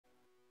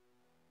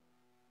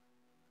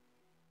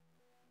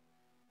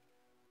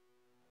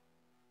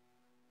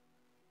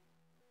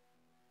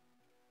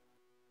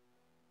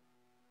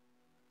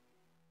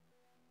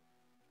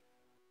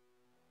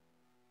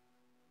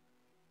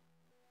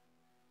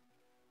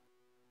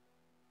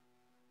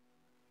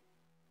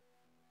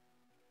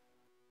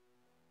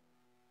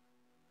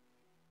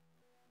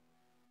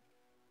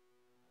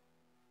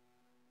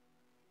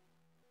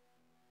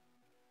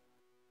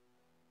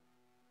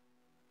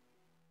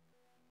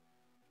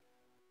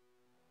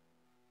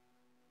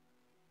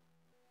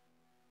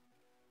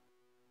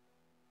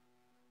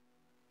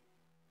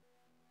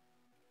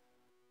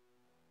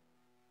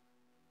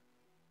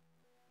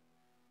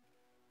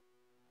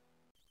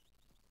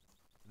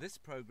This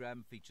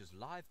program features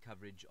live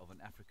coverage of an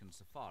African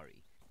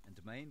safari and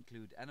may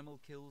include animal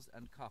kills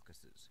and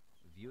carcasses.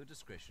 Viewer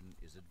discretion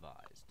is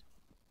advised.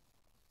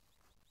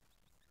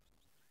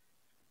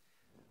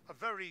 A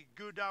very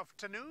good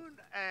afternoon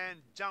and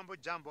jumbo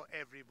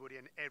everybody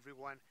and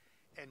everyone,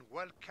 and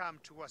welcome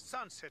to our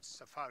Sunset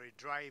Safari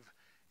Drive,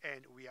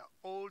 and we are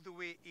all the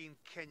way in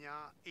Kenya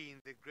in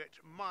the great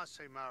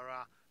Maasai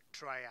Mara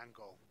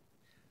Triangle.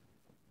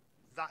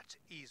 That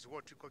is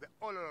what we call the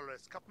Olololo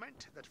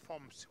escarpment that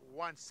forms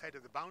one side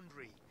of the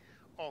boundary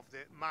of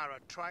the Mara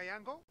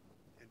Triangle,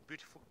 and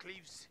beautiful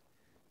cliffs,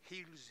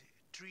 hills,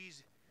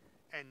 trees,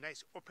 and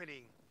nice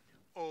opening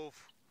of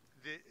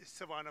the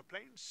Savannah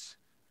Plains.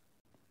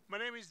 My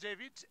name is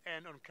David,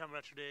 and on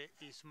camera today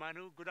is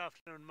Manu. Good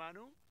afternoon,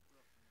 Manu.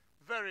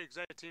 Very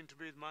exciting to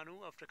be with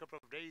Manu after a couple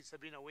of days.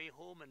 I've been away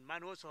home, and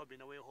Manu also have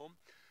been away home,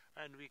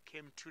 and we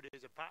came 2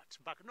 days apart.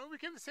 We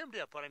came the same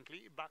day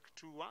apparently, back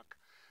to work.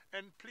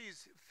 And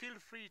please feel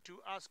free to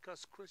ask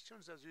us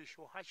questions as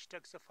usual.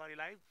 Hashtag Safari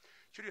Live.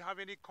 Should you have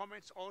any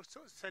comments also,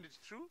 send it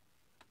through.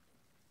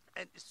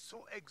 And it's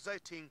so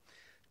exciting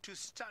to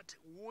start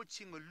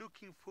watching or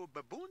looking for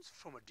baboons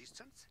from a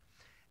distance.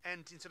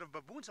 And instead of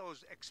baboons, I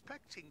was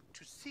expecting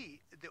to see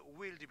the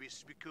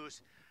wildebeest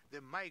because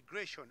the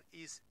migration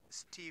is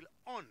still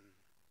on.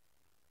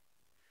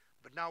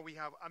 But now we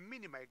have a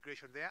mini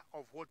migration there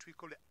of what we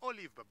call the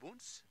olive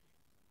baboons.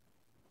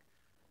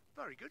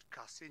 Very good.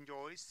 Cassie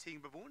enjoys seeing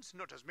baboons,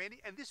 not as many.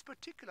 And this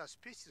particular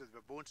species of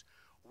baboons,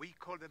 we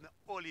call them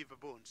the olive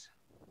baboons.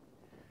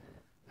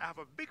 I have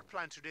a big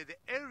plan today.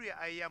 The area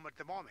I am at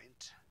the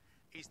moment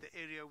is the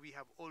area we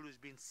have always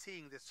been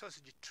seeing the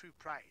sausage tree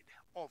pride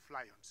of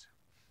lions.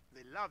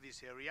 They love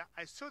this area.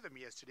 I saw them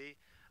yesterday.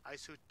 I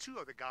saw two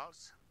of the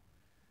girls,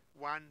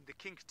 one the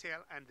kingtail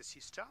and the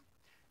sister,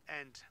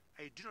 and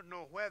I do not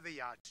know where they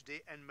are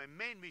today, and my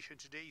main mission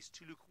today is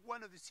to look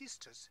one of the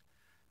sisters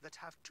that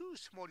have two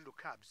small little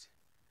cubs.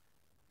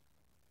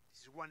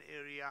 This is one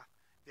area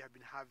they have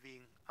been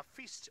having a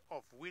feast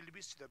of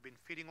wildebeest they've been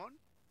feeding on,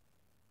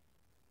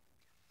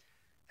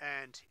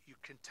 and you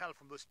can tell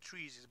from those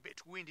trees it's a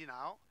bit windy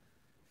now.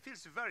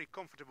 Feels very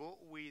comfortable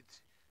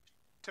with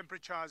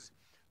temperatures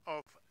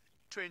of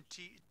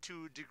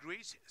 22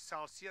 degrees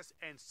Celsius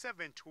and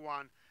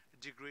 71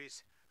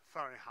 degrees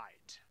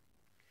Fahrenheit.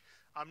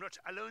 I'm not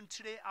alone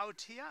today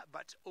out here,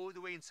 but all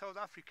the way in South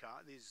Africa,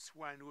 this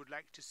one would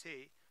like to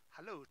say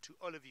hello to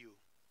all of you.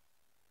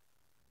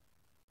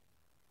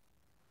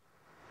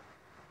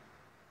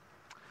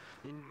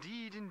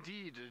 Indeed,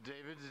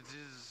 David. It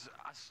is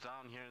us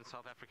down here in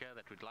South Africa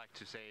that would like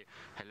to say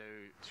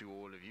hello to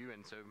all of you,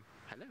 and so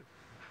hello.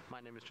 My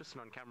name is Tristan.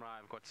 On camera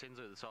I've got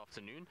Senzo this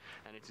afternoon,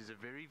 and it is a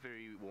very,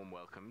 very warm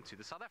welcome to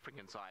the South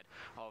African side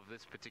of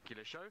this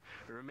particular show.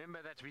 Remember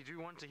that we do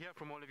want to hear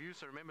from all of you,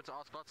 so remember to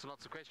ask lots and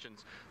lots of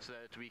questions so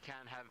that we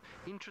can have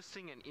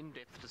interesting and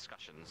in-depth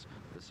discussions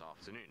this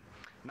afternoon.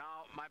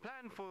 Now, my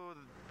plan for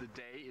the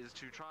day is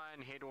to try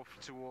and head off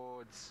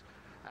towards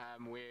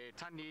where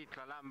Tandi,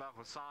 Tlalamba,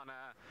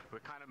 Hosana were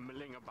kind of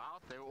milling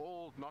about. They're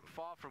all not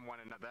far from one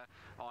another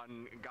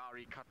on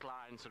Gari,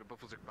 Katla and sort of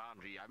Buffelshoek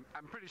boundary.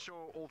 I'm pretty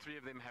sure all three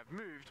of them have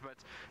moved,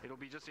 but it'll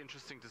be just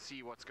interesting to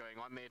see what's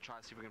going on there, try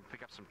to see if we can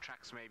pick up some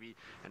tracks maybe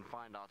and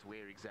find out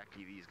where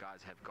exactly these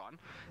guys have gone.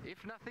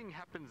 If nothing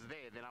happens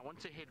there, then I want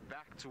to head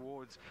back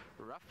towards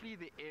roughly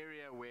the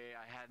area where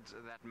I had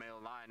that male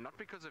lion, not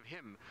because of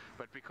him,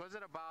 but because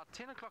at about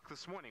 10 o'clock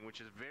this morning,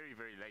 which is very,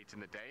 very late in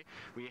the day,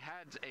 we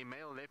had a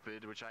male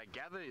leopard, which I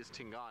gather is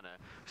Tingana,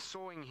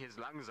 sawing his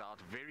lungs out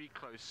very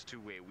close to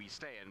where we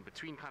stay, and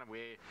between kind of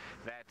where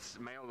that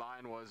male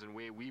lion was and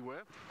where we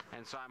were.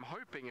 And so I'm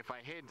hoping if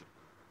I head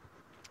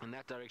in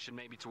that direction,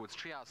 maybe towards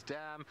Treehouse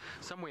Dam,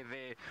 somewhere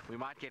there, we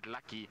might get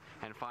lucky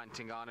and find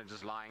Tingana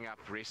just lying up,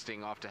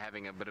 resting after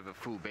having a bit of a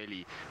full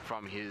belly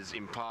from his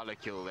impala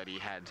kill that he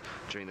had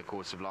during the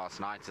course of last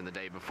night and the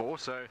day before.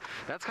 So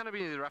that's going to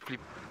be roughly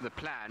the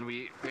plan.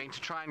 We're going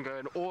to try and go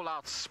an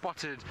all-out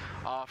spotted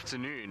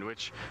afternoon,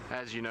 which,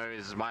 as you know,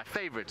 is my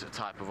favorite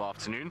type of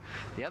afternoon.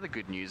 The other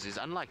good news is,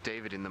 unlike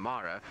David in the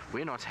Mara,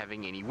 we're not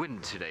having any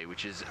wind today,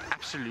 which is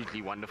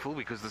absolutely wonderful,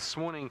 because this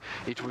morning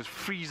it was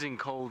freezing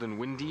cold and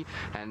windy,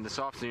 and this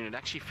afternoon it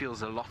actually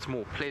feels a lot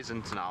more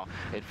pleasant now.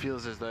 It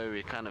feels as though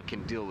we kind of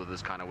can deal with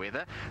this kind of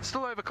weather.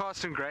 Still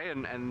overcast and grey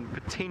and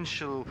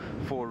potential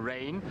for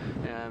rain,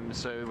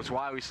 so it's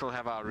why we still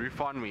have our roof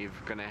on. We're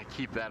going to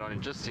keep that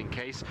on just in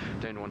case.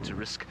 Don't want to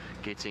risk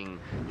getting,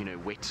 you know,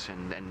 wet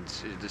and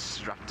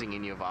disrupting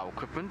any of our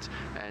equipment.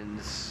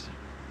 And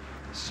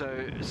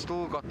so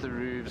still got the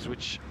roofs,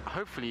 which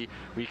hopefully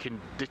we can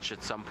ditch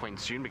at some point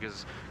soon,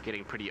 because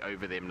getting pretty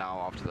over them now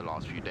after the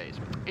last few days.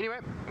 Anyway,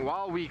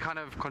 while we kind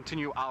of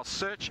continue our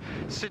search,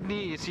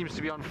 Sydney seems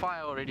to be on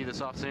fire already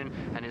this afternoon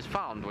and has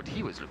found what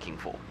he was looking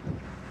for.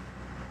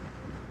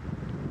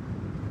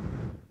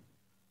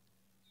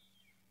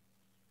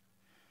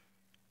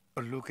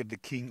 Look at the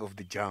king of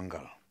the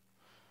jungle.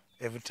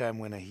 Every time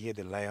when I hear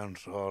the lion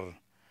roar,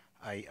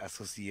 I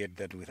associate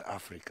that with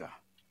Africa.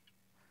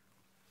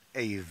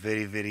 A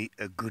very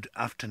good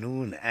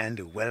afternoon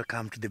and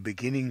welcome to the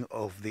beginning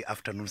of the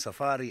afternoon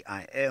safari.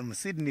 I am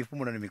Sydney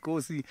Fumunani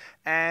Mikosi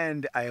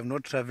and I am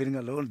not traveling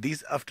alone.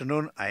 This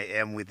afternoon I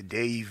am with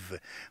Dave.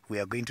 We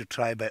are going to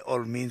try by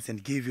all means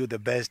and give you the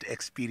best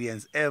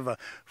experience ever.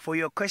 For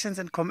your questions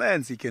and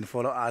comments, you can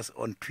follow us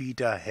on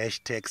Twitter,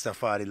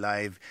 #Safari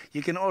Live.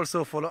 You can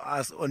also follow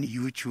us on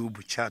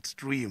YouTube chat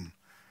stream.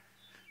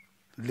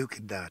 Look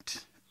at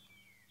that.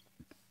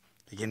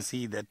 You can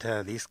see that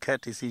this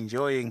cat is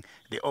enjoying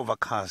the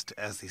overcast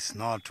as he's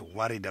not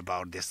worried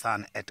about the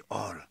sun at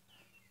all.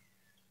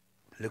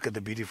 Look at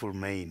the beautiful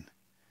mane.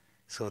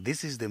 So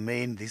this is the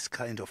mane these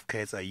kind of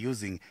cats are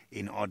using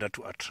in order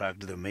to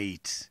attract the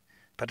mates.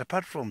 But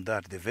apart from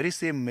that, the very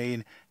same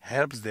mane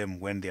helps them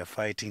when they are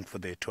fighting for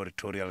their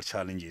territorial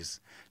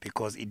challenges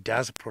because it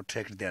does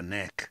protect their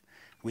neck,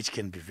 which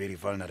can be very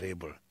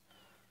vulnerable.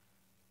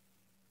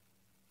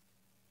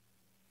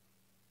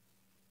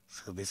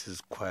 So this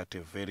is quite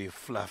a very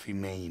fluffy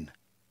mane.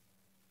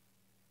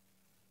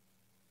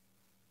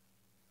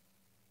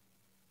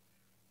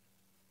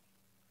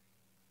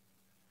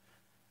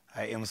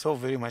 I am so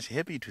very much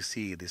happy to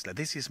see this.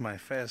 This is my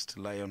first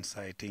lion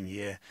sighting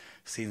here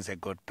since I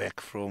got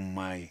back from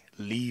my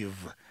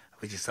leave,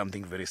 which is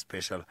something very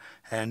special.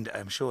 And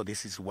I'm sure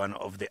this is one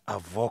of the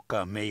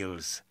avoca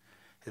males,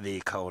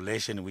 the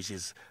coalition which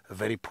is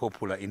very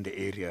popular in the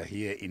area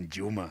here in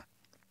Juma.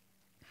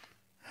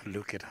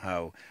 Look at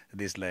how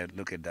this lion,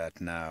 look at that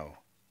now.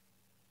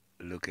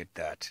 Look at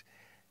that.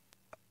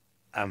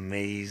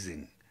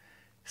 Amazing.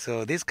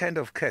 So these kind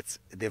of cats,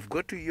 they've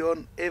got to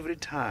yawn every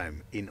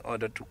time in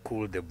order to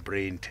cool the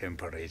brain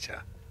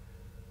temperature.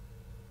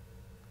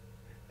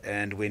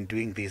 And when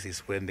doing this is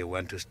when they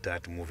want to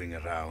start moving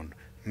around.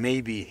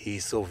 Maybe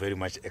he's so very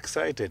much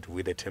excited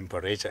with the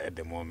temperature at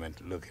the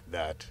moment. Look at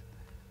that.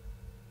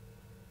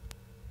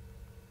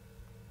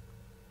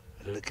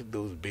 Look at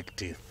those big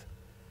teeth.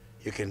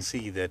 You can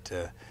see that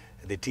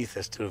the teeth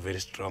are still very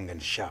strong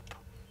and sharp.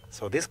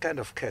 So this kind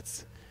of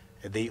cats,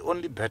 they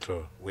only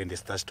battle when they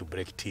start to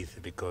break teeth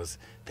because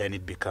then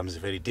it becomes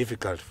very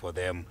difficult for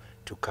them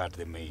to cut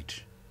the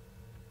mate.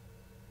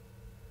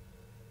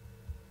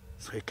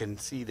 So you can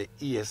see the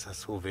ears are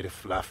so very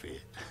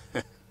fluffy.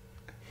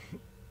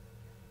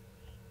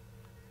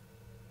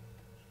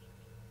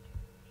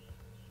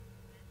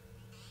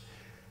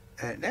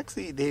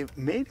 Actually, the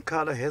main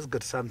color has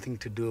got something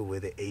to do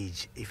with the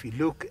age. If you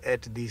look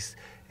at this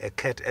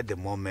cat at the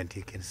moment,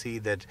 you can see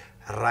that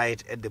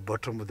right at the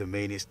bottom of the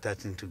mane is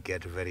starting to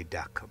get very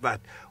dark.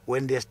 But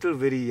when they're still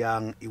very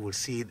young, you will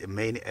see the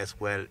mane as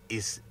well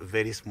is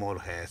very small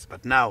hairs.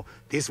 But now,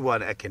 this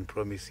one, I can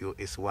promise you,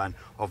 is one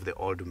of the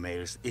old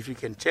males. If you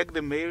can check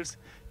the males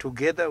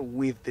together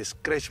with the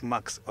scratch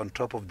marks on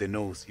top of the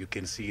nose, you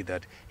can see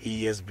that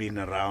he has been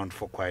around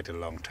for quite a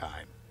long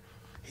time.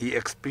 He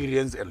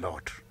experienced a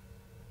lot.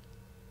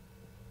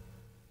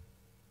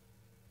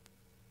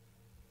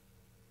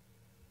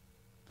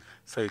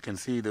 So you can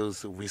see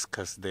those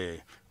whiskers there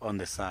on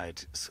the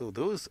side. So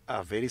those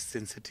are very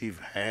sensitive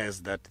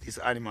hairs that these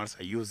animals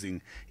are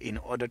using in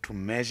order to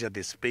measure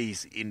the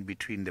space in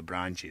between the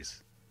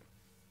branches.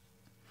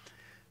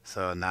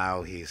 So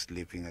now he is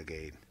sleeping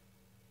again.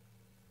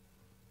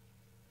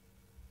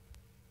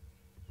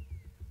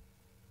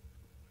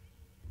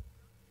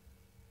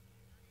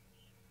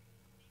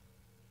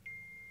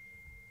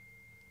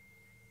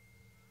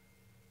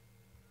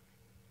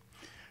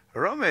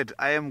 Romet,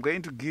 I am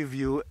going to give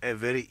you a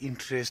very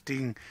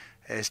interesting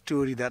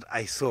story that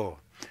I saw.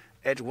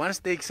 At one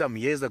stage some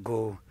years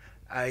ago,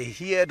 I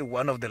heard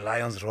one of the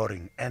lions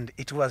roaring, and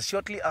it was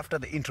shortly after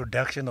the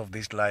introduction of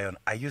this lion.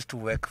 I used to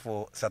work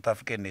for South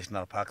African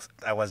National Parks.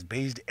 I was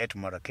based at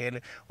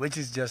Marakele, which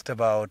is just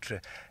about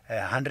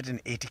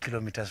 180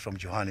 kilometers from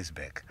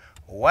Johannesburg.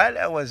 While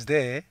I was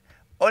there,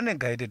 on a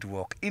guided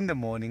walk in the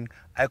morning,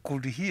 I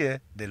could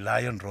hear the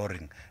lion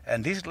roaring.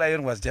 And this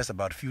lion was just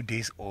about a few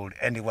days old,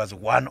 and it was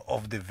one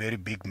of the very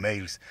big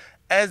males.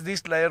 As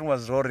this lion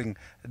was roaring,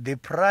 the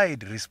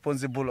pride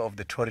responsible of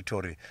the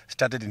territory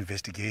started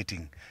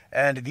investigating.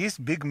 And this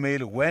big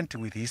male went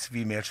with his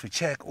females to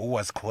check who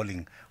was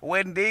calling.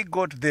 When they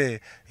got there,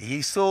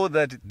 he saw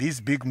that this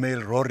big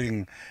male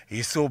roaring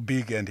is so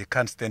big and he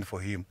can't stand for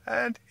him.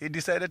 And he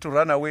decided to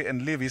run away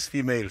and leave his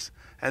females.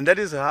 And that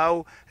is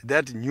how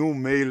that new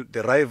male,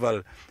 the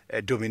rival,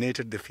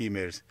 dominated the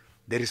females.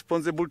 The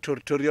responsible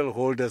territorial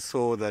holder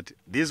saw that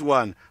this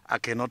one I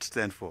cannot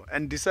stand for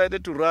and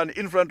decided to run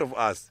in front of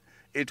us.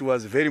 It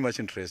was very much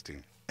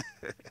interesting.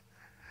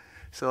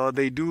 So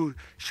they do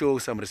show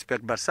some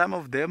respect, but some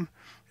of them,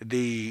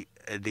 they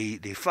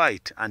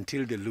fight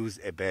until they lose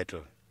a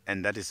battle,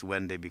 and that is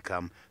when they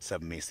become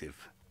submissive.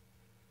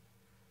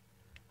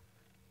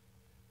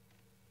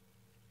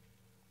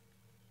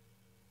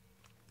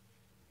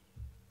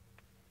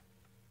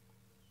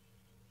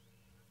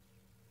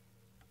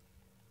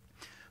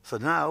 So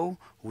now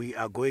we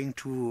are going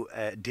to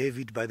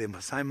David by the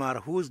Maasai Mara,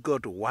 who's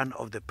got one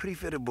of the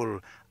preferable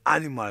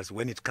animals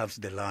when it comes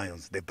to the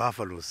lions, the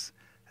buffaloes.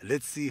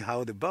 Let's see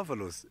how the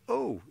buffaloes,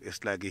 oh,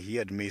 it's like he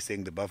heard me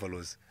saying the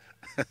buffaloes.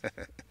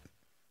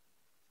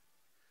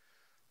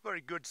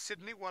 Very good,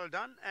 Sydney. Well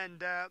done.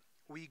 And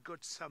we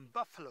got some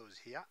buffaloes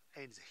here,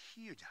 and it's a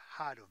huge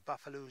herd of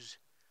buffaloes,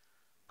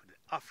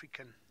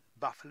 African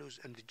buffaloes,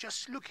 and they're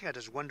just looking at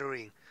us,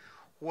 wondering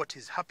what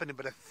is happening.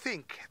 But I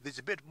think there's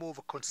a bit more of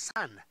a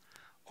concern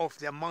of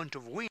the amount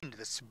of wind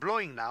that's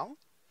blowing now.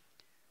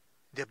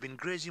 They've been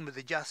grazing, but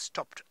they just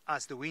stopped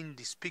as the wind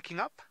is picking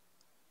up.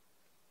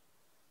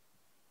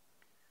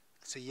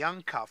 It's a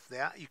young calf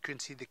there. You can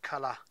see the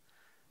color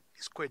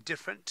is quite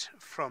different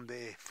from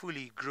the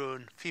fully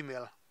grown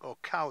female or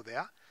cow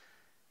there.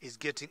 Is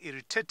getting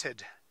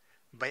irritated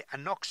by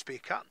an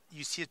oxpecker.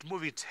 You see it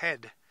moving its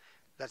head.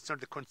 That's not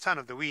the concern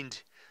of the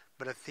wind,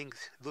 but I think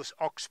those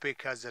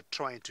oxpeckers are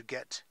trying to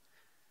get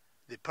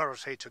the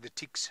parasites or the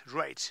ticks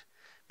right,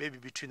 maybe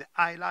between the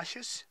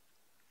eyelashes,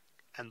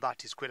 and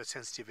that is quite a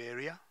sensitive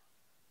area.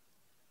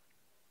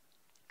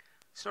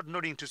 It's not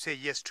nodding to say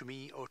yes to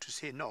me or to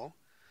say no,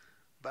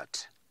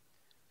 but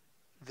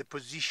the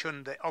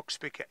position the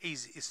oxpecker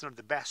is not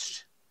the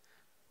best.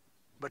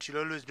 But you'll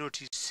always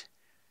notice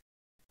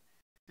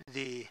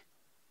the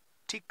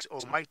ticks or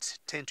mites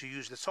tend to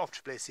use the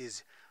soft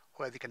places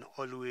where they can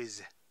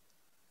always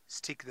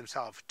stick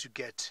themselves to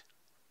get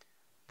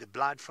the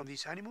blood from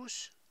these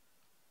animals.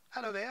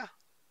 Hello there.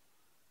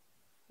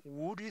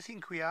 Who do you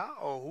think we are,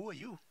 or who are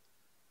you?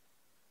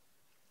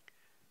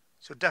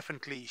 So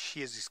definitely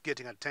she is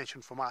getting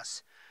attention from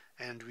us,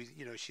 and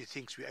she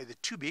thinks we're either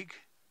too big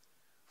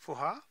for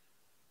her.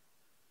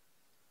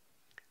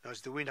 Now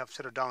as the wind have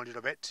settled down a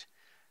little bit,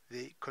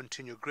 they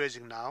continue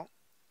grazing now.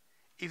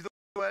 If they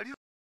were a little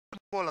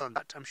smaller than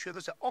that, I'm sure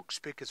there's an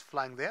oxpeckers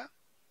flying there.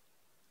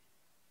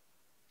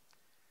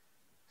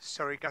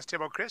 Sorry,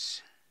 Constable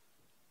Chris.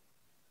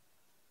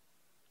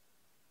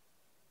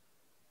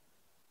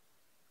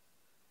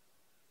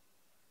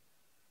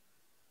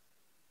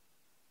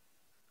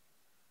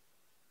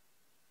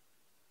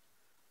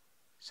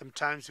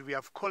 Sometimes we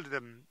have called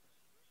them.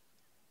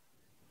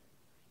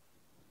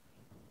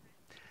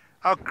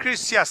 Oh,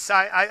 Chris, yes,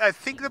 I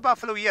think the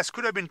buffalo, yes,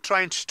 could have been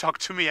trying to talk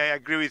to me. I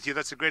agree with you.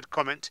 That's a great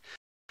comment,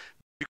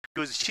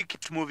 because she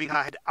keeps moving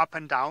her head up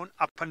and down,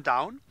 up and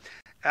down.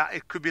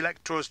 It could be like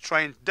it was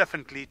trying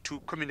definitely to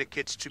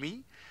communicate to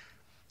me.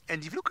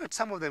 And if you look at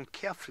some of them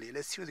carefully,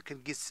 let's see what they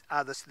can get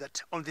others,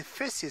 that on the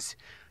faces,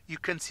 you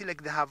can see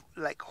like they have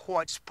like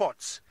white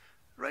spots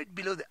right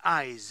below the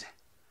eyes.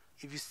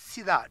 If you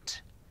see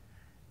that,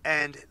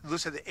 and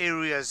those are the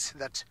areas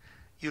that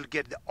you'll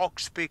get the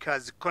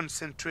oxpeckers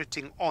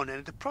concentrating on, and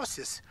in the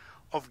process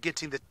of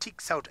getting the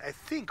ticks out, I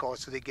think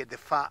also they get the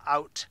fur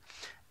out,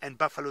 and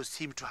buffaloes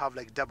seem to have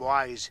like double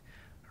eyes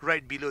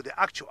right below the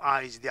actual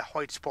eyes. There are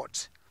white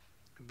spots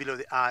below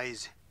the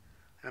eyes,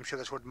 and I'm sure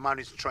that's what man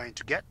is trying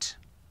to get.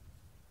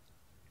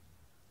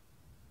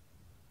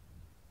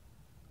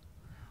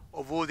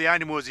 Of all the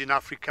animals in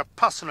Africa,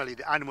 personally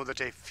the animal that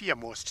I fear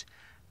most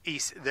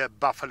is the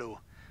buffalo.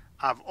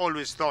 I've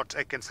always thought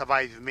I can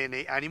survive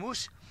many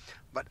animals,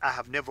 but I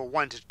have never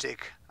wanted to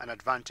take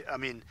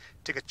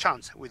take a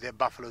chance with a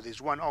buffalo.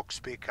 There's one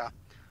oxpecker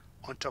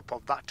on top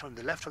of that on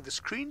the left of the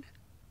screen.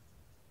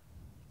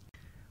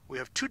 We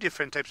have two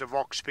different types of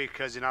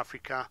oxpeckers in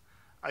Africa,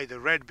 either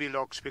red-billed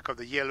oxpecker or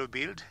the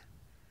yellow-billed.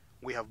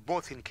 We have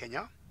both in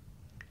Kenya,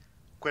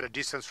 quite a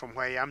distance from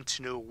where I am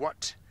to know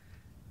what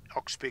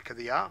oxpecker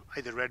they are,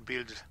 either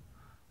red-billed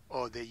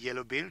or the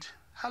yellow-billed.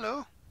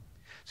 Hello.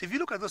 So if you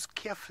look at those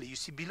carefully, you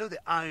see below the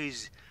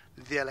eyes,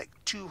 there are like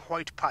two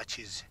white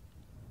patches.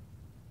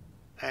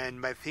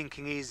 And my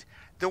thinking is,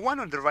 the one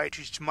on the right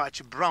is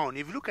much brown.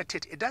 If you look at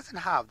it, it doesn't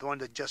have the one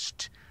that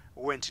just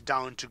went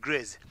down to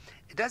graze.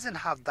 It doesn't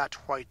have that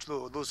white,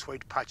 those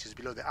white patches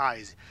below the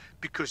eyes,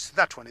 because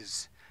that one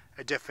is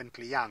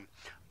definitely young.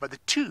 But the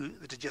two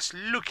that are just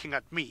looking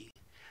at me,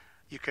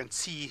 you can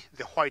see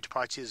the white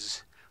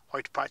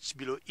patch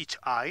below each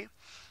eye,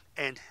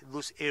 and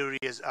those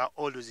areas are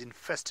always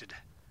infested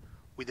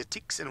with the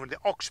ticks. And when the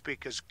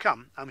oxpeckers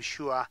come, I'm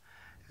sure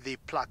they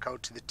pluck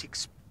out the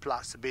ticks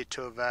plus a bit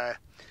of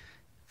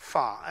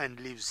fur and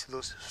leaves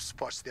those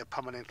spots there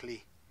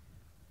permanently.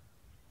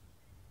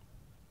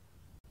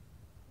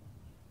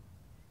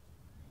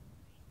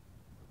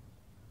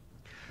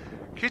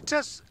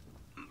 Critters,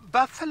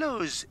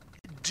 buffaloes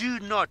do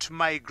not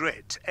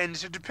migrate, and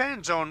it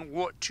depends on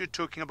what you're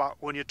talking about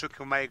when you're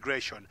talking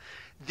migration.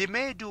 They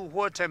may do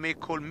what I may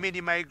call mini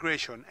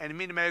migration, and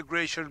mini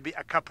migration will be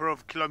a couple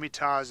of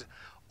kilometers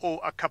or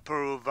a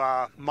couple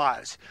of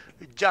miles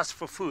just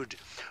for food.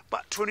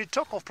 But when you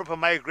talk of proper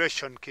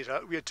migration,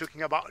 Kira, we are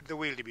talking about the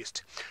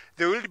wildebeest.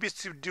 The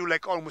wildebeest do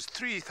like almost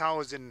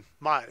 3,000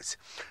 miles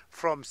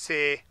from,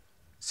 say,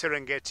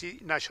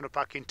 Serengeti National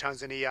Park in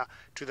Tanzania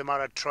to the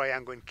Mara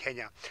Triangle in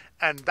Kenya.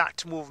 And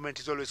that movement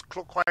is always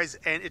clockwise,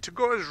 and it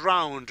goes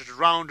round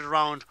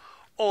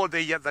all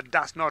the year. That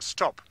does not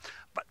stop.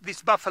 But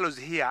these buffaloes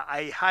here,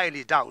 I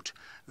highly doubt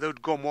they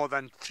would go more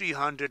than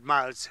 300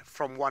 miles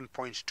from one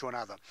point to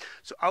another.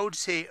 So I would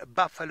say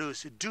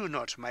buffaloes do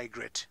not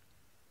migrate.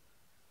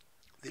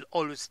 They'll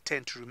always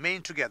tend to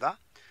remain together,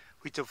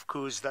 which of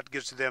course that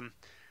gives them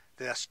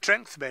their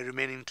strength by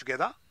remaining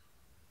together.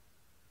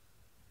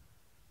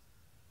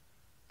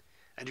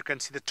 And you can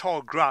see the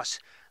tall grass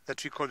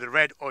that we call the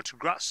red oat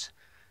grass,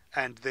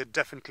 and they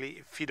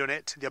definitely feed on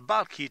it. They're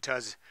bulk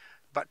eaters,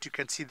 but you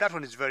can see that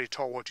one is very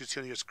tall, what you see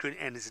on your screen,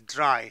 and it's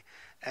dry,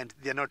 and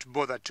they're not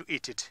bothered to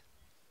eat it.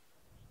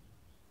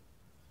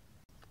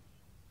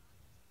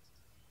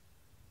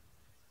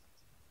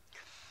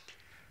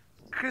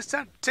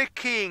 Krista,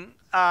 taking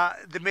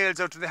the males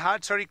out of the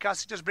herd. Sorry,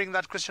 Cassie, just bring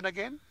that question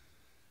again.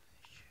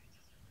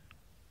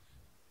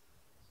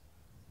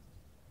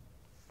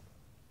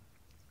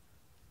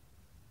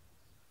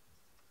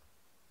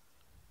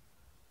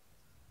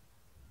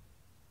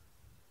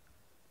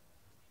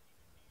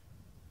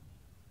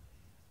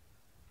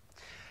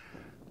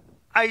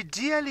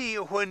 Ideally,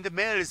 when the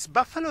males,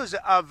 buffaloes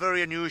are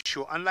very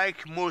unusual.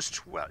 Unlike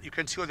most, well, you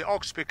can see all the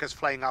oxpeckers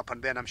flying up,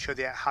 and then I'm sure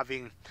they're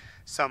having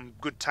some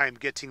good time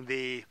getting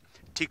the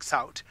ticks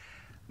out.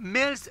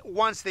 Males,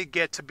 once they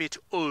get a bit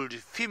old,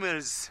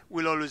 females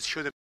will always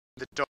show them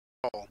the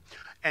door.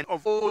 And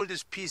of all the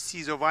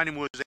species of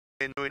animals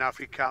I know in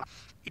Africa,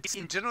 it's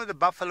in general the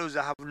buffaloes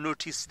I have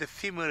noticed the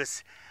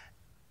females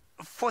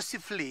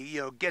forcibly,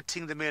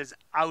 getting the males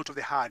out of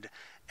the herd,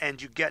 and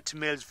you get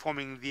males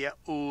forming their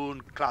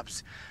own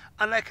clubs.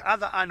 Unlike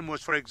other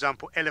animals, for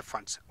example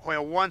elephants,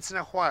 where once in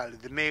a while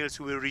the males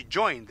will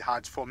rejoin the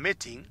herds for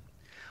mating,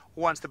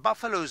 once the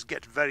buffaloes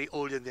get very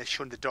old and they're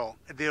shown the door,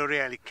 they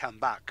rarely come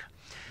back.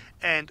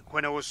 And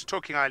when I was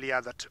talking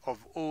earlier that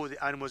of all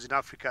the animals in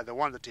Africa, the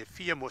one that I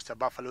fear most are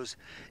buffaloes,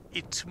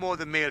 it's more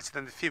the males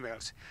than the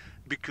females,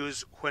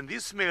 because when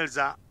these males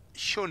are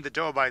shown the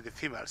door by the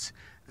females,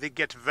 they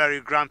get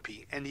very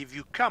grumpy, and if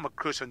you come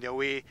across on their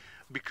way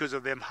because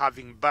of them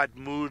having bad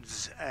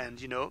moods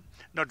and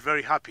not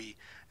very happy,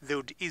 they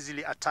would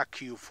easily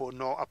attack you for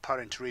no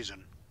apparent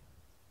reason.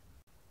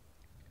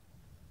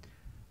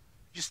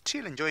 You're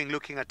still enjoying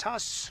looking at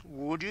us,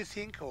 what do you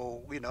think? Or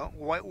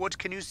what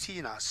can you see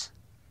in us?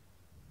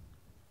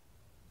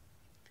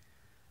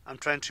 I'm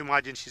trying to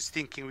imagine she's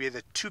thinking we're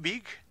either too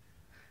big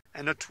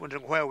and not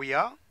wondering where we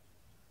are.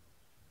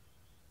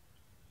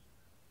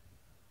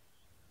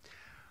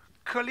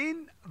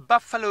 Colleen,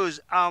 buffaloes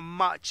are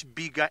much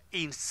bigger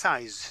in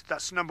size.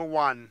 That's number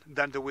one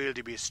than the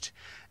wildebeest.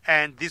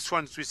 And these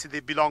ones, we see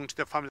they belong to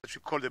the family that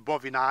we call the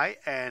bovini,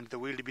 and the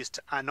wildebeest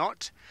are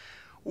not.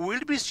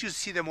 Wildebeest, you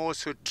see them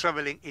also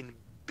traveling in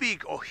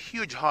big or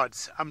huge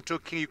herds. I'm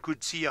talking you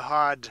could see a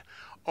herd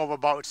of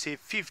about, say,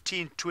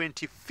 15,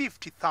 20,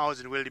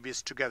 50,000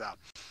 wildebeest together.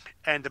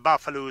 And the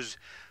buffaloes,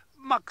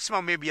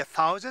 maximum maybe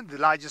 1,000. The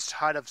largest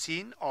herd I've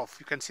seen of,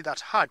 you can see that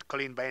herd,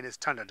 Colleen, by any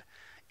standard,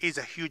 is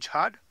a huge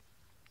herd.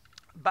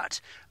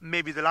 But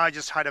maybe the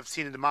largest herd I've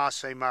seen in the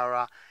Maasai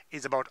Mara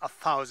is about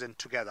 1,000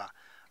 together.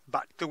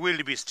 But the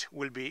wildebeest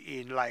will be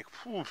in like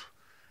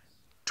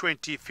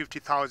 20,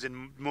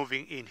 50,000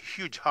 moving in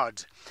huge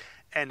herds.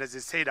 And as I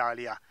said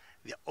earlier,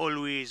 they're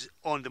always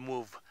on the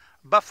move.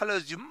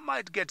 Buffaloes, you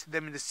might get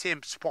them in the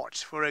same spot.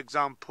 For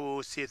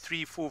example, say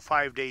 3, 4,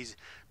 5 days,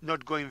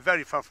 not going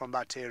very far from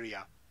that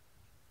area.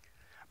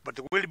 But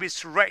the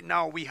wildebeest, right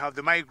now we have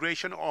the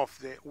migration of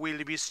the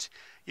wildebeest,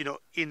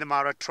 in the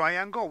Mara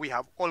Triangle. We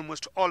have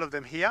almost all of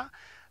them here.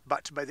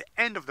 But by the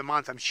end of the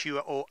month, I'm sure,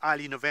 or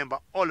early November,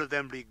 all of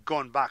them will be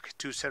gone back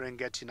to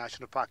Serengeti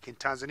National Park in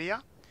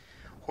Tanzania,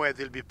 where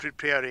they'll be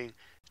preparing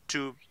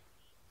to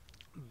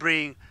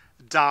bring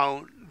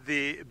down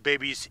the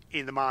babies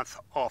in the month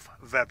of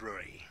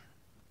February.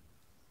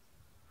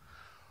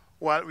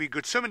 Well, we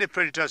got so many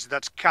predators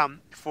that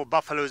come for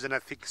buffaloes, and I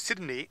think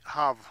Sydney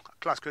have a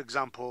classical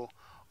example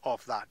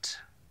of that.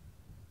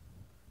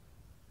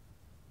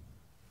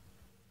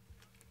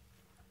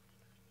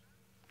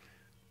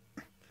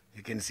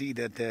 You can see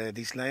that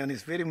this lion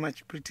is very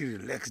much pretty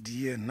relaxed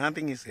here.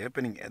 Nothing is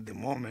happening at the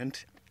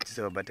moment.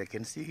 But I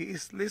can see he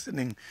is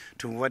listening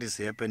to what is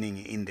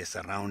happening in the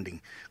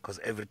surrounding, because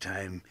every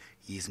time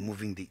he is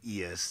moving the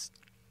ears,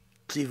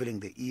 cleaving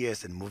the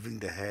ears and moving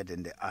the head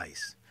and the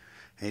eyes.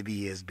 Maybe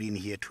he has been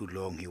here too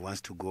long. He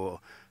wants to go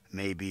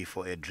maybe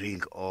for a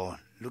drink or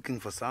looking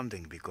for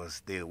something,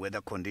 because the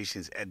weather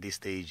conditions at this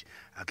stage,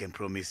 I can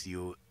promise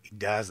you, it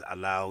does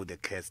allow the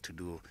cats to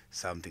do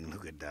something.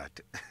 Look at that.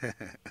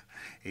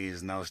 He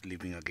is now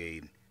sleeping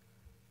again.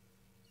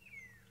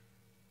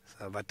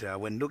 But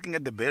when looking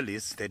at the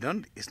bellies,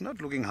 it's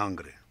not looking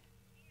hungry.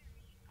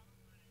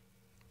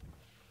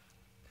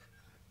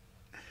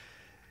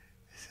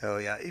 So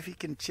yeah, if you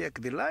can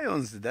check the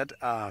lions that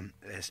are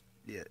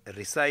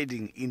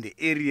residing in the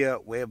area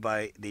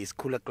whereby there is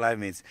cooler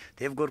climates,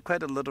 they've got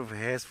quite a lot of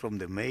hairs from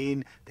the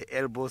mane, the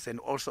elbows, and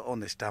also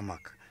on the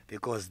stomach,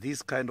 because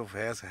this kind of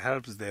hairs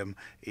helps them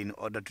in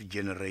order to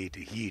generate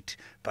heat.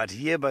 But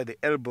here by the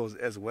elbows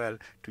as well,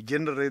 to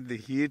generate the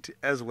heat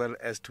as well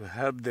as to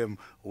help them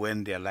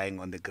when they are lying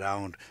on the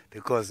ground,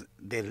 because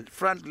the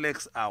front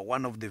legs are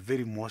one of the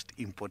very most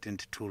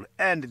important tools,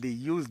 and they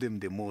use them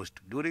the most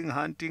during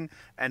hunting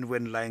and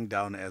when lying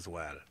down as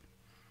well.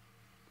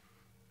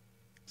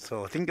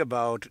 So think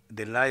about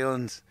the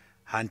lion's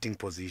hunting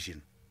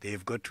position.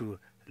 They've got to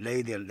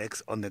lay their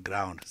legs on the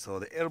ground, so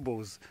the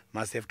elbows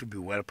must have to be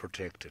well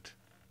protected.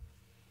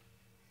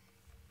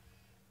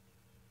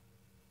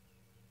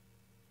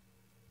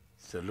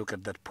 So look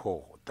at that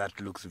paw. That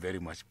looks very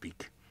much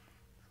big.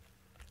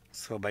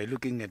 So by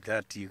looking at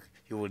that, you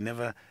will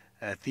never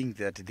think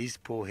that this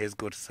paw has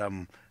got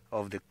some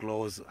of the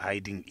claws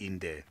hiding in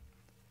there.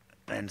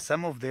 And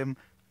some of them,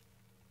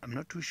 I'm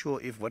not too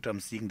sure if what I'm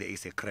seeing there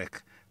is a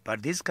crack.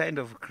 But these kind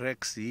of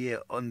cracks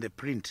here on the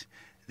print,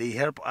 they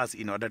help us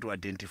in order to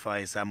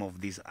identify some of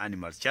these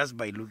animals. Just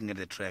by looking at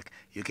the track,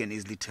 you can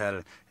easily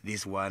tell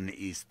this one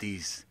is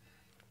this.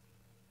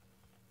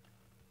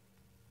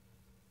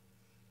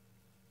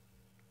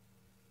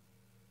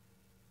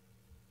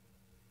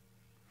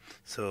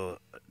 So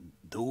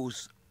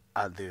those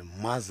are the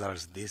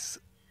muzzles.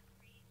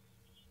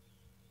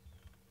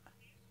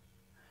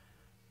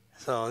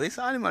 So this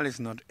animal is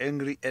not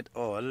angry at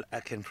all.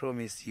 I can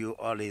promise you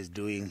all he's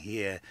doing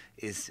here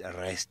is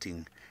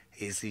resting.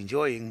 He's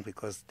enjoying,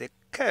 because the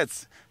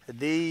cats,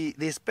 they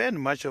spend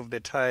much of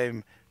the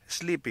time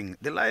sleeping.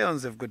 The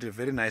lions have got a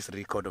very nice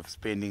record of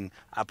spending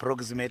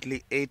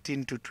approximately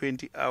 18 to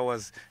 20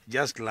 hours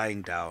just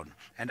lying down.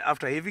 And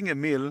after having a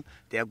meal,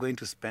 they are going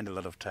to spend a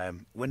lot of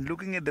time. When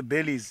looking at the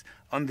bellies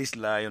on this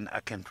lion,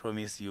 I can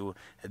promise you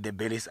the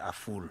bellies are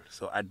full.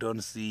 So I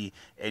don't see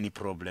any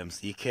problems.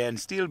 He can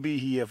still be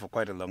here for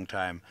quite a long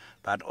time,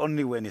 but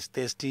only when he's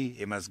thirsty,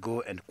 he must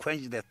go and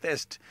quench the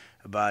thirst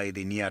by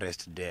the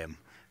nearest dam.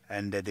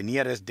 And the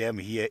nearest dam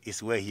here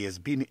is where he has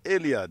been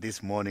earlier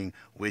this morning,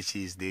 which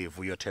is the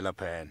Vuyotela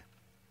Pan.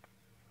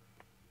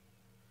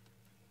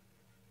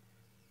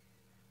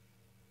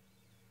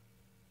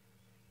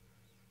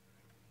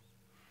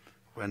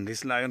 When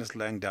this lion is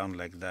lying down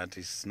like that,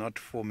 it's not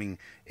forming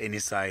any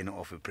sign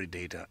of a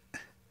predator.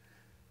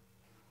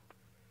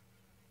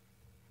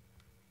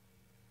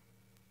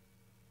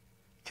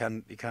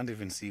 You can't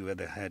even see where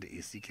the head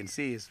is. You can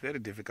see it's very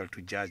difficult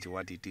to judge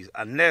what it is,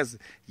 unless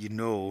you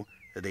know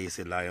that there is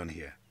a lion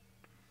here.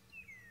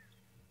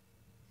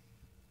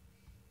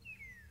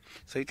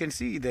 So you can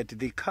see that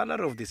the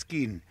color of the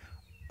skin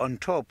on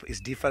top is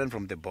different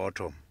from the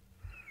bottom.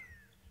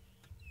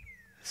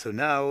 So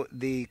now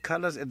the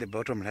colors at the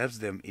bottom helps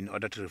them in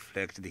order to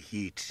reflect the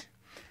heat.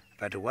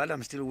 But while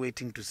I'm still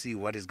waiting to see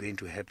what is going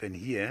to happen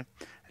here,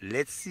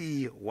 let's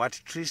see what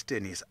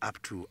Tristan is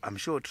up to. I'm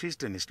sure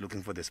Tristan is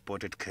looking for the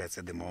spotted cats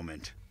at the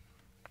moment.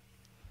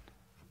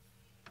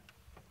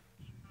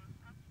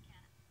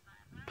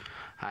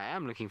 I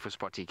am looking for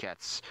spotty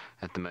cats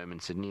at the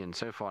moment, Sydney, and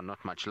so far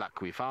not much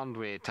luck. We found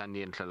where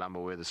Tandy and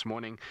Tlalamba were this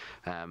morning.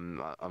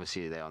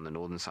 Obviously they're on the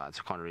northern side,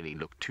 so can't really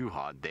look too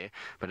hard there,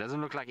 but it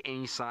doesn't look like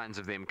any signs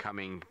of them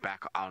coming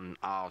back on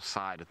our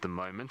side at the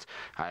moment.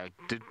 I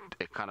did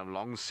a kind of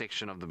long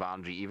section of the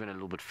boundary, even a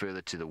little bit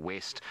further to the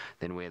west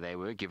than where they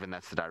were, given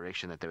that's the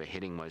direction that they were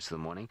heading most of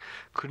the morning.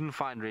 Couldn't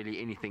find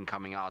really anything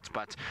coming out,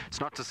 but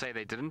it's not to say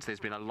they didn't. There's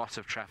been a lot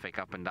of traffic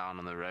up and down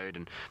on the road,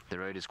 and the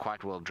road is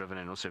quite well driven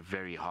and also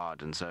very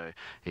hard, and so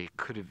it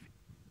could have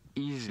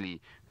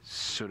easily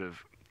sort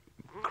of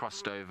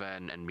crossed over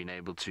and been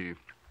able to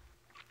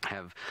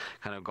have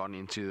kind of gone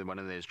into one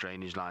of those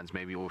drainage lines,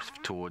 maybe off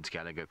towards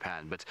Gallagher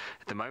Pan. But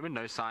at the moment,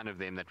 no sign of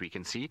them that we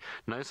can see.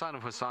 No sign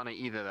of Hosanna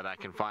either that I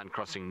can find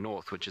crossing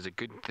north, which is a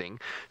good thing.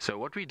 So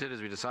what we did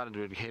is we decided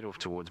we'd head off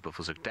towards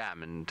Buffelshoek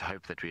Dam and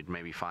hope that we'd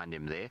maybe find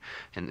him there.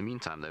 In the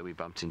meantime, though, we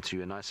bumped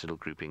into a nice little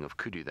grouping of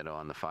kudu that are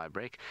on the fire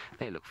break.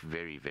 They look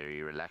very,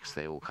 very relaxed.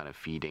 They're all kind of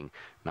feeding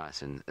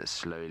nice and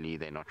slowly.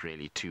 They're not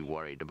really too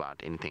worried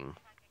about anything.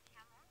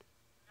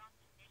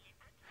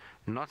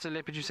 Not a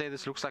leopard, you say?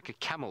 This looks like a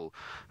camel.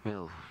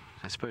 Well,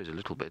 I suppose a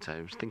little bit.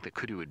 I think the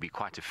kudu would be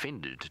quite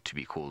offended to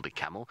be called a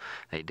camel.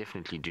 They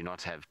definitely do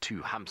not have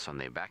two humps on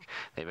their back.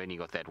 They've only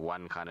got that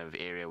one kind of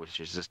area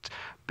which is just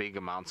big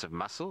amounts of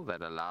muscle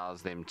that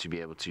allows them to be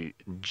able to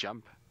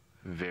jump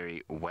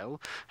very well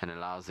and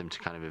allows them to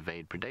kind of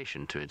evade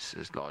predation to its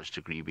large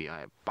degree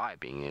by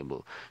being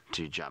able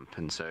to jump.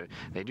 And so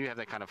they do have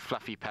that kind of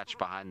fluffy patch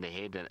behind the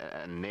head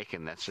and neck,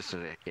 and that's just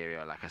an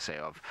area, like I say,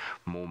 of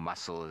more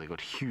muscle. They've got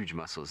huge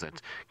muscles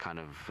that kind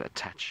of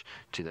attach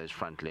to those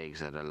front legs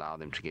that allow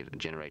them to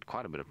generate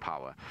quite a bit of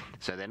power.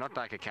 So they're not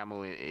like a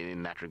camel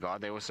in that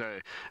regard. They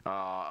also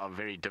are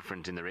very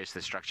different in the rest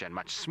of the structure and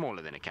much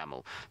smaller than a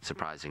camel.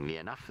 Surprisingly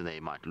enough, they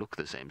might look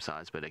the same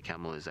size, but a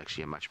camel is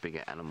actually a much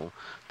bigger animal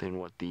than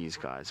what these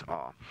guys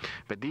are.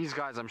 But these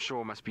guys, I'm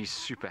sure, must be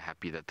super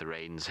happy that the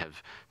rains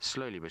have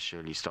slowly but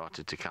surely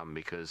started to come,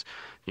 because,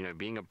 you know,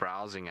 being a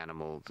browsing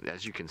animal,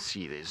 as you can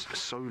see, there's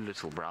so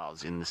little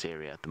browse in this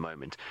area at the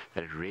moment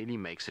that it really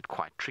makes it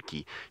quite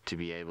tricky to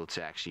be able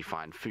to actually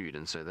find food,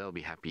 and so they'll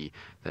be happy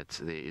that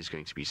there is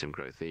going to be some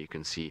growth. There you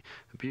can see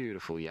a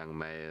beautiful young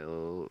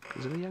male.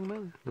 Is it a young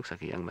male? Looks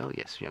like a young male.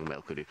 Yes, young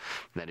male kudu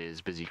that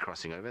is busy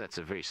crossing over. That's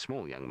a very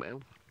small young male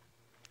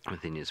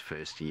within his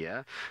first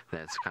year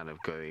that's kind of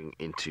going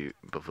into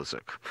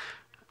Buffelshoek.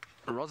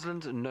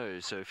 Rosalind, no.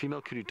 So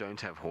female kudu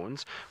don't have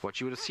horns. What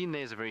you would have seen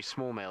there is a very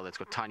small male that's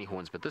got tiny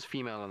horns, but this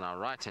female on our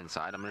right hand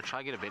side, I'm going to try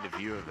to get a better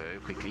view of her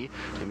quickly.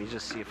 Let me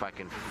just see if I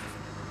can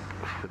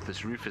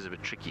this roof is a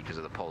bit tricky because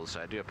of the poles,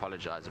 so I do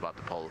apologize about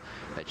the pole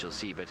that you'll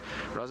see. But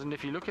Rosalind,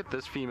 if you look at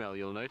this female,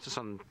 you'll notice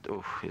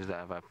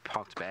have I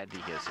parked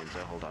badly here, Sensor?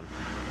 Hold on,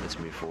 let's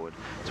move forward.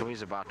 It's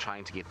always about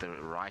trying to get the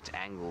right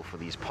angle for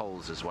these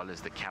poles as well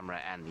as the camera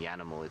and the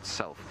animal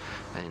itself.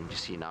 And you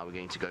see now we're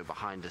going to go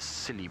behind a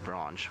silly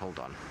branch. Hold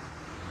on.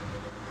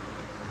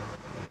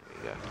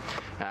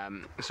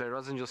 So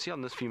Rosalind, you'll see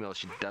on this female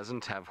she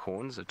doesn't have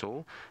horns at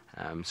all.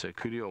 So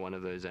kudu are one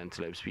of those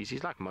antelope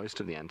species, like most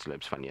of the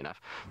antelopes, funny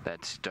enough,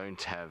 that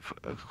don't have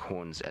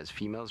horns as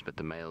females, but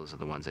the males are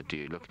the ones that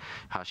do. Look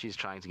how she's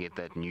trying to get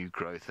that new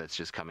growth that's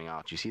just coming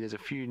out. You see there's a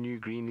few new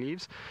green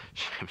leaves.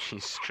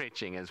 She's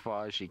stretching as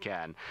far as she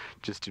can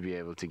just to be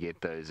able to get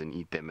those and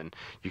eat them. And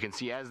you can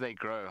see as they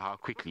grow how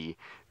quickly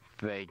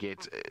they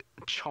get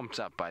chomped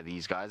up by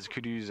these guys.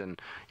 Kudus and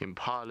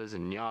impalas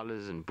and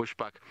nyalas and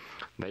bushbuck,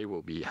 they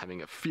will be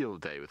having a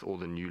field day with all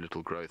the new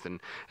little growth. And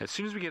as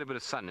soon as we get a bit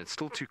of sun, it's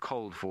still too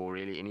cold for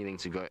really anything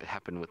to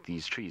happen with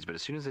these trees, but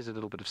as soon as there's a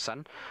little bit of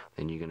sun,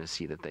 then you're going to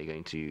see that they're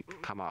going to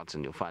come out,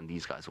 and you'll find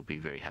these guys will be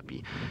very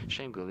happy.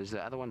 Shame girl, is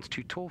the other one's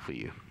too tall for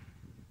you?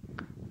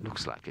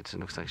 Looks like it. It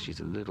looks like she's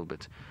a little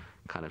bit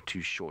kind of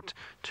too short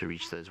to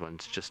reach those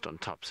ones just on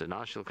top. So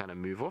now she'll kind of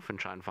move off and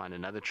try and find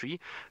another tree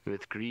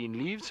with green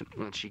leaves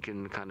that she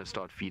can kind of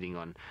start feeding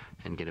on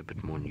and get a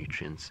bit more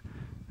nutrients.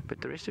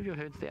 But the rest of your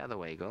herd's the other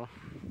way, girl.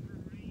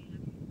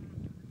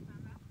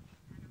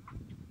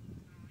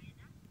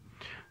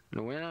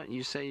 Noella,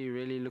 you say you're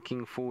really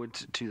looking forward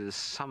to the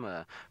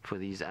summer for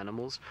these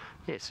animals.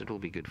 Yes, it will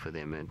be good for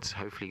them. It's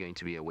hopefully going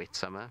to be a wet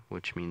summer,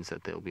 which means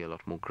that there'll be a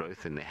lot more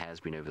growth than there has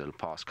been over the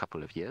past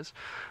couple of years.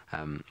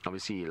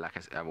 Obviously, like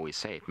I always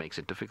say, it makes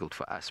it difficult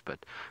for us,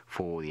 but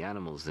for the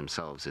animals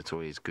themselves, it's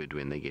always good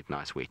when they get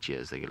nice wet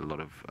years. They get a lot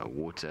of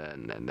water,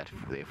 and that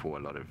therefore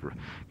a lot of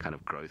kind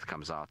of growth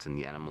comes out, and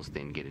the animals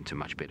then get into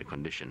much better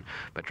condition.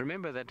 But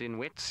remember that in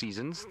wet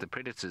seasons, the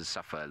predators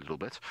suffer a little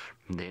bit.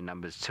 Their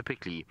numbers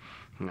typically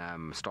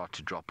start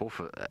to drop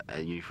off.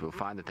 You will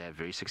find that they have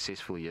very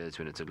successful years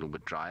when it's a little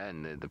bit drier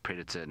and the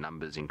predator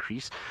numbers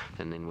increase,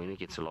 and then when it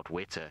gets a lot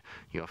wetter,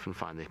 you often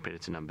find the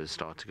predator numbers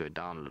start to go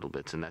down a little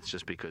bit, and that's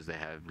just because they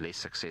have less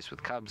success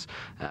with cubs.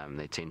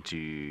 They tend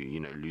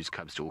to lose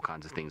cubs to all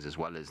kinds of things, as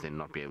well as then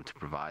not be able to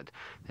provide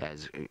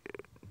as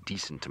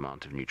decent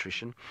amount of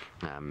nutrition,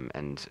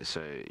 and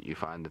so you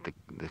find that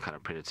the kind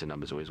of predator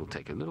numbers always will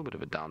take a little bit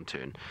of a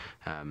downturn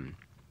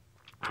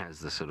as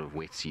the sort of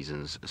wet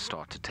seasons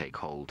start to take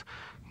hold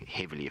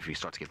heavily. If you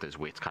start to get those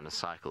wet kind of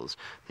cycles,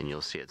 then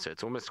you'll see it. So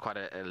it's almost quite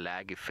a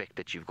lag effect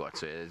that you've got.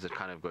 So as it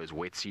kind of goes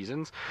wet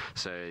seasons,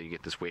 so you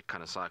get this wet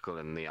kind of cycle,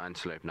 and the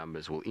antelope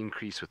numbers will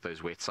increase with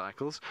those wet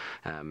cycles,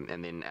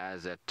 and then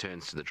as that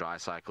turns to the dry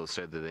cycle,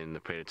 so that then the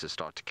predators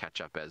start to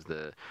catch up as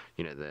the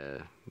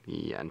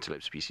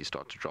antelope species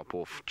start to drop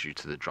off due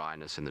to the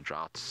dryness and the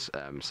drought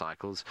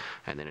cycles,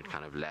 and then it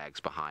kind of lags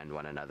behind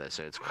one another.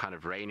 So it's kind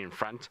of rain in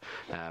front,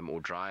 or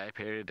dry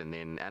period, and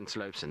then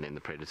antelopes, and then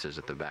the predators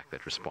at the back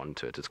that respond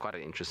to it. It's quite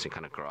an interesting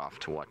kind of graph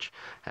to watch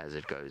as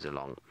it goes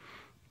along.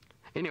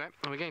 Anyway,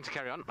 we're going to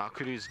carry on. Our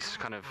kudu's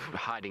kind of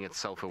hiding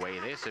itself away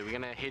there, so we're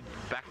going to head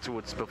back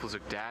towards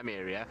Buffelshoek Dam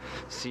area,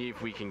 see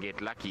if we can get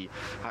lucky.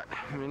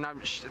 I mean, I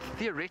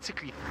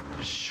theoretically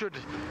should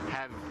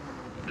have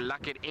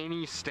luck at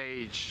any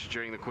stage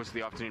during the course of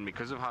the afternoon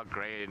because of how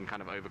grey and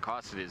kind of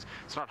overcast it is.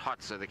 It's not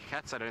hot, so the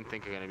cats I don't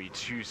think are going to be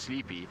too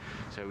sleepy,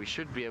 so we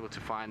should be able to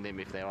find them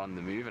if they're on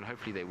the move, and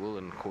hopefully they will,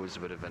 and cause a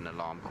bit of an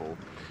alarm call.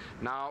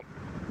 Now,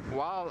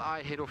 while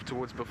I head off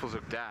towards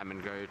Buffelshoek Dam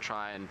and go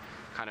try and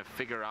kind of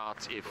figure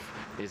out if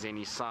there's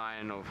any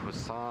sign of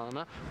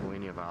Hosanna or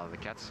any of our other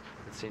cats,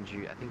 let's send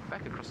you, I think,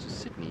 back across to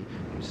Sydney,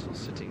 who's still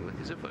sitting with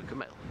his Avoca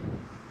male.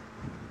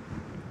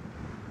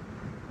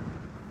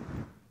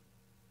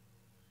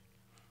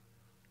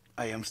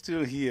 I am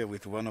still here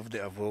with one of the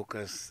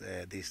avocas,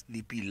 the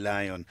sleepy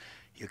lion.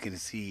 You can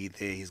see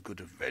there he's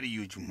got a very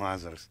huge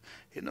muzzles.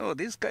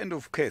 These kind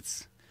of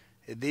cats,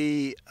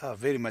 they are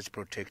very much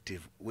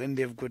protective. When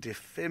they've got a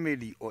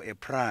family or a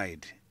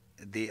pride,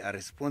 they are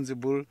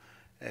responsible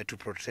to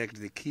protect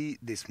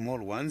the small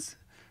ones.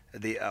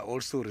 They are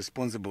also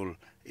responsible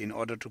in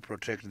order to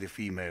protect the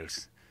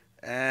females.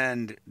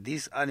 And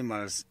these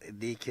animals,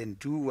 they can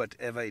do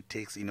whatever it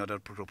takes in order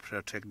to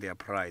protect their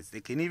prides.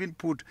 They can even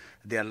put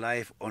their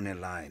life on a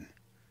line.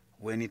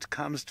 When it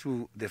comes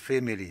to the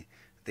family,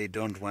 they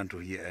don't want to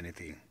hear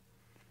anything.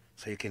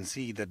 So you can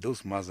see that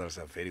those muzzles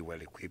are very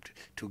well equipped.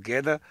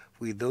 Together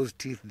with those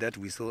teeth that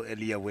we saw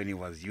earlier when he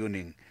was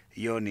yawning,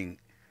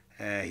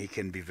 he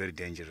can be very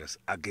dangerous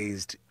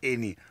against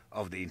any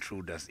of the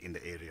intruders in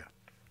the area.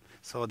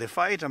 So the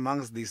fight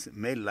amongst these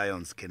male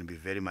lions can be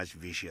very much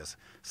vicious.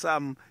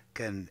 Some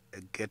can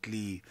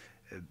badly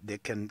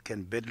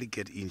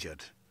get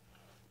injured.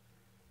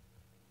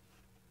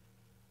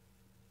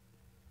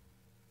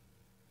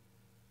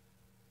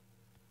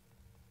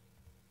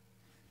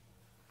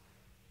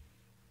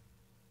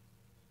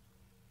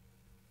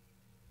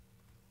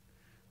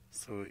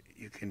 So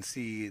you can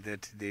see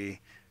that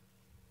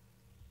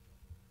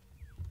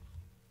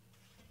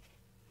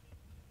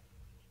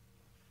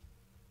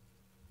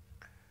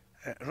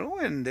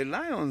Rowan, the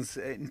lions,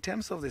 in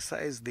terms of the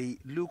size, they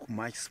look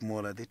much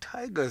smaller. The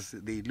tigers,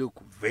 they look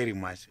very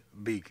much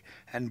big.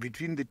 And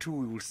between the two,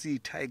 we will see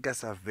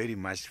tigers are very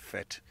much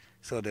fat.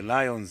 So the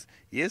lions,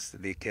 yes,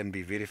 they can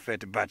be very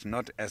fat, but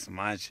not as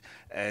much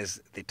as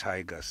the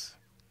tigers.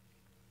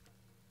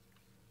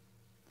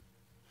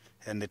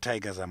 And the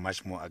tigers are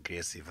much more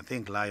aggressive. I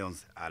think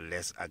lions are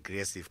less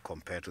aggressive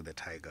compared to the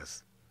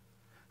tigers,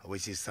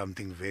 which is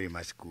something very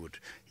much good.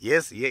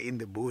 Yes, here in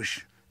the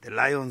bush, the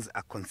lions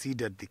are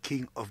considered the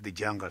king of the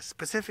jungle.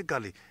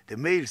 Specifically, the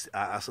males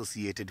are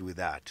associated with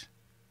that.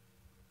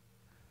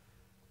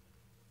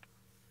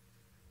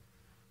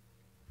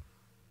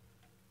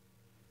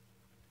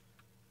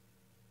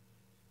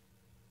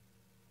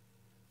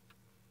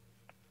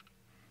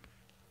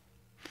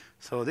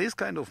 So these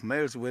kind of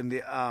males, when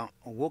they are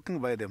walking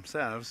by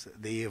themselves,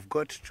 they have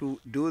got to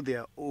do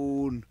their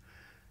own,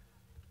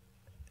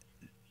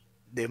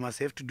 they must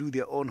have to do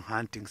their own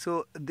hunting.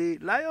 So the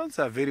lions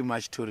are very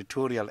much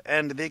territorial,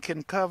 and they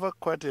can cover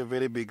quite a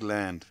very big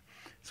land.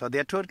 So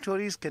their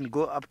territories can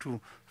go up to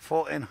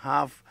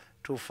 4.5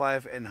 to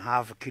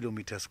 5.5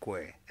 kilometers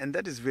square, and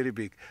that is very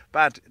big.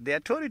 But their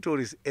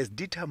territories is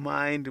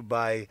determined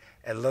by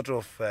a lot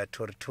of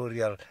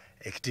territorial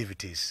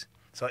activities.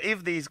 So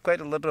if there is quite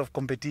a lot of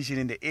competition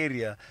in the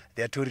area,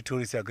 their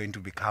territories are going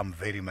to become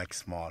very much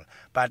small.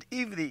 But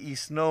if there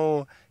is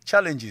no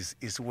challenges,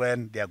 is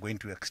when they are going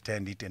to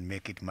extend it and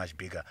make it much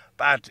bigger.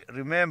 But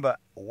remember,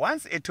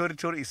 once a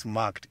territory is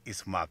marked,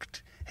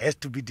 has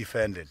to be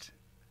defended.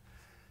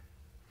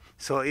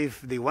 So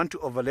if they want to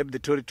overlap the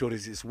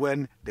territories, is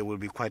when there will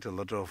be quite a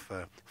lot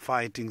of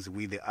fightings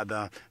with the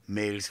other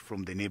males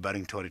from the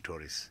neighboring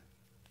territories.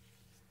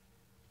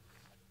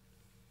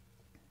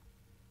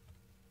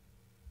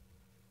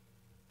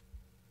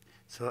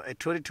 So a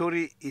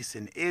territory is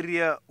an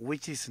area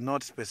which is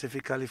not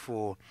specifically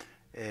for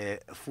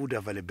food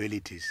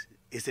availabilities.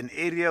 It's an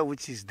area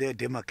which is there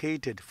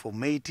demarcated for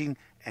mating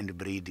and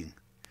breeding.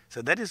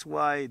 So that is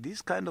why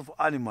these kind of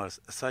animals,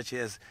 such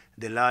as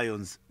the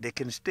lions, they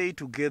can stay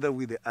together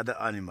with the other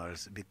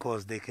animals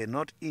because they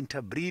cannot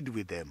interbreed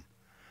with them.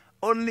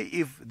 Only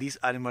if these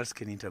animals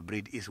can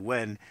interbreed is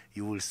when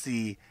you will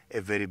see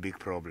a very big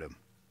problem.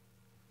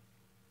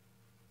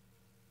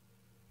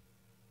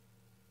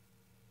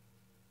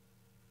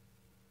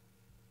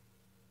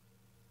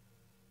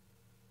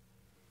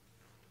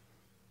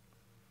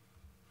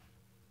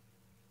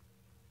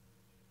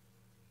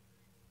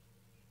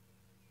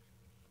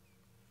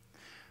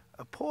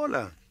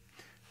 Paula,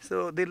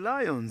 so the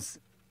lions,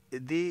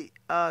 they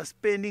are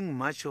spending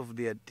much of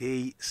their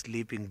day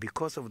sleeping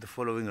because of the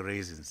following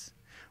reasons.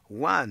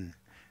 One,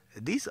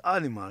 these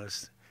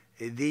animals,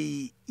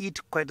 they eat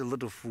quite a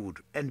lot of food,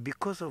 and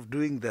because of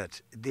doing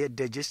that, their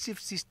digestive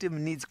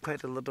system needs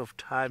quite a lot of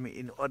time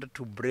in order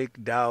to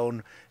break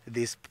down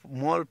this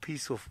small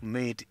piece of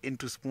meat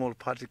into small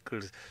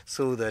particles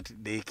so that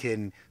they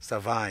can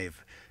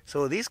survive.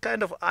 So these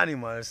kind of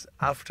animals,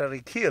 after a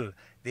kill,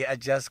 they are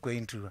just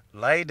going to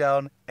lie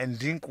down and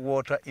drink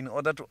water in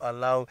order to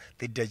allow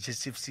the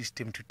digestive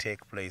system to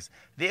take place.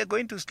 They are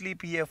going to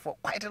sleep here for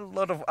quite a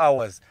lot of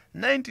hours,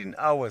 19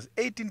 hours,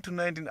 18 to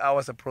 19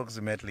 hours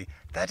approximately.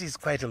 That is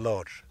quite a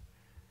lot.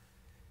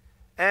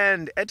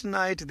 And at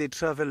night they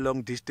travel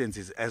long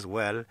distances as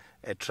well,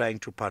 trying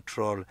to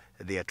patrol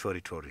their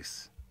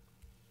territories.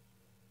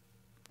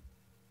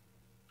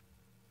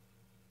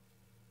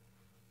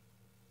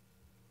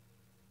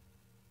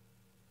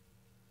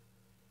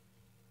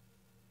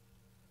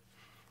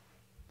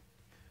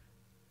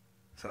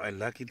 So I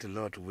like it a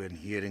lot when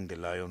hearing the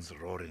lions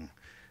roaring.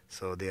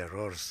 So their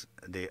roars,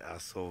 they are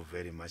so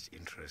very much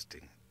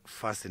interesting,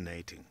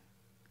 fascinating.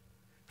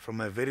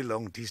 From a very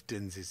long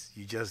distances,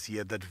 you just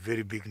hear that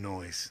very big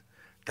noise,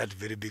 that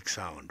very big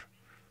sound.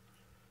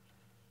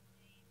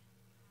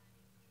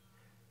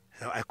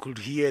 So I could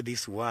hear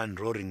this one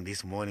roaring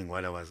this morning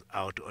while I was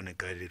out on a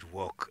guided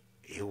walk.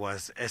 It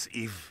was as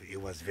if it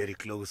was very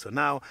close. So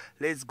now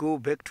let's go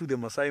back to the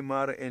Maasai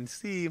Mara and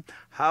see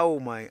how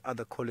my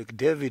other colleague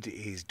David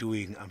is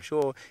doing. I'm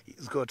sure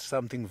he's got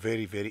something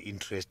very, very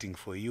interesting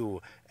for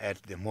you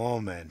at the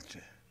moment.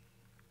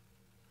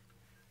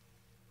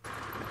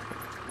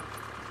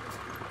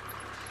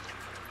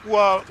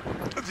 Well,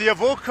 the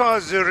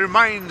avokas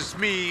reminds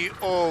me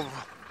of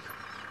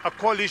a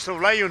coalition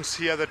of lions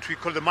here that we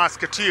call the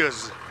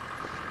Musketeers.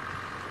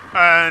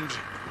 And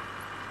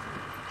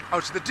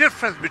the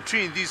difference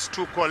between these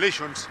two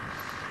coalitions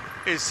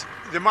is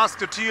the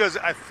Musketeers,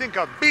 I think,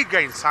 are bigger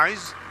in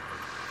size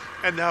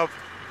and they have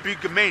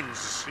bigger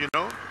manes, you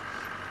know.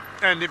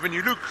 And when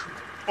you look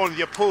on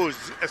their paws,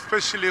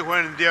 especially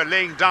when they are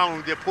laying down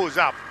with their paws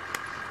up,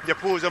 their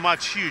paws are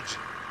much huge.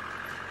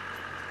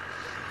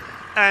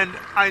 And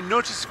I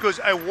noticed, because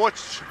I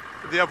watched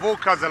the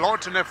avokas a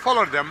lot and I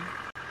followed them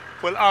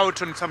well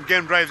out on some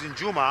game drives in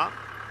Juma.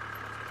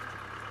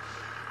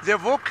 The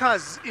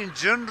avokas in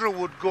general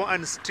would go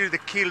and steal the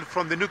kill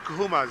from the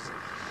Nukuhumas.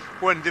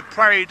 When the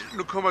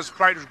Nukuhuma's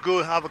pride would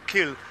go have a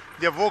kill,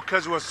 the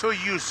avokas were so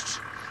used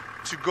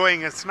to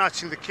going and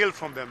snatching the kill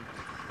from them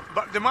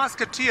But the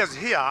musketeers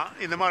here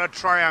in the Mara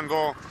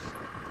Triangle,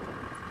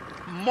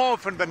 more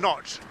often than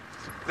not,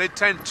 they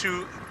tend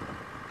to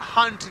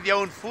hunt their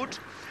own food,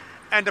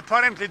 and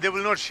apparently they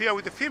will not share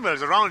with the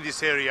females around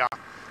this area.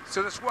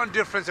 So that's one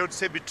difference I would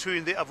say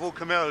between the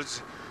avoca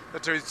males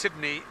that are in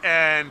Sydney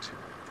and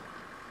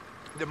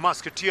the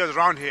musketeers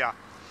around here.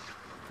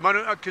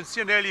 Manu, I can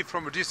see an early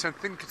from a distance.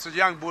 I think it's a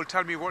young bull.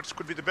 Tell me what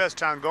could be the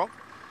best angle. Do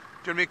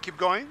you want me to keep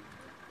going?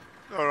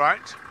 All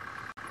right.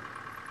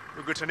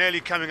 We've got an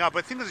early coming up.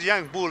 I think there's a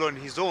young bull on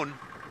his own.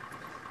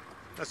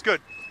 That's good.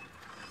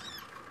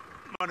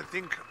 I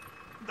think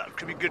that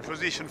could be a good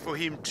position for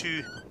him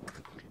to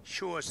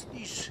show us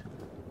this.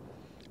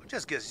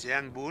 Just gets a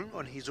young bull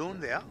on his own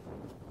there.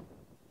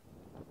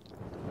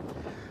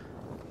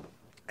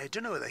 I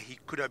don't know whether he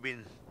could have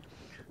been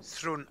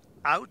thrown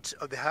out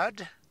of the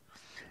herd.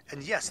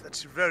 And yes,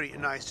 that's very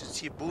nice to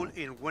see a bull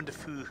in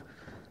wonderful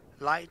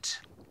light.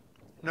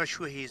 Not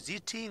sure he's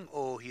eating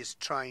or he's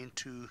trying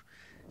to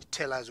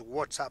tell us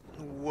what's up,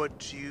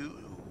 what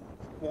you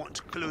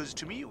want close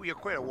to me. We are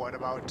quite a while,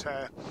 about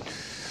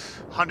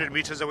 100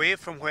 meters away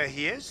from where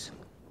he is.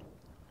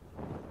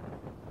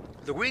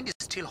 The wind is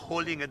still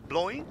holding and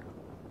blowing.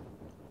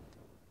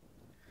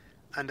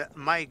 And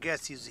my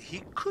guess is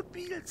he could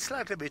be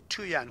slightly bit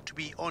too young to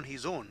be on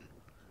his own.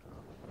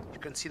 You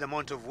can see the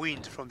amount of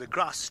wind from the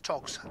grass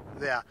stalks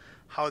there,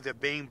 how they're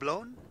being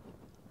blown.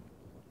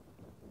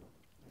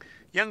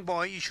 Young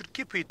boy, you should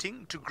keep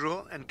eating to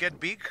grow and get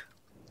big.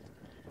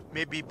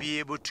 Maybe be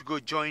able to go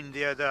join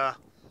the other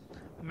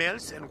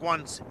males, and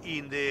once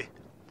in the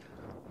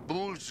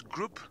bulls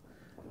group,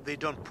 they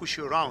don't push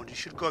you around. You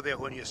should go there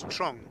when you're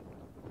strong.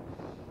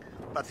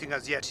 But I think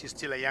as yet he's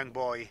still a young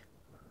boy.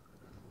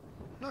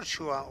 Not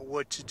sure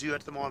what to do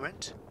at the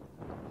moment.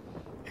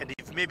 And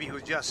if maybe he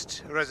was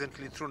just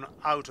recently thrown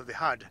out of the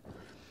herd,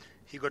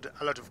 he got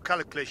a lot of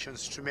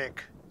calculations to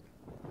make.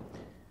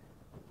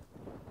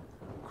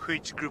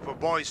 Which group of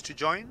boys to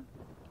join,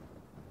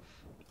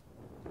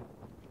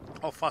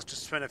 or first to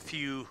spend a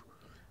few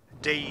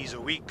days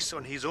or weeks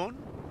on his own.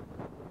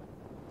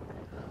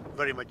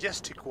 Very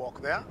majestic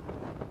walk there.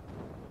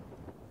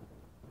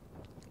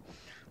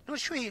 Not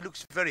sure he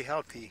looks very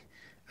healthy,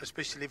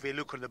 especially if we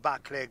look on the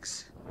back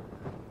legs,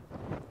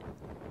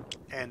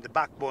 and the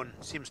backbone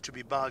seems to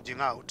be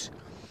bulging out,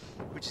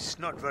 which is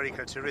not very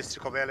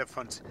characteristic of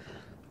elephants.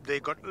 They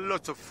got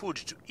lots of food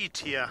to eat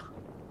here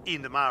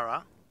in the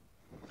Mara.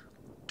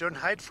 Don't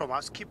hide from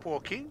us, keep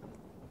walking.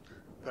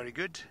 Very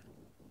good.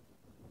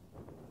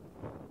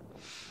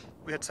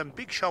 We had some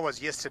big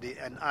showers yesterday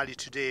and early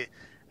today,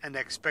 and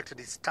I expected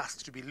his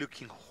tusk to be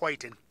looking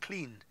white and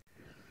clean,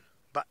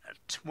 but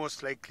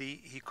most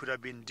likely he could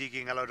have been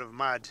digging a lot of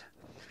mud,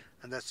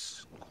 and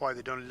that's why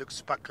they don't look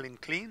sparkling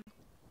clean.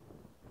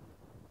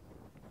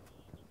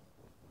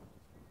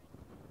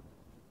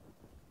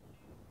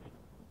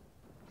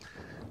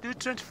 The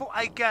 24,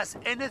 I guess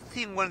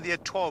anything when they're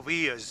 12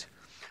 years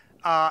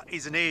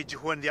is an age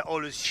when they're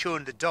always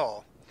shown the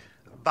door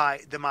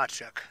by the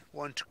matriarch,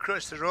 want to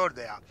cross the road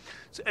there.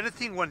 So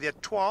anything when they're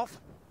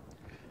 12,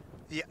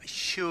 they're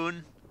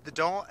shown the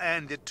door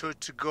and they're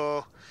told to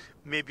go,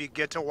 maybe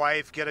get a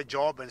wife, get a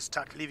job and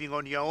start living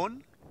on your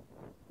own.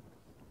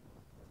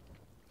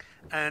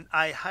 And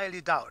I highly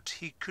doubt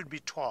he could be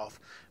 12.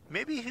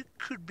 Maybe he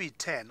could be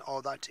 10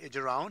 or that age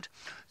around.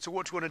 So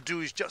what we want to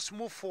do is just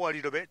move forward a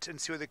little bit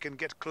and see whether they can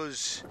get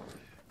close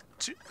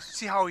to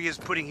see how he is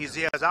putting his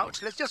ears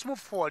out. Let's just move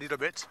forward a little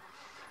bit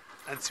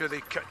and see whether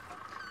they can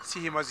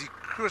see him as he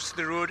crosses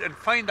the road and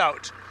find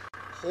out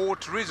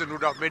what reason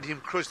would have made him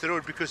cross the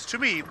road, because to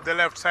me the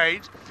left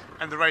side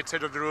and the right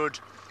side of the road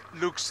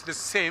looks the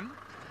same,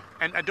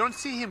 and I don't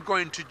see him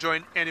going to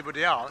join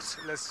anybody else.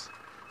 Let's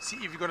see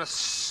if he's going to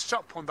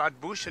stop on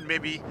that bush and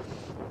maybe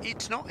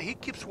eat. No, he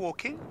keeps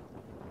walking.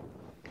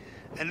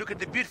 And look at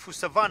the beautiful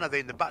savanna there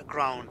in the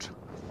background.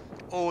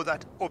 Oh,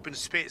 that open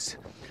space.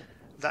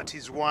 That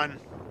is one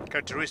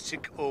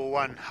characteristic or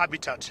one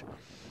habitat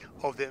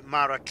of the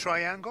Mara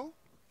Triangle.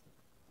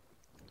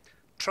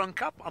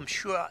 Trunk up, I'm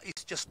sure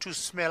it's just to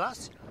smell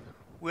us.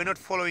 We're not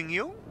following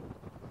you.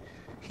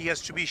 He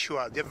has to be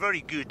sure. They're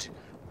very good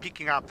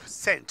picking up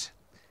scent.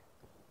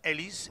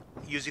 Ellies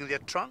using their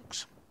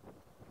trunks.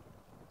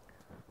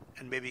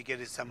 And maybe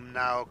getting some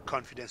now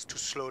confidence to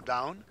slow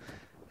down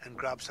and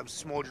grab some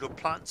small little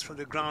plants from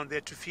the ground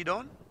there to feed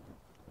on.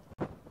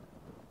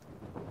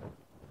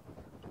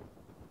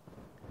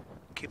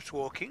 Keeps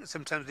walking.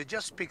 Sometimes they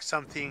just pick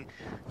something,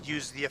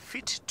 use their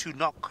feet to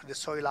knock the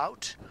soil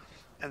out,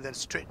 and then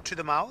straight to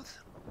the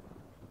mouth.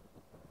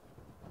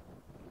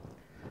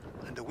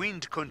 And the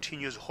wind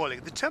continues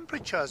howling. The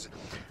temperatures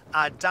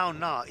are down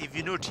now. If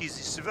you notice,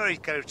 it's very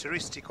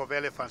characteristic of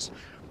elephants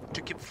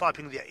to keep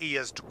flapping their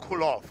ears to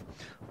cool off,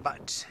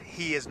 but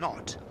he is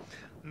not,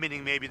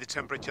 meaning maybe the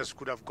temperatures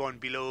could have gone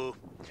below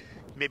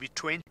maybe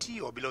 20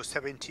 or below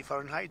 70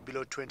 Fahrenheit,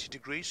 below 20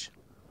 degrees.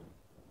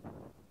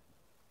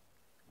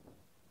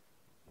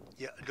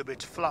 Yeah, a little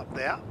bit flap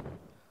there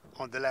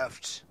on the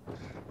left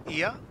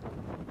ear.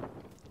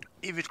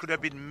 If it could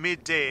have been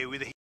midday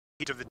with the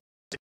heat of the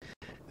day,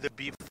 they'd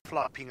be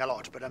flapping a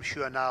lot, but I'm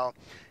sure now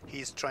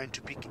he's trying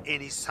to pick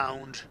any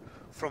sound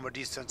from a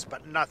distance,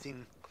 but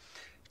nothing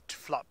to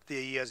flap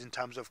their ears in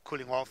terms of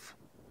cooling off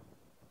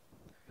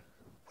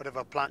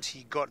whatever plant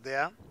he got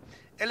there.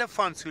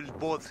 Elephants will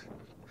both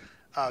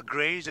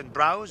graze and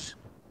browse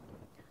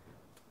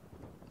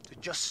to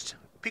just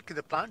pick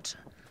the plant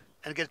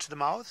and get to the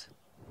mouth.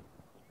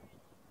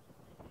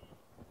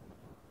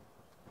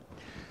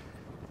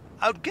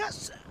 I would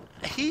guess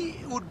he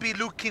would be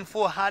looking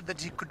for a hut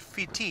that he could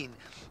fit in,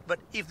 but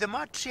if the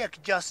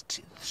matriarch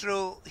just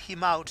threw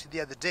him out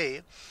the other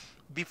day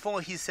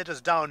before he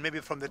settles down, maybe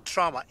from the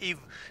trauma, if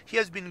he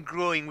has been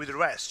growing with the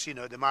rest, you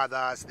know, the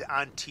mothers, the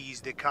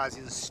aunties, the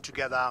cousins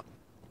together,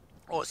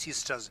 or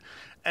sisters,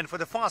 and for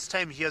the first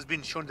time he has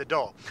been shown the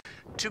door,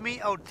 to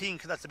me I would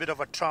think that's a bit of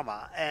a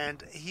trauma,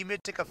 and he may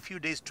take a few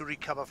days to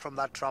recover from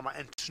that trauma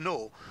and to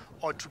know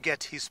or to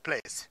get his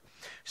place.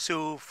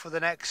 So for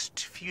the next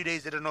few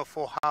days, I don't know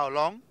for how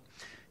long,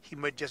 he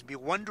might just be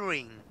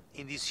wandering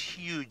in this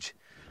huge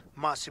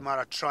Maasai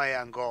Mara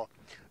triangle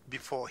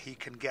before he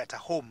can get a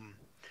home,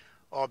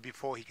 or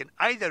before he can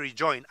either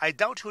rejoin. I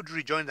doubt he would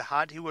rejoin the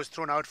herd he was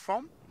thrown out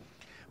from,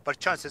 but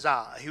chances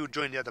are he would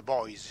join the other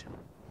boys.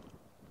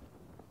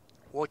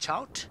 Watch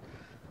out.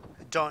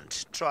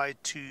 Don't try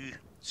to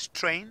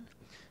strain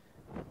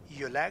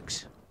your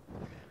legs.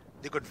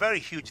 They've got very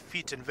huge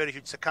feet and very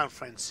huge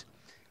circumference,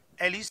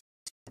 at least,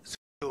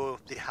 so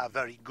they have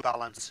very good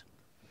balance.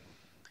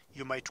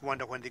 You might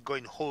wonder when they go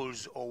in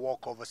holes or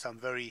walk over some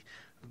very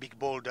big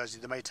boulders,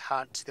 they might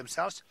hurt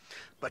themselves,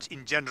 but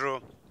in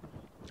general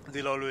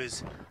they'll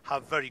always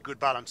have very good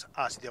balance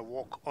as they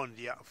walk on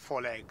their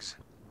forelegs.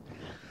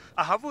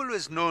 I have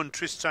always known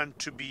Tristan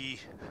to be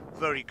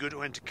very good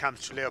when it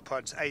comes to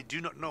leopards. I do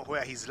not know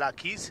where his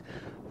luck is,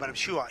 but I'm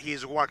sure he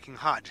is working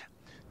hard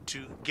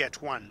to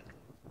get one.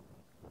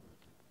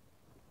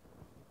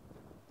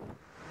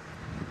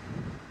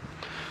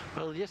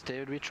 Well, yes,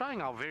 David, we're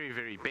trying our very,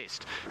 very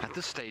best. At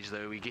this stage,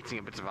 though, we're getting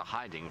a bit of a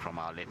hiding from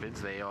our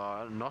leopards. They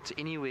are not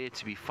anywhere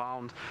to be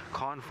found,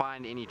 can't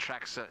find any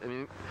tracks. I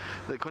mean,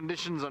 the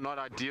conditions are not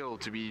ideal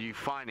to be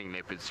finding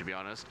leopards, to be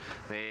honest.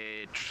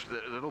 The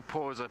little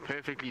paws are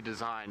perfectly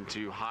designed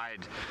to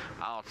hide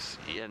out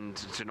and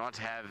to not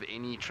have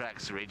any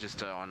tracks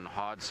register on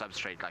hard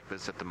substrate like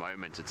this at the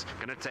moment. It's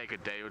going to take a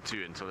day or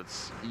two until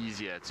it's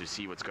easier to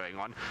see what's going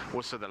on.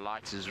 Also, the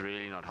light is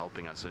really not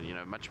helping us, and, you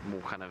know, much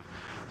more kind of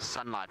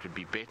sunlight would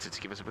be better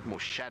to give us a bit more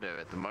shadow.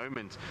 At the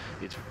moment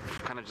it's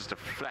kind of just a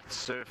flat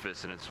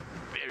surface and it's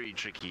very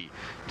tricky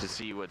to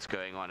see what's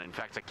going on. In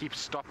fact, I keep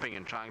stopping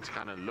and trying to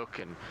kind of look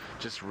and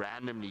just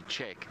randomly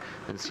check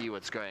and see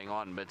what's going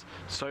on, but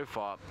so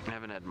far I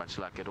haven't had much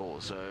luck at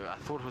all. So I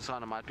thought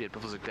Hosanna might be at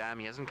Buffelshoek Dam.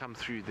 He hasn't come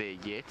through there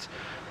yet.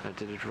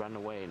 Did it run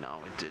away?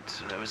 No, it did.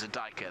 There was a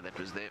duiker that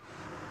was there,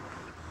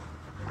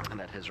 and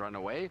that has run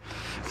away.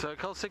 So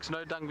Col 6,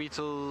 no dung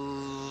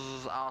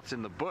beetles out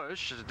in the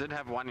bush. It did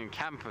have one in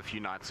camp a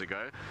few nights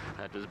ago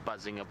that was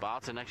buzzing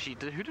about, and actually,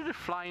 who did it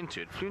fly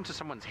into? It flew into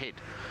someone's head.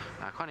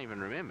 I can't even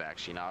remember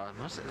actually now.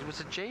 Was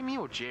it Jamie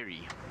or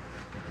Jerry?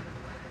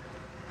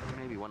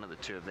 Maybe one of the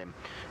two of them.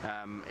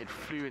 It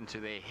flew into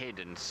their head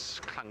and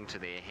clung to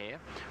their hair,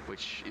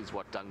 which is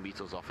what dung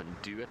beetles often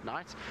do at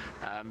night.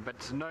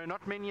 But no,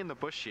 not many in the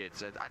bush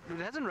yet. It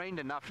hasn't rained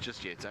enough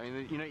just yet. I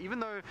mean, you know, even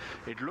though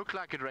it looked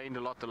like it rained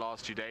a lot the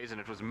last 2 days and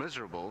it was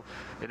miserable,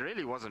 it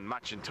really wasn't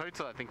much. In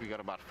total, I think we got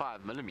about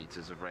 5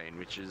 millimeters of rain,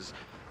 which is,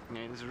 you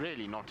know, it's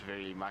really not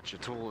very much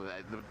at all.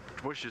 The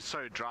bush is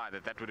so dry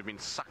that would have been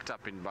sucked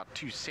up in about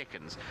 2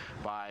 seconds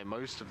by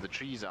most of the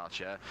trees out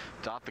here.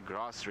 Doubt the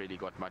grass really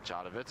got much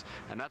out of it,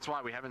 and that's why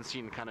we haven't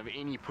seen kind of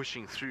any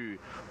pushing through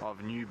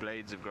of new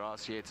blades of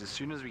grass yet. As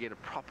soon as we get a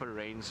proper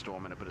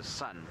rainstorm and a bit of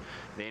sun,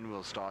 then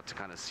we'll start to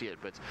kind of see it.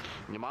 But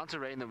the amount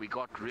of rain that we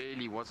got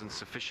really wasn't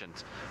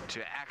sufficient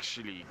to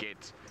actually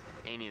get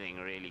anything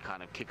really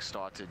kind of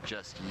kick-started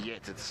just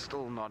yet. It's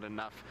still not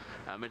enough.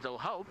 It'll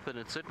help, and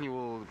it certainly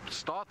will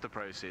start the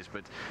process,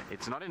 but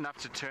it's not enough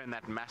to turn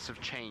that massive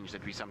change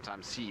that we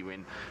sometimes see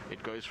when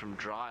it goes from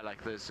dry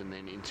like this and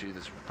then into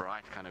this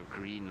bright kind of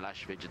green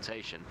lush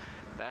vegetation.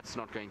 That's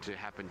not going to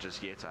happen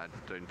just yet. I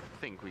don't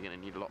think. We're going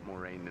to need a lot more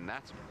rain than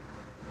that,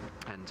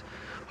 and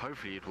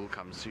hopefully it will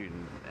come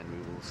soon and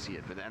we will see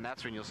it. And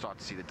that's when you'll start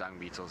to see the dung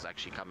beetles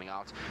actually coming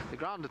out. The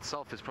ground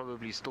itself is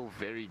probably still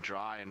very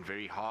dry and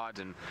very hard,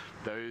 and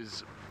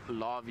those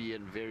larvae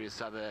and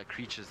various other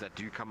creatures that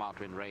do come out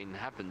when rain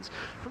happens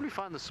probably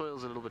find the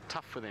soil's a little bit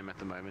tough for them at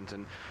the moment,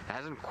 and it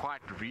hasn't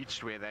quite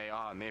reached where they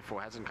are, and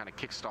therefore hasn't kind of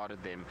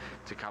kick-started them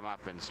to come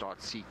up and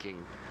start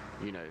seeking,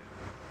 you know,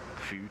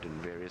 food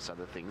and various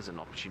other things and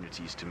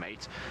opportunities to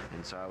mate.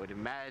 And so I would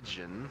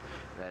imagine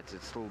that it'll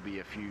still be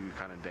a few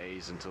kind of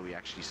days until we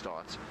actually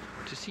start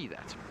to see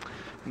that.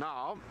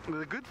 Now,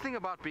 the good thing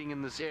about being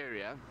in this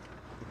area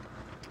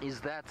is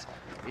that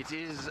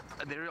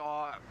there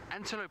are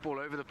antelope all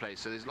over the place.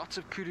 So there's lots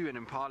of kudu and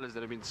impalas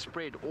that have been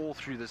spread all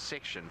through this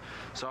section.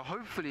 So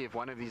hopefully if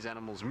one of these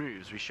animals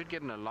moves, we should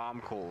get an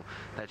alarm call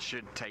that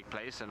should take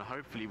place, and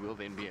hopefully we'll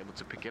then be able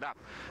to pick it up.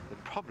 The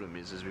problem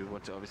is we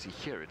want to obviously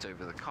hear it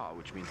over the car,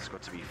 which means it's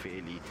got to be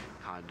fairly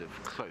kind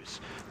of close.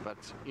 But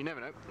you never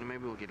know,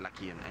 maybe we'll get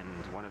lucky and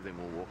one of them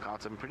will walk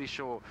out. I'm pretty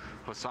sure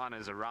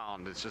Hosana's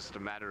around. It's just a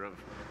matter of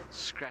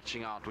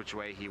scratching out which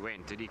way he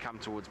went. Did he come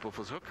towards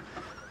Buffelshoek?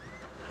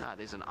 Ah,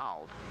 there's an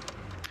owl.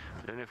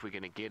 I don't know if we're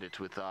going to get it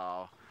with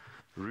our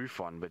roof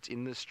on, but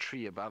in this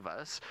tree above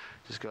us,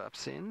 just go up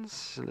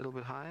Sens a little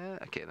bit higher.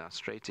 Okay, now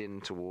straight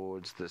in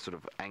towards the sort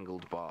of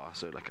angled bar,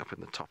 so like up in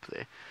the top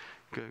there.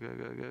 Go, go,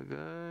 go, go,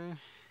 go.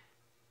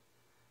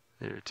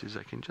 There it is.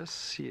 I can just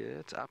see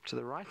it. Up to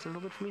the right a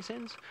little bit for me,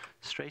 Sens.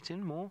 Straight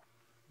in, more.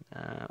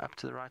 Up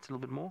to the right a little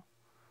bit more.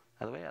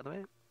 Other way, other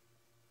way.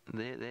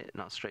 There, there.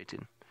 Now straight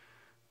in.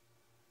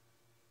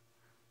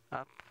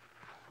 Up.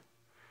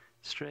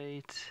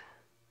 Straight.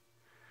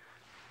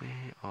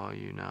 Where are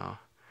you now?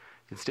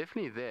 It's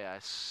definitely there. I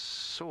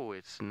saw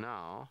it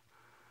now.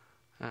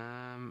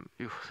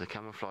 The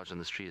camouflage on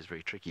this tree is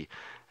very tricky.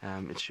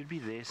 It should be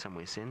there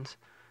somewhere, Sens.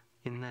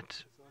 In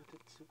that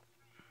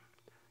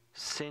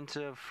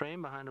center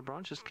frame behind the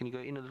branches. Can you go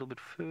in a little bit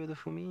further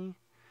for me?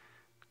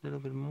 A little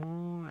bit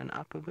more and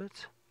up a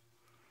bit.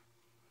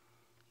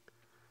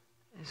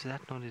 Is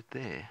that not it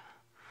there?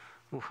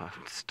 Oof,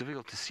 it's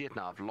difficult to see it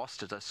now. I've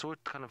lost it. I saw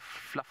it kind of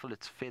fluffle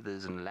its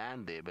feathers and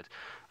land there, but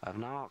I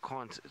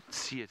can't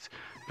see it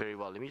very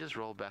well. Let me just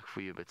roll back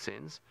for you a bit,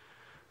 Sens.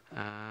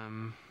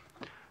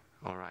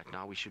 Alright,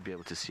 now we should be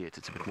able to see it.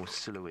 It's a bit more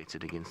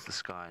silhouetted against the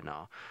sky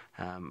now,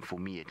 for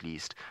me at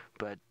least.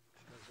 But,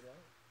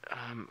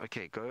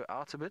 okay, go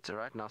out a bit.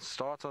 Alright, now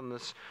start on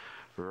this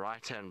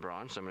right-hand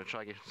branch. I'm going to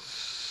try to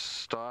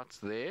start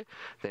there,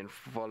 then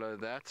follow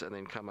that, and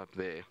then come up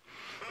there.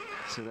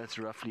 So that's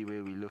roughly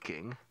where we're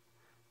looking.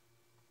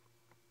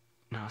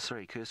 Now,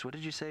 sorry, Kirst, what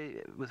did you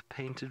say with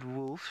painted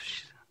wolf?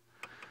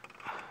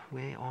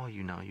 Where are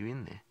you now? You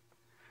in there?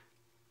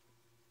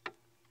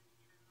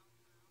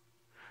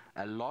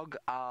 A log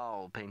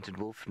owl, painted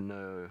wolf?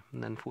 No.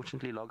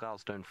 Unfortunately, log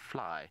owls don't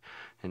fly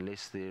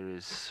unless there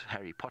is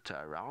Harry Potter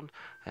around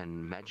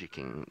and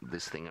magicking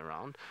this thing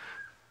around.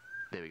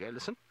 There we go,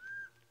 listen.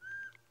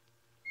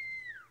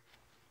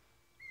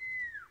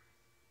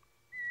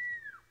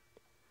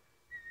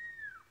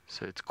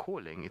 So it's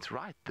calling, it's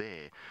right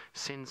there.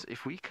 Sends,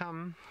 if we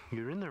come,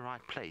 you're in the right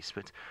place,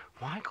 but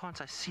why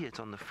can't I see it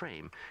on the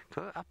frame?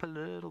 Go up a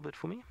little bit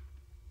for me.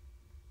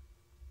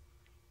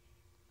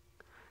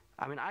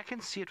 I mean, I can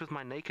see it with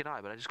my naked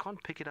eye, but I just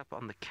can't pick it up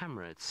on the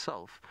camera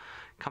itself.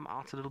 Come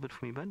out a little bit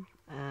for me, bud.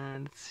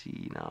 And let's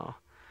see now.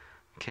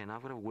 Okay, now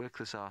I've got to work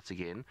this out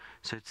again.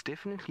 So it's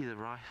definitely the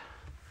right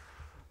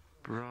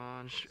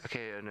branch.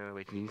 Okay, no,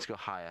 wait, you need to go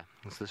higher.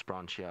 It's this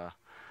branch here.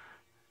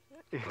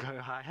 Go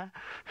higher?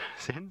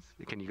 Sense?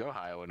 Can you go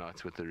higher or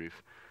not with the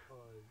roof?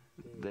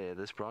 There,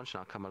 this branch.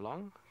 Now come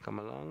along. Come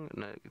along.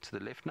 No, to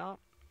the left now.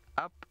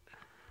 Up.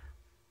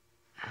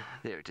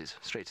 There it is.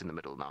 Straight in the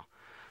middle now.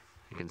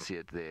 You can see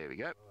it. There we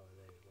go.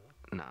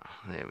 Now,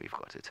 there we've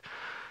got it.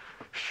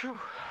 Phew,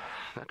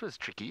 that was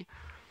tricky.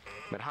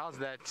 But how's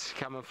that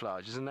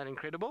camouflage? Isn't that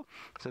incredible?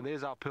 So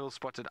there's our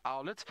pearl-spotted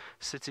owlet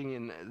sitting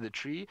in the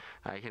tree.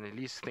 I can at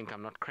least think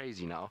I'm not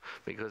crazy now,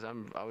 because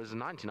I was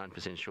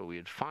 99% sure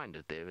we'd find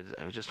it there.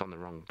 I was just on the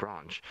wrong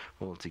branch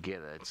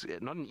altogether. It's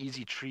not an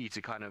easy tree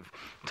to kind of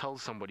tell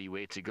somebody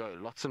where to go.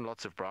 Lots and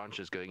lots of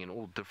branches going in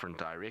all different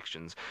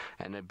directions.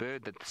 And a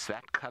bird that's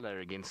that color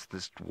against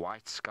this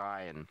white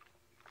sky and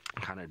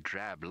kind of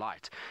drab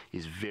light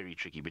is very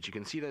tricky. But you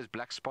can see those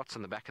black spots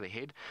on the back of the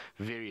head,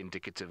 very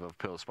indicative of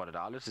pearl-spotted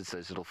owlets. It's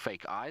those little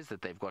fake eyes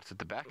that they've got at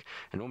the back,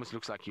 and almost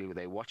looks like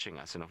they're watching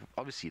us. And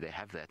obviously they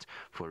have that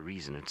for a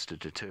reason. It's to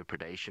deter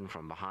predation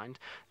from behind.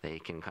 They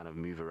can kind of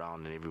move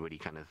around and everybody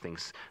kind of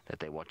thinks that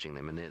they're watching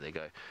them, and there they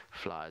go,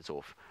 flies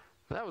off.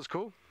 But that was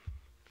cool.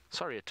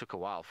 Sorry it took a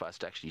while for us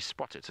to actually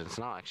spot it. It's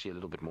now actually a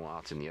little bit more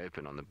out in the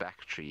open on the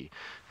back tree,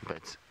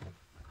 but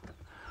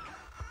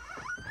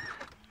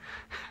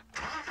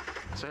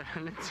so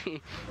let's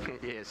see.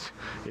 Yes,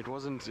 it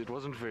wasn't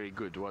very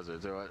good, was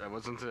it? It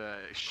wasn't a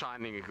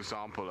shining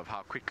example of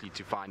how quickly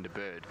to find a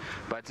bird,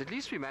 but at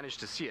least we managed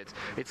to see it.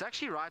 It's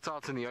actually right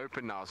out in the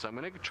open now, so I'm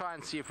going to try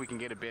and see if we can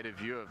get a better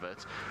view of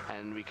it,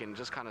 and we can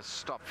just kind of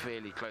stop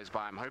fairly close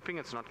by. I'm hoping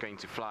it's not going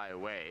to fly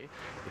away.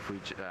 If we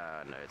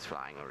no, it's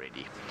flying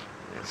already.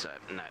 So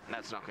no,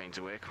 that's not going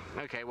to work.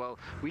 Okay, well,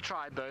 we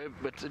tried though,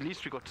 but at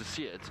least we got to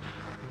see it.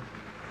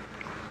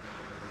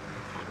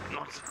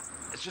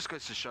 It just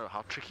goes to show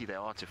how tricky they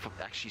are to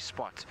actually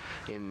spot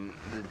in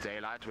the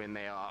daylight when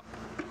they are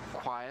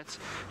quiet,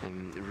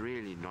 and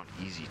really not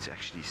easy to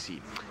actually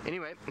see.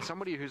 Anyway,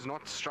 somebody who's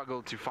not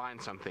struggled to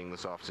find something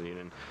this afternoon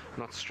and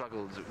not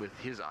struggled with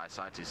his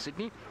eyesight is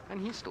Sydney, and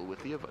he's still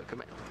with the Avoca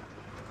Mail.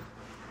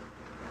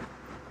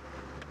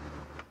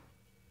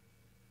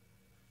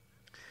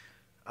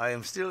 I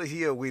am still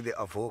here with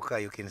the Avoca.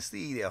 You can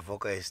see the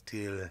Avoca is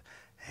still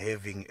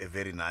having a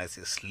very nice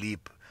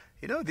sleep.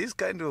 You know, these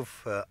kind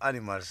of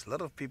animals, a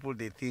lot of people,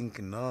 they think,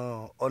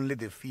 no, only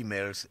the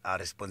females are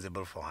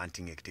responsible for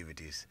hunting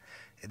activities.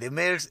 The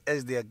males,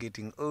 as they are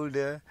getting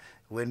older,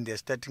 when they're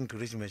starting to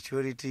reach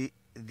maturity,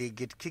 they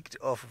get kicked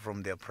off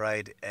from their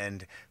pride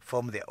and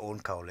form their own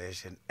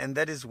coalition. And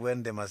that is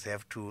when they must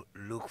have to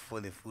look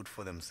for the food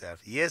for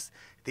themselves. Yes,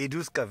 they do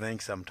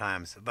scavenge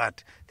sometimes,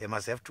 but they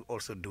must have to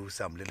also do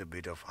some little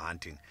bit of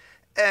hunting.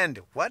 And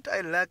what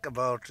I like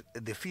about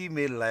the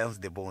female lions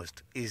the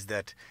most is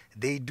that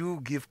they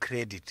do give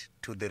credit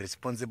to the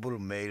responsible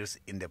males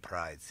in the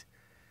prides,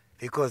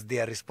 because they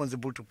are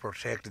responsible to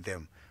protect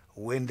them.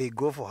 When they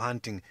go for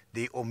hunting,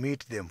 they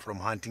omit them from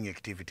hunting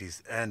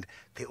activities and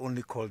they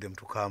only call them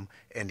to come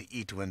and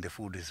eat when the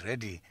food is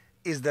ready.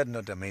 Is that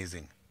not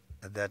amazing?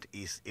 That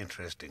is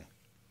interesting.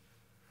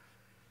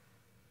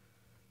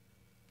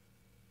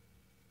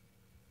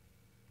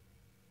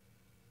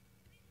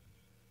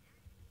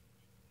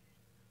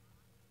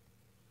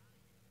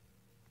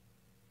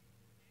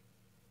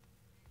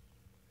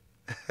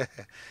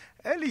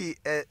 Ellie,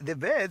 the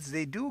birds,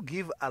 they do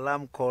give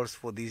alarm calls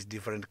for these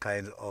different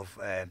kinds of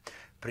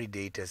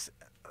predators.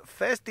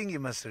 First thing you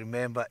must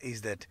remember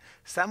is that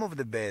some of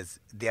the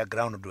birds, they are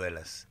ground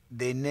dwellers.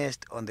 They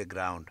nest on the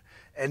ground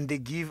and they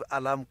give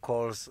alarm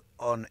calls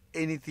on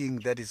anything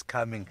that is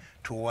coming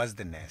towards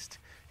the nest.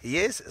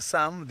 Yes,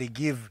 some they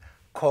give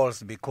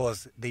calls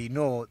because they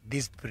know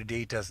these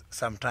predators,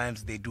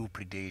 sometimes they do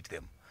predate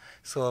them.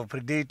 So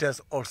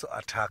predators also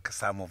attack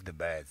some of the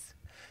birds.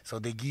 So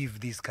they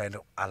give these kind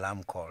of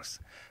alarm calls.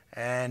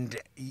 And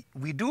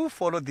we do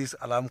follow these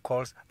alarm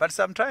calls, but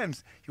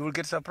sometimes you will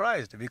get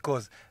surprised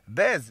because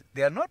birds,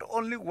 they are not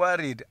only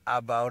worried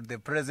about the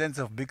presence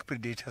of big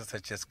predators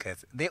such as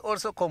cats, they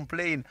also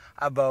complain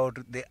about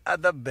the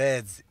other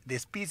birds, the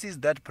species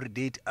that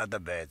predate other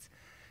birds.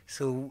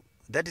 So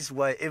that is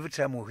why every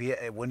time we hear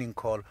a warning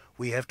call,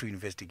 we have to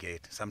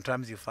investigate.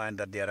 Sometimes you find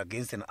that they are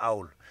against an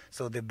owl.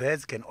 So the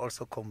birds can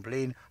also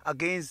complain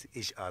against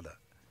each other.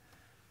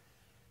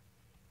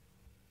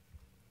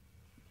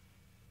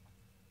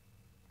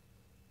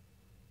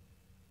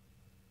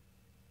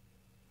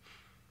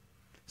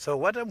 So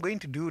what I'm going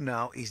to do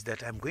now is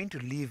that I'm going to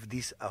leave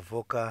this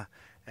avoca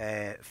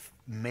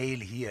male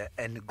here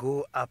and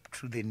go up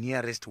to the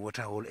nearest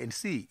waterhole and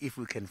see if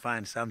we can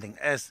find something.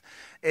 As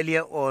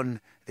earlier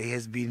on, there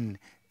has been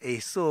a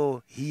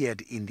sow here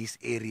in this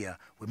area.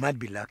 We might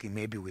be lucky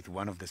maybe with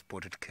one of the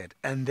spotted cat.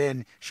 And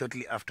then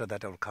shortly after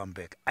that, I'll come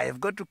back. I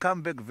have got to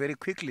come back very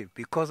quickly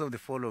because of the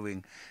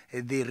following.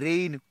 The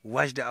rain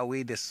washed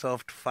away the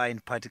soft,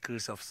 fine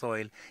particles of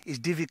soil. It's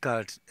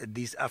difficult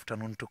this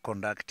afternoon to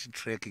conduct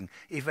trekking.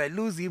 If I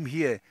lose him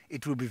here,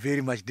 it will be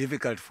very much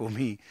difficult for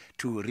me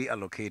to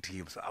reallocate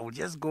him. So I will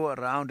just go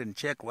around and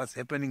check what's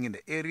happening in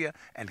the area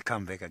and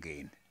come back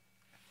again.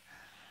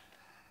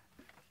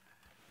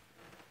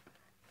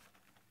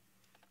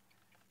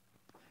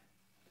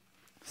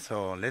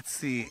 So let's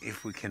see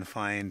if we can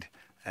find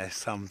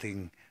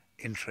something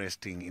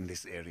interesting in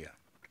this area.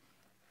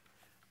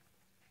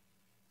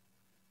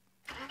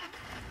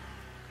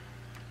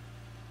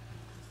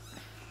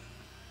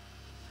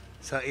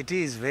 So it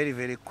is very,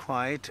 very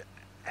quiet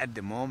at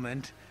the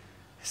moment.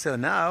 So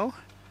now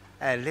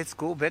let's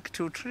go back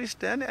to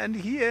Tristan and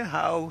hear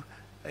how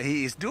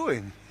he is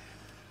doing.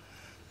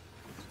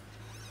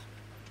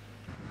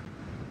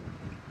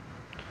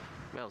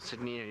 Well,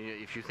 Sydney,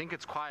 if you think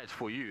it's quiet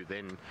for you,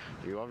 then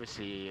you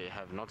obviously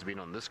have not been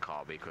on this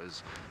car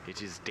because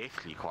it is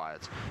deathly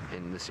quiet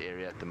in this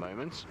area at the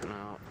moment.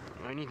 Now,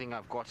 the only thing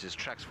I've got is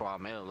tracks for our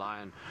male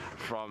lion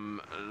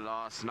from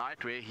last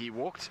night where he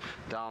walked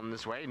down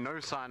this way. No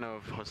sign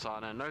of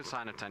Hosana, no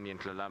sign of Tandi and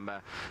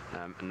Tlalamba,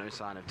 no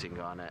sign of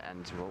Tingana,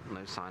 and well,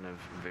 no sign of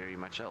very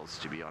much else,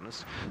 to be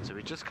honest. So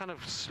we're just kind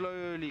of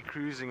slowly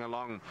cruising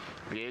along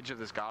the edge of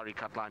this Gowrie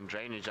Cutline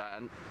drainage. I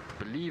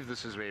believe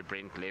this is where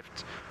Brent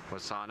left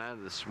Hosana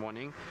this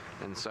morning,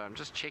 and so I'm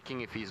just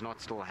checking if he's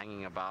not still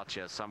hanging about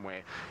here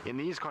somewhere. In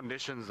these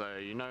conditions though,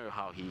 you know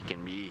how he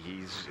can be.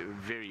 He's a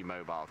very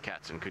mobile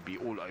cat and could be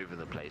all over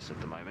the place at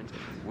the moment.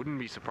 Wouldn't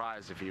be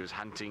surprised if he was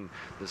hunting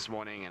this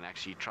morning and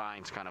actually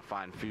trying to kind of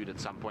find food at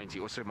some point. He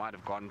also might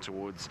have gone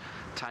towards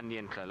Tandi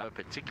and Klalo,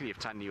 particularly if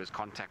Tandi was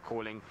contact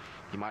calling.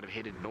 He might have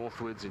headed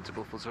northwards into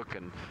Buffelshoek,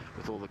 and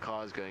with all the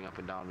cars going up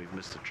and down, we've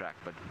missed a track.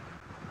 But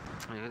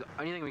the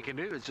only thing we can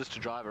do is just to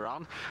drive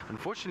around.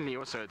 Unfortunately,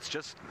 also, it's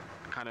just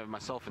kind of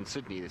myself and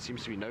Sydney. There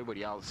seems to be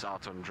nobody else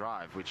out on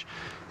drive, which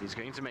is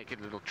going to make it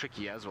a little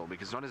tricky as well,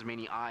 because not as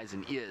many eyes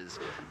and ears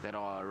that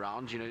are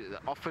around. You know,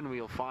 often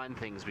we'll find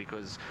things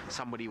because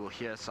somebody will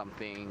hear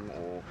something,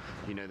 or,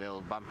 you know,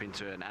 they'll bump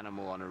into an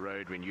animal on a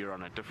road when you're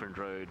on a different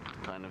road,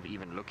 kind of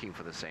even looking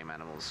for the same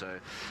animal. So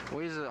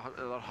always a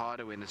lot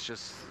harder when it's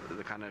just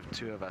the kind of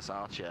two of us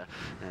out here,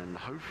 and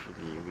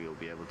hopefully we'll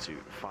be able to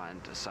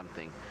find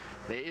something.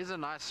 There is a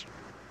nice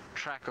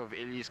track of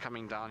Ellies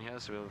coming down here,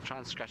 so we'll try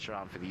and scratch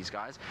around for these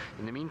guys.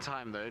 In the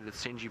meantime, though, let's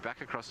send you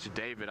back across to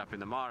David up in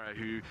the Mara,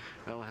 who,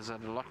 well, has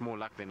had a lot more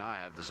luck than I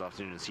have this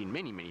afternoon and seen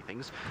many, many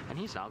things, and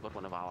he's now got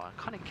one of our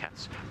iconic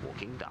cats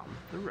walking down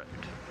the road.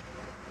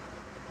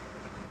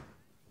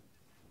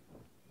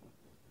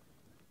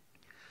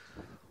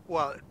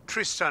 Well,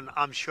 Tristan,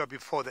 I'm sure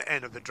before the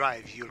end of the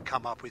drive you'll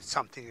come up with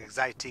something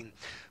exciting.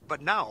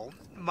 But now,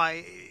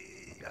 my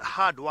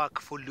hard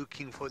work for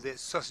looking for the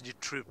sausage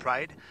tree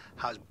pride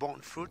has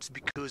borne fruits,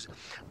 because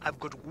I've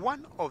got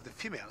one of the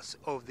females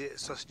of the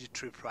sausage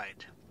tree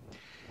pride.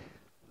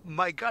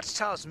 My gut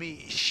tells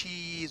me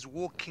she is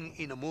walking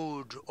in a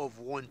mood of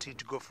wanting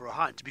to go for a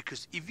hunt,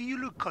 because if you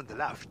look on the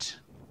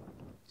left,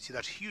 see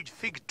that huge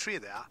fig tree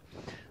there?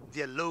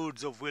 There are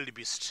loads of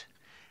wildebeest.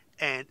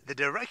 And the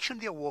direction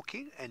they're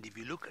walking, and if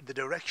you look at the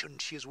direction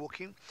she is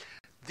walking,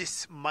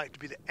 this might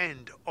be the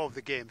end of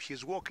the game. She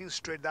is walking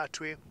straight that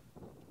way,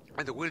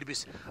 and the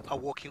wildebeest are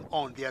walking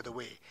on the other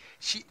way.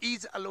 She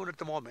is alone at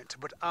the moment,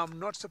 but I'm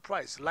not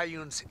surprised.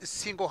 Lions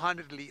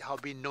single-handedly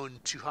have been known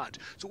to hunt.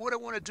 So what I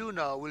want to do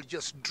now, we'll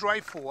just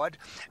drive forward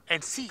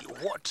and see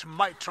what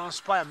might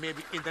transpire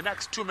maybe in the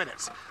next 2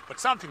 minutes. But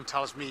something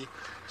tells me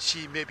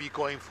she may be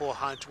going for a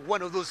hunt.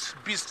 One of those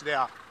beasts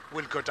there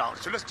will go down.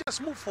 So let's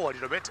just move forward a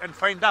little bit and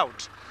find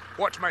out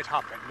what might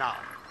happen now.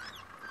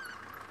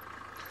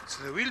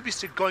 So the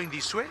wildebeest are going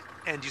this way,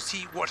 and you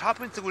see what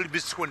happens to the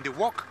wildebeest when they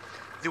walk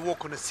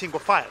on a single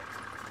file.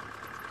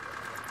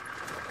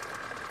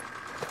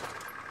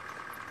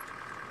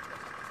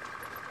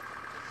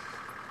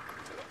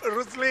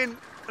 Ruthlin,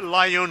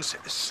 lions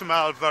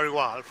smell very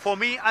well. For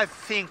me, I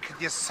think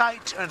the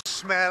sight and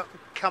smell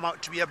come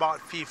out to be about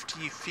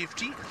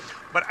 50-50,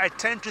 but I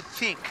tend to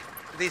think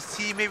they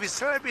see maybe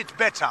a little bit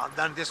better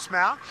than the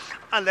smell.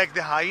 Unlike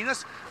the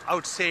hyenas, I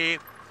would say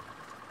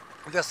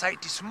the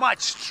sight is much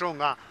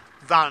stronger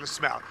than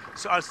smell.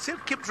 So I'll still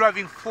keep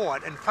driving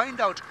forward and find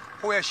out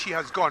where she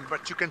has gone,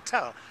 but you can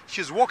tell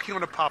she's walking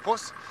on a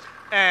purpose,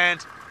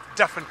 and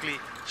definitely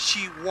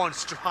she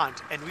wants to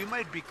hunt, and we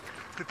might be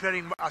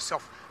preparing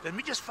ourselves. Let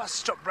me just first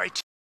stop right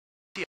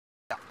here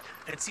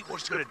and see what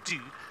she's going to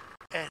do.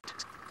 And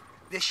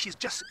there she's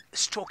just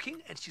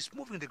stalking, and she's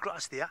moving the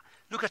grass there.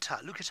 Look at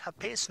her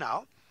pace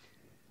now.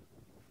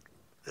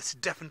 That's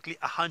definitely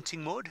a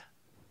hunting mode.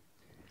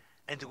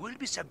 And the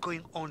wildebeest are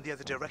going on the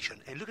other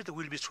direction, and look at the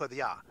wildebeest where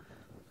they are.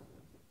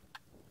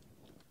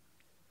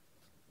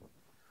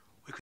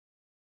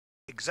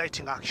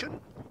 Exciting action.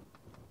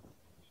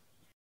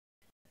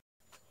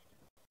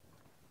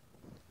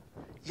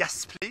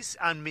 Yes, please.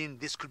 I mean,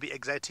 this could be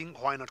exciting.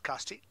 Why not,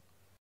 Casti?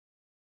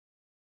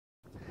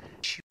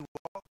 She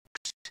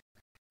walks.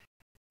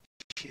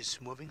 She's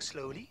moving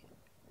slowly.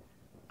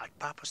 At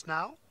purpose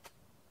now.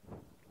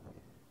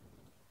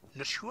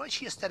 Not sure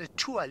she has started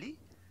too early.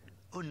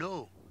 Oh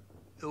no.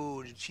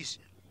 Oh, she's...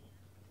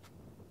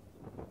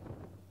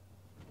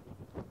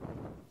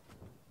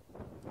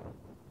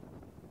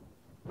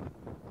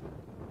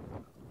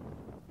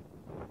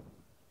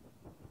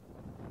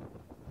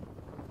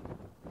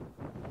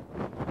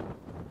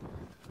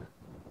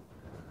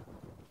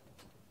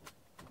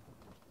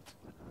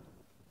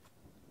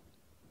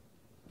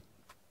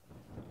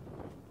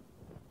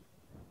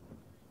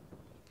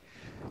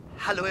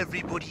 Hello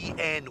everybody,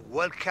 and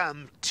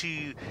welcome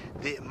to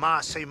the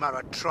Maasai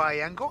Mara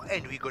triangle,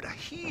 and we got a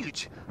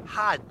huge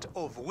herd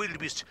of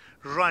wildebeest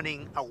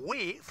running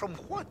away from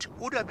what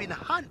would have been a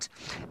hunt,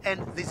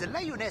 and there's a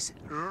lioness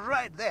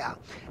right there,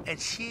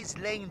 and she's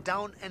laying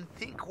down, and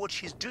think what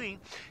she's doing,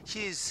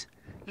 she's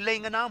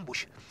laying an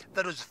ambush.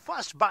 That was the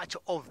first batch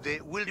of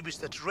the wildebeest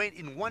that ran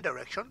in one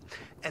direction,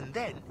 and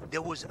then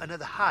there was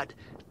another herd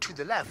to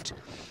the left,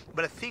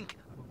 but I think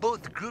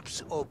both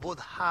groups or both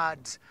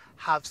herds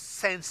have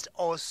sensed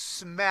or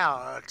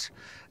smelled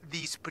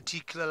this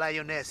particular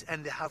lioness,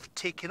 and they have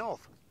taken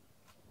off.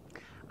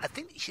 I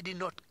think she did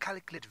not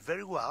calculate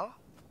very well,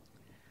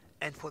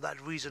 and for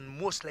that reason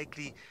most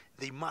likely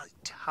they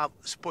might have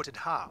spotted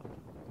her.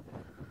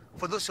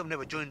 For those who have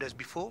never joined us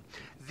before,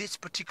 this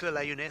particular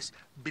lioness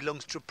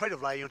belongs to a pride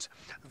of lions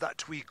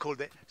that we call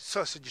the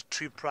sausage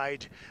tree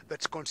pride,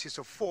 that consists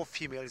of 4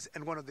 females,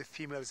 and one of the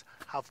females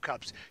have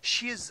cubs.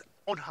 She is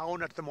on her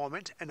own at the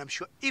moment, and I'm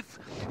sure if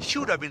she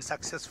would have been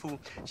successful,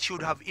 she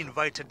would have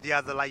invited the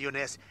other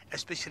lioness,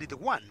 especially the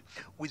one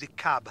with the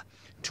cub,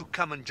 to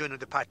come and join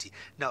the party.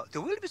 Now,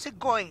 the wildebeest are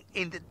going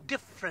in the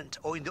different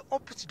or in the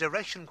opposite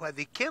direction where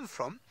they came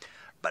from,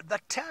 but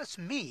that tells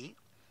me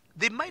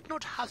they might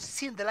not have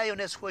seen the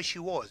lioness where she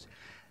was,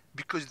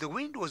 because the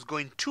wind was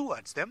going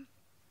towards them.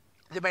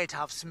 They might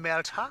have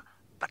smelled her,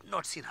 but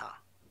not seen her.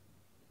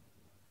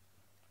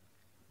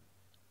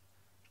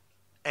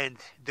 And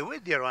the way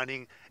they're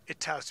running, it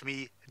tells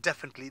me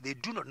definitely they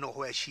do not know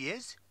where she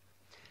is.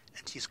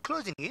 And she's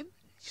closing in.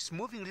 She's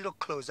moving a little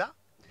closer.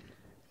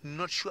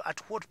 Not sure at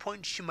what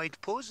point she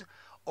might pause,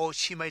 or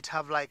she might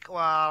have like,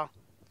 well,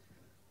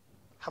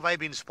 have I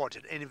been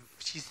spotted? And if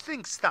she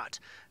thinks that,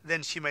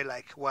 then she may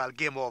like, well,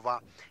 game over,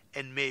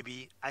 and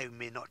maybe I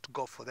may not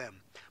go for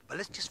them. But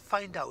let's just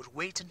find out,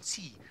 wait and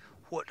see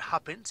what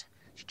happens.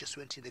 She just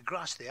went in the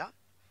grass there.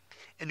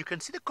 And you can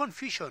see the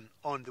confusion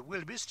on the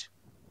wildebeest.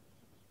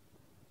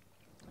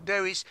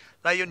 There is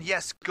lion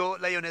yes, go,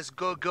 lioness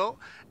go, go.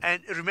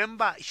 And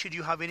remember, should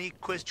you have any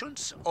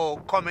questions or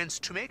comments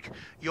to make,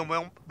 you're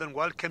more than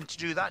welcome to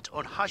do that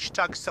on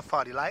hashtag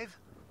Safari Live.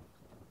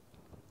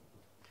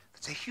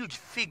 There's a huge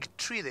fig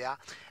tree there.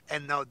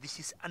 And now this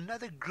is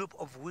another group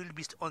of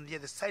wildebeest on the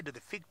other side of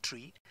the fig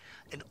tree,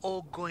 and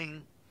all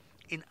going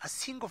in a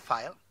single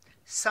file,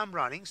 some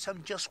running,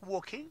 some just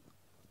walking.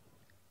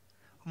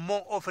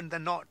 More often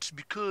than not,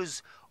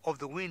 because of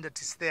the wind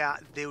that is there,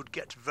 they would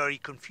get very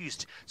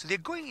confused. So they're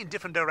going in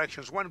different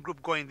directions, one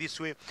group going this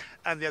way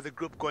and the other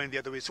group going the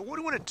other way. So what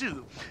we want to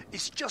do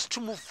is just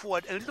to move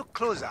forward and look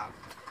closer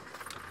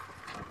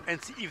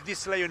and see if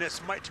this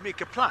lioness might make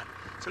a plan.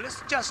 So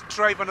let's just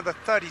drive another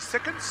 30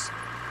 seconds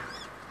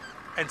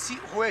and see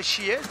where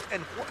she is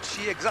and what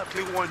she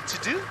exactly wants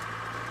to do.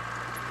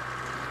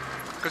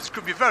 Because it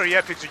could be very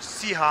epic to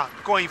see her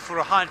going for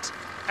a hunt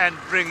and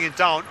bringing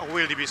down a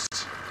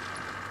wildebeest.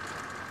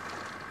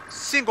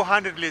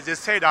 Single-handedly, as I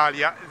said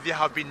earlier, they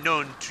have been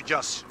known to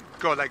just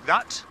go like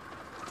that.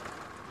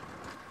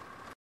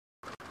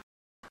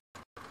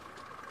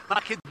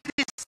 Like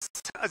this,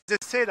 as I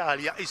said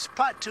earlier, is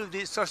part of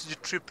the sausage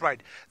trip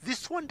ride.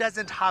 This one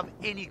doesn't have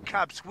any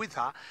cubs with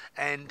her,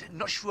 and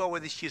not sure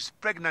whether she's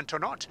pregnant or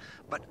not.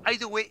 But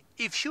either way,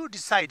 if she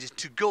decides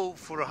to go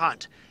for a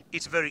hunt,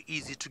 it's very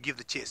easy to give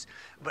the chase.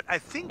 But I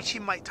think she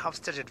might have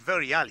started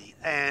very early,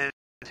 and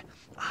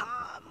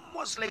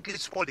most likely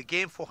spoiled the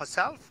game for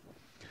herself.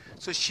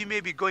 So she may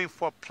be going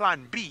for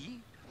plan B,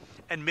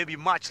 and maybe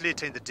much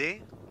later in the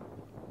day.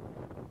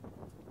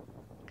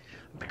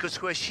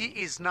 Because where she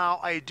is now,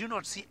 I do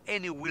not see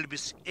any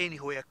wildebeest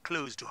anywhere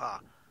close to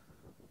her.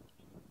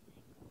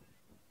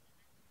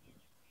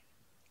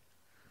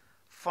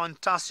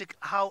 Fantastic.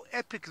 How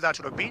epic that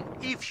would have been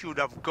if she would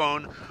have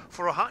gone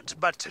for a hunt.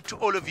 But to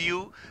all of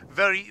you,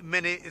 very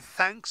many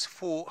thanks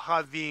for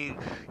having,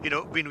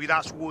 been with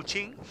us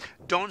watching.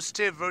 Don't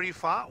stay very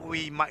far.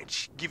 We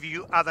might give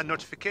you other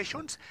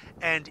notifications,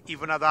 and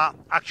if another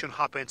action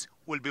happens,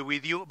 we'll be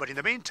with you. But in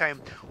the meantime,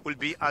 we'll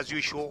be as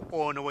usual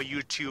on our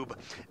YouTube,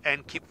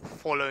 and keep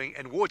following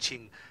and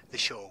watching the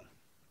show.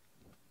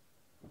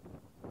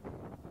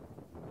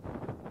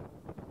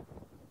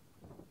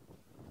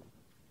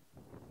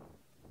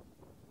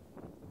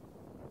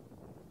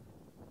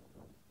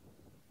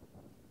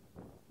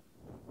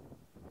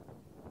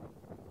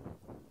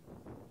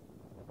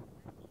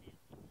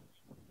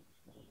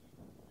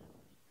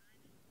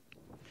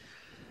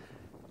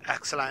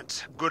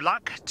 Excellent. Good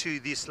luck to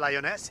this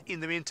lioness. In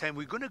the meantime,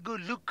 we're going to go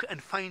look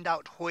and find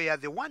out where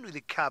the one with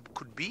the cub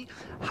could be.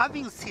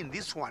 Having seen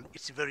this one,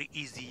 it's very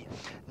easy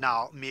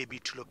now maybe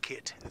to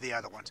locate the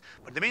other ones.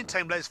 But in the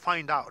meantime, let's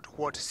find out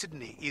what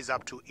Sydney is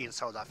up to in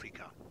South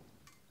Africa.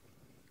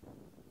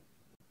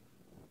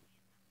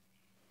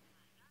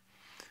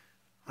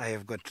 I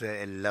have got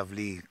a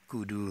lovely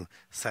kudu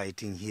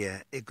sighting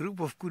here. A group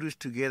of kudus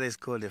together is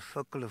called a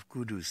flock of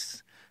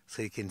kudus.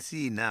 So you can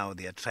see now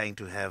they are trying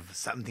to have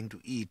something to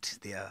eat.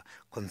 They are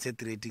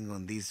concentrating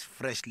on these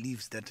fresh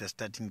leaves that are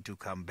starting to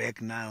come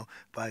back now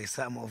by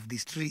some of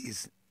these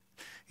trees.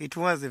 It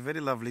was a very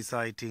lovely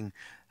sighting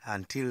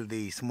until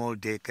the small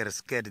decker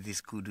scared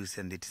these kudus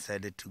and they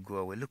decided to go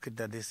away. Look at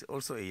that. There's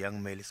also a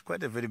young male. It's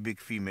quite a very big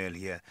female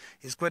here.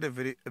 It's quite a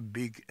very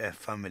big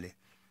family.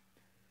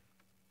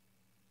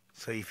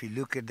 So if you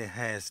look at the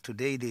hares,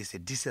 today there's a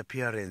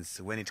disappearance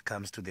when it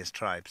comes to the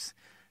stripes.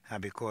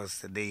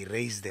 Because they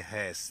raise the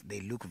hairs, they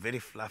look very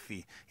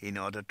fluffy in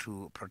order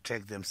to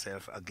protect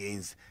themselves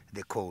against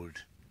the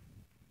cold.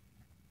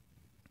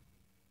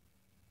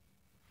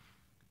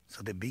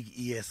 So the big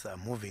ears are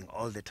moving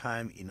all the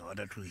time in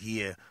order to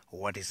hear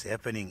what is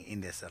happening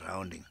in their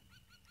surrounding.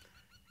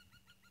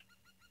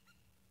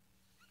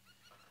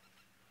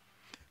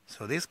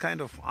 So this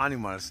kind of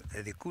animals,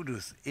 the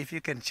kudus, if you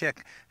can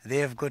check, they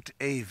have got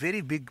a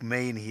very big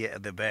mane here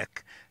at the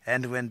back.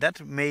 And when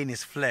that mane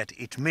is flat,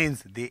 it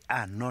means they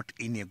are not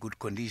in a good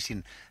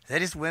condition.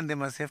 That is when they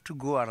must have to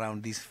go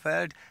around this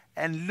field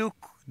and look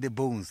the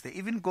bones. They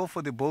even go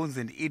for the bones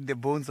and eat the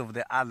bones of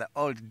the other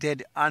old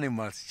dead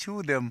animals,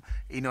 chew them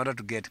in order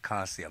to get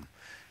calcium.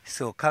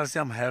 So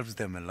calcium helps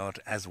them a lot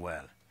as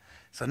well.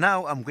 So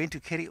now I'm going to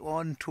carry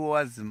on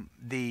towards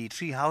the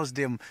tree house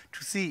dam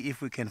to see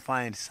if we can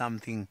find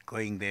something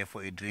going there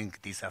for a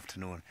drink this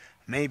afternoon.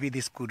 Maybe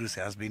this kudus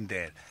has been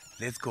there.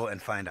 Let's go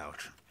and find out.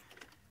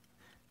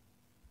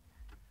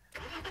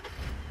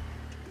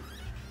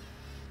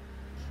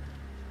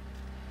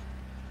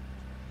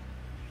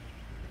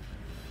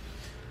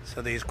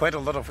 So there is quite a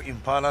lot of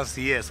impalas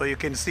here. So you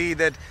can see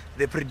that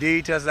the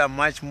predators are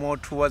much more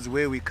towards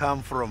where we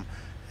come from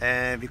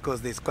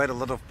because there's quite a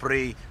lot of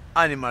prey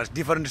animals,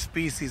 different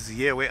species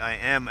here where I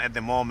am at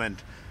the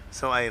moment.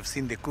 So I have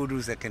seen the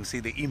kudus, I can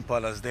see the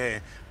impalas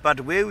there.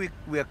 But where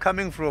we are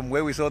coming from,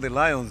 where we saw the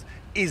lions,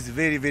 is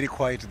very, very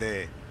quiet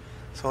there.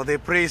 So the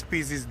prey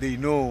species, they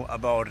know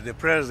about the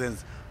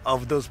presence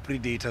of those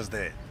predators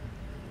there.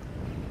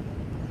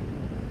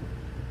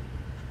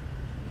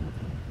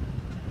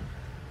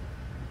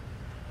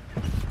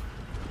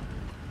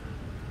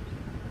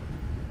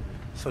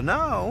 So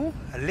now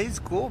let's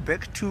go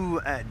back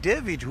to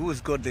David, who's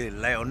got the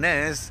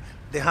lioness,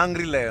 the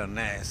hungry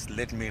lioness,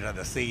 let me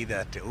rather say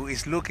that, who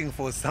is looking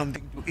for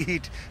something to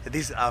eat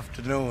this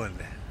afternoon.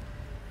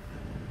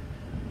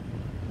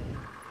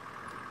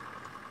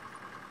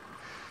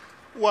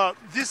 Well,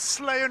 this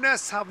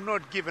lioness have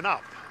not given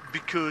up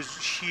because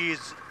she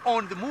is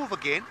on the move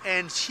again,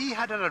 and she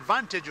had an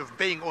advantage of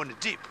being on a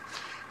dip.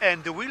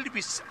 And the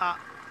wildebeests are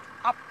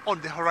up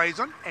on the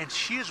horizon, and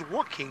she is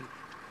walking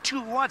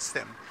towards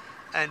them.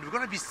 And we're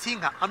going to be seeing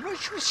her. I'm not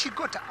sure she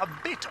got a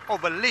bit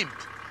of a limp,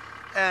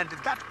 and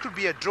that could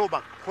be a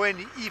drawback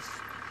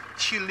if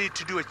she'll need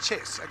to do a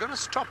chase. I'm going to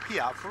stop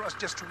here for us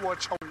just to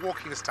watch her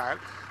walking style,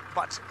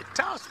 but it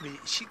tells me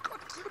she got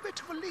a little bit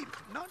of a limp.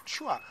 Not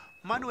sure.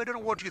 Manu, I don't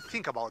know what you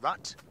think about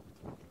that.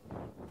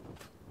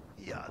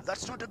 Yeah,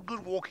 that's not a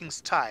good walking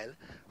style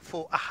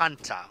for a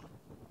hunter.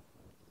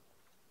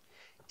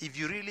 If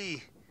you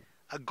really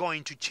are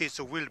going to chase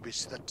a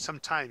wildebeest, that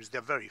sometimes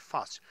they're very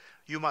fast,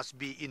 you must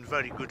be in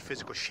very good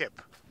physical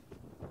shape.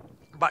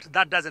 But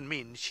that doesn't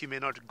mean she may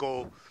not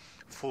go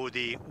for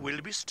the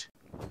wildebeest.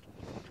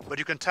 But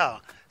you can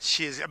tell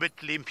she's a bit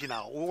limpy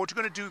now. What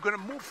you're going to do, you're going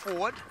to move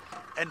forward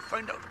and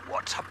find out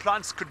what her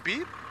plans could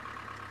be.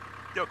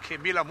 Okay,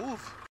 Mila,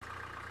 move.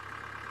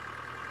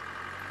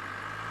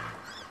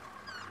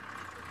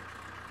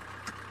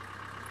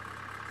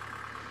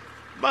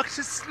 But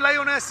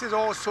lionesses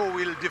also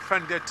will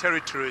defend their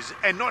territories,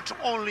 and not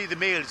only the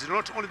males,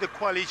 not only the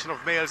coalition of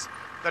males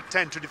that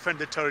tend to defend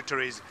the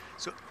territories.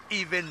 So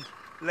even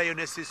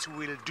lionesses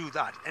will do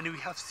that, and we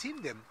have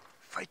seen them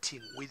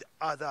fighting with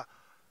other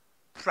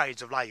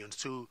prides of lions.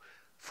 So,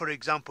 for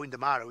example, in the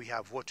Mara, we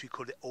have what we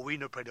call the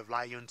Owino pride of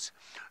lions,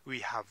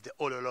 we have the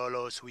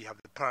Olololos, we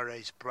have the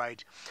Paradise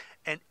pride,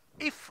 and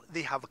if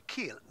they have a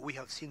kill, we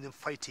have seen them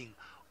fighting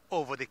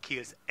over the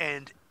kills.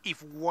 And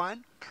if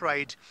one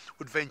pride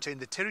would venture in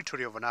the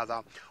territory of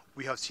another,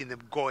 we have seen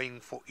them going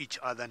for each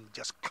other and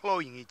just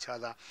clawing each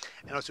other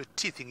and also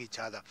teething each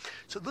other.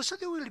 So those are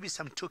the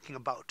wildebeest I'm talking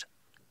about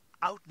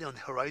out there on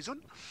the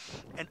horizon.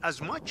 And as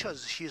much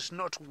as she is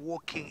not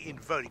walking in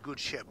very good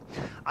shape,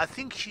 I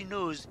think she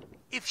knows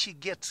if she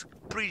gets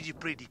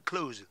pretty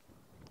close,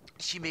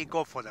 she may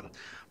go for them.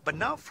 But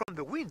now from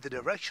the wind, the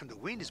direction the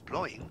wind is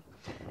blowing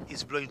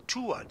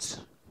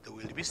towards the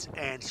wildebeest,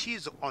 and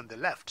she's on the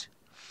left.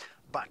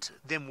 But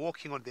them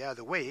walking on the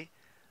other way,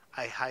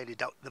 I highly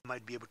doubt they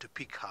might be able to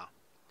pick her.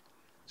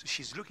 So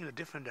she's looking a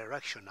different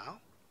direction now.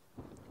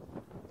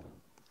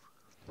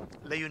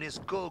 Lioness,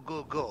 go,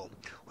 go, go.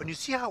 When you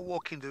see her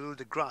walking through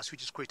the grass,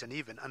 which is quite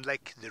uneven,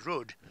 unlike the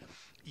road,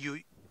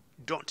 you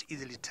don't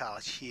easily tell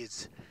she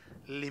is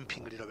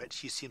limping a little bit.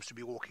 She seems to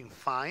be walking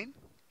fine.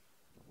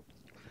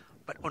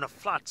 But on a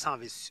flat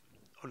surface,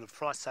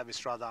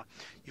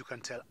 you can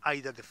tell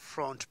either the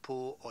front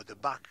paw or the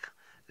back.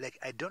 Like,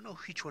 I don't know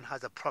which one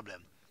has a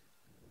problem.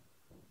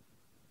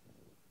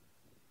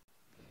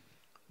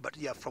 But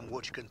yeah, from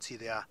what you can see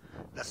there,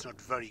 that's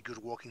not very good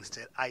walking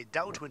style. I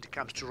doubt when it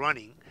comes to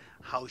running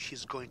how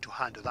she's going to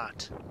handle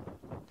that.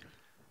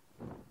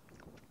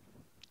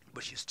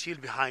 But she's still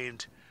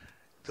behind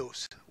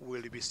those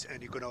wildebeest,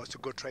 and you're going to also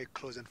go try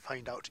close and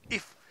find out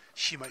if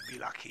she might be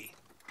lucky.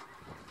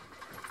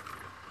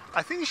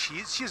 I think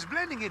she's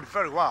blending in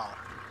very well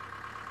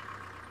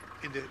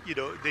in the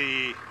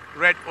the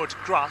red oat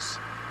grass,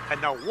 and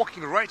now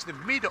walking right in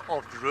the middle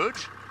of the road,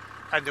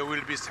 and the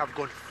wildebeest have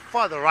gone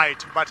further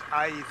right, but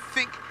I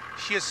think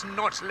she is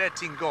not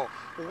letting go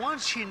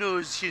once she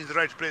knows she's in the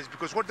right place,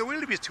 because what the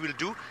wildebeest will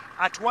do,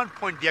 at one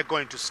point they are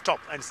going to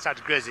stop and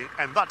start grazing,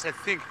 and that, I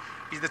think,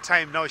 is the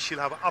time now she'll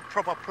have a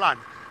proper plan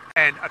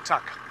and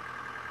attack.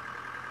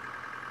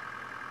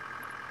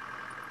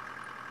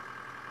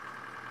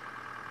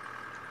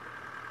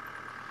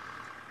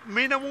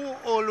 Minamu,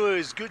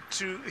 always good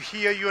to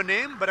hear your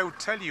name, but I will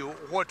tell you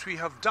what we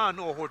have done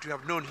or what we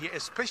have known here,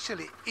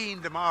 especially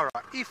in the Mara.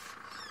 If,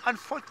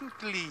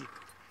 unfortunately,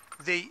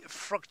 they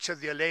fracture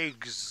their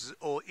legs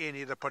or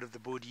any other part of the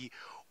body,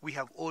 we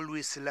have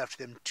always left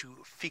them to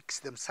fix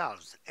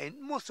themselves, and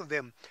most of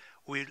them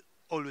will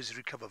always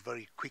recover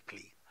very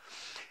quickly.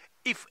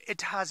 If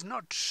it has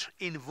not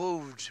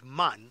involved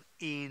man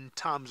in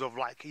terms of,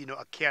 like,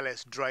 a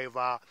careless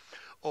driver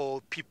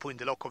or people in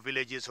the local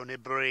villages or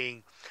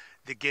neighboring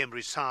the game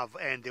reserve,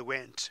 and they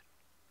went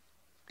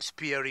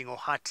spearing or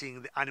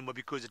hurting the animal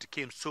because it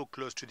came so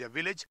close to their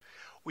village,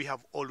 we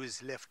have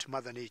always left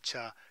Mother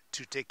Nature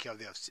to take care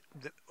of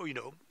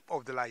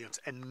of the lions.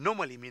 And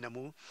normally,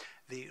 Minamu,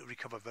 they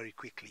recover very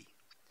quickly.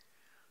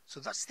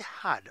 So that's the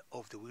herd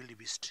of the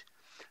wildebeest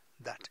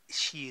that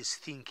she is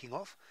thinking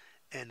of.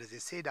 And as I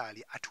said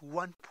earlier, at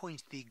one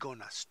point they're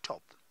gonna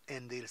stop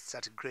and they'll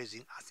start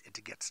grazing as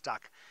it gets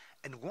dark.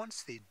 And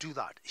once they do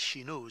that,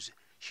 she knows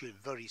she'll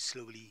very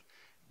slowly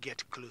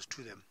get close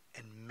to them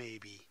and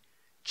maybe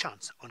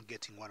chance on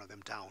getting one of them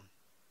down.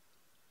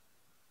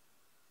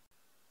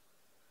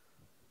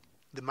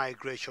 The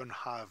migration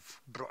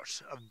have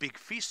brought a big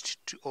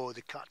feast to all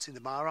the cats in the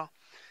Mara,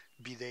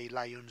 be they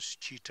lions,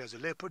 cheetahs or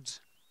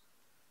leopards.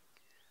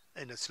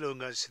 And as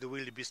long as the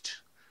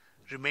wildebeest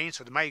remains,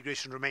 or the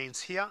migration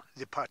remains here,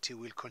 the party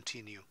will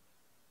continue.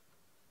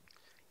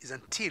 Is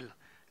until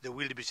the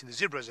wildebeest and the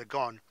zebras are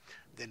gone,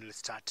 then we'll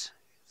start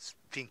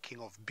thinking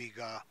of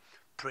bigger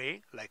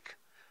prey like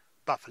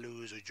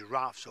buffaloes or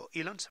giraffes or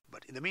elands.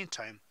 But in the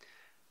meantime,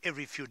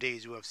 every few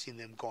days we have seen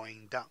them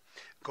going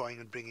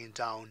and bringing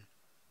down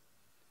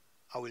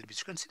our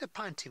wildebeest. Consider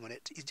panting on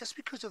it. It's just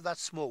because of that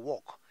small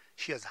walk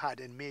she has had,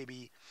 and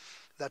maybe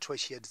that's why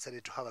she had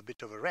decided to have a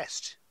bit of a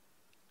rest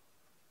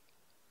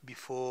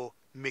before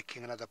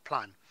making another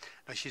plan.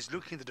 Now she's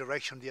looking in the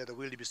direction the other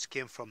wildebeest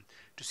came from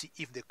to see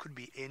if there could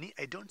be any.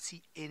 I don't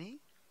see any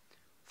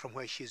from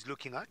where she is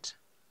looking at.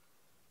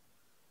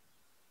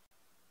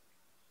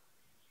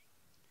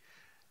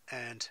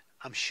 And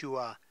I'm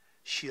sure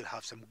she'll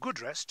have some good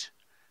rest,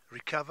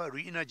 recover,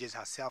 re-energize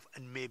herself,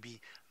 and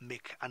maybe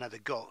make another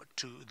go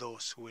to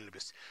those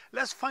wildebeest.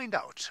 Let's find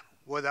out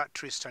whether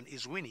Tristan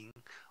is winning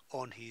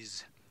on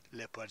his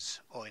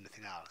leopards or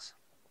anything else.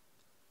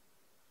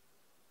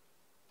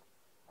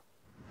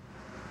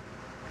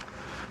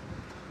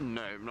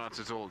 No, not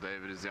at all,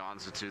 David, is the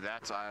answer to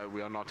that.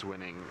 We are not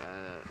winning.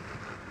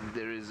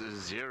 There is a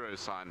zero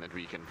sign that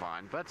we can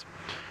find, but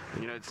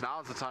it's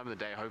now the time of the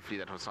day, hopefully,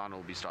 that Hassan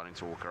will be starting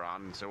to walk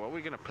around. And so what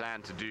we're going to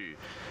plan to do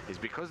is,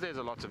 because there's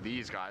a lot of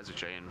these guys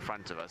which are in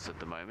front of us at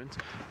the moment,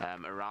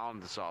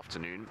 around this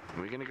afternoon,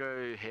 we're going to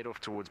go head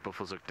off towards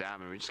Buffelshoek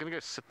Dam, and we're just going to go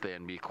sit there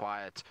and be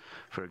quiet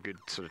for a good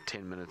sort of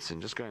 10 minutes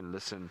and just go and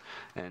listen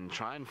and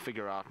try and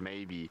figure out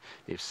maybe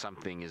if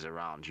something is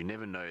around. You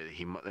never know.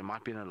 There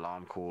might be an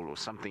alarm call or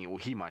something, or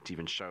he might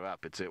even show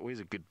up. It's always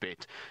a good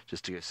bet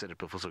just to go sit at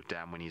Buffelshoek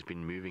Dam when he's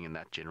been moving in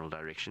that general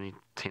direction. He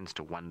tends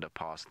to wander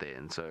past there,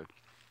 and so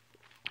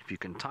if you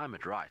can time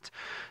it right,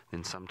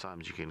 then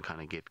sometimes you can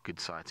kind of get good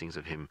sightings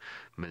of him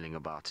milling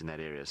about in that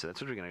area. So that's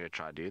what we're going to go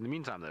try to do. In the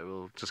meantime, though,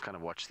 we'll just kind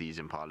of watch these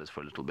impalas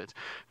for a little bit.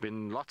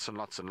 Been lots and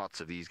lots and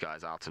lots of these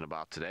guys out and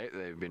about today.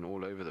 They've been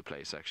all over the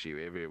place,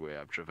 actually.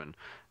 Everywhere I've driven,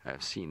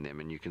 I've seen them.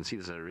 And you can see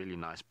there's a really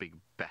nice big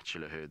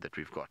bachelor herd that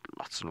we've got.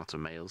 Lots and lots of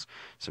males.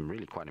 Some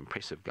really quite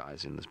impressive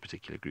guys in this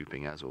particular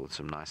grouping as well, with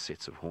some nice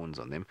sets of horns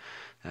on them.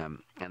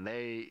 And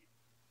they...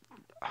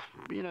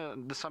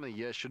 this time of the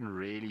year shouldn't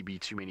really be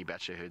too many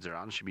bachelor herds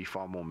around. Should be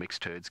far more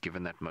mixed herds,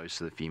 given that most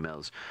of the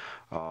females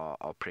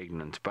are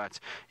pregnant. But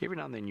every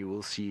now and then you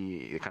will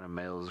see the kind of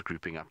males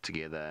grouping up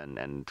together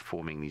and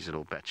forming these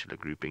little bachelor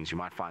groupings. You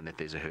might find that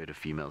there's a herd of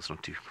females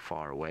not too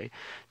far away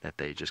that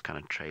they're just kind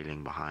of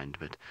trailing behind.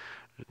 But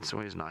it's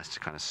always nice to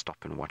kind of stop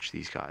and watch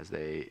these guys.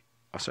 They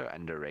are so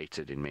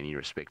underrated in many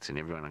respects, and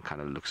everyone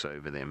kind of looks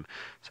over them.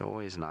 So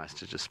always nice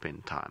to just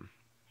spend time.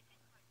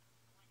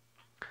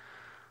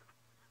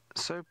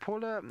 So,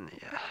 Paula,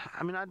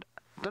 I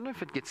don't know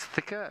if it gets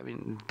thicker.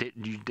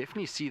 You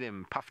definitely see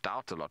them puffed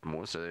out a lot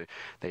more, so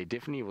they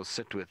definitely will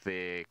sit with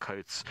their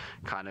coats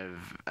kind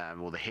of,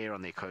 or the hair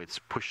on their coats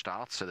pushed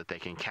out so that they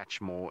can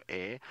catch more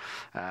air.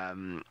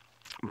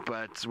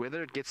 But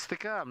whether it gets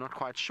thicker, I'm not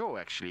quite sure,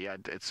 actually.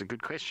 It's a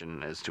good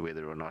question as to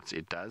whether or not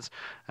it does.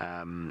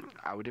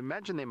 I would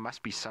imagine there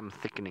must be some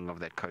thickening of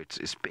that coat,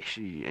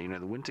 especially,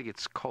 the winter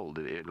gets cold.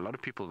 A lot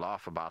of people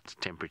laugh about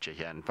temperature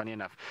here, and funny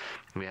enough,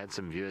 we had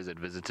some viewers that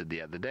visited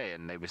the other day,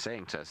 and they were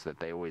saying to us that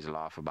they always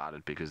laugh about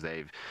it because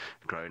they've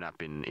grown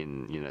up in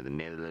the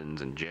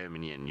Netherlands and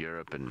Germany and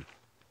Europe, and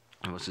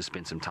I also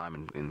spent some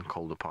time in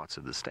colder parts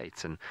of the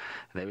States, and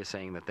they were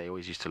saying that they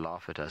always used to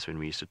laugh at us when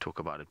we used to talk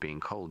about it being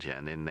cold here,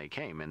 and then they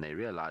came and they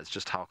realized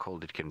just how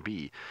cold it can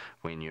be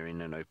when you're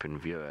in an open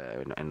view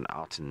and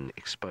out and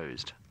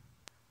exposed.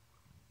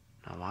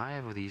 Now, why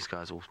have these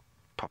guys all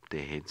popped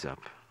their heads up?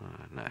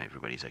 No,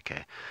 everybody's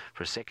okay.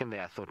 For a second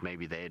there, I thought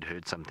maybe they had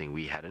heard something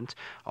we hadn't.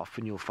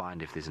 Often you'll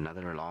find if there's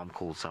another alarm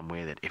call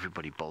somewhere that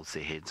everybody bolts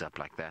their heads up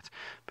like that,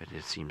 but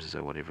it seems as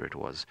though whatever it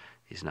was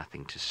is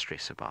nothing to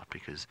stress about,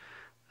 because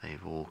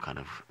they've all kind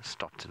of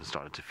stopped and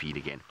started to feed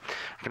again.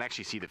 I can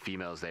actually see the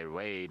females. They're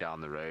way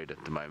down the road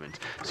at the moment,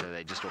 so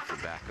they're just off the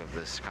back of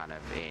this kind of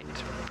end.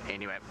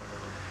 Anyway,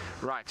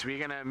 right, we're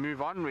going to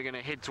move on. We're going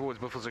to head towards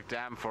Buffelshoek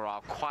Dam for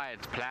our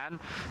quiet plan,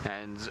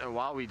 and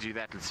while we do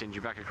that, let's send you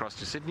back across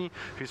to Sydney,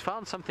 who's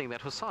found something that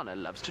Hosanna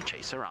loves to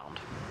chase around.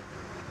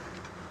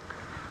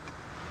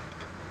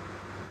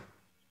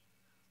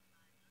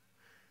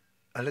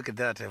 Look at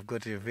that. I've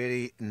got a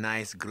very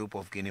nice group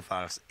of guinea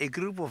fowls. A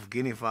group of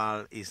guinea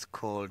fowl is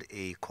called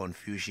a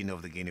confusion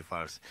of the guinea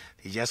fowls.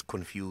 They're just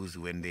confused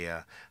when they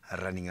are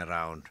running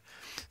around.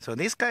 So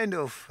this kind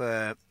of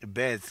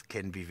birds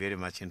can be very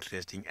much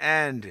interesting.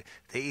 And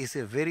there is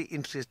a very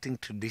interesting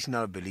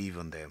traditional belief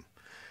on them.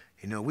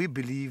 We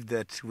believe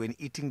that when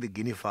eating the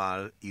guinea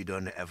fowl, you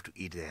don't have to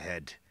eat the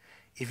head.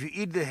 If you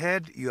eat the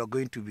head, you are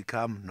going to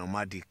become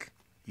nomadic.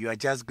 You are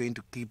just going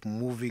to keep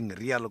moving,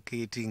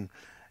 reallocating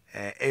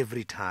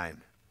every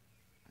time.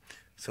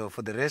 So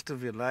for the rest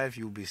of your life,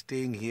 you'll be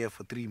staying here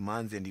for 3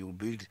 months, and you'll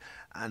build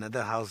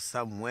another house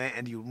somewhere,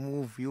 and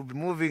you'll be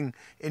moving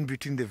in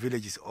between the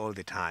villages all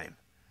the time.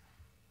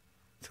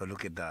 So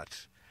look at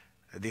that.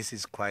 This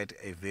is quite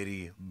a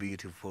very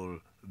beautiful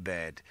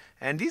bird.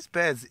 And this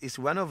bird is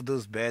one of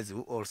those birds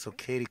who also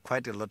carry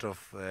quite a lot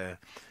of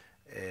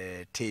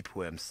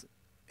tapeworms.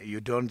 You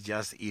don't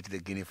just eat the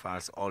guinea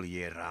fowls all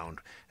year round.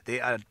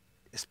 There are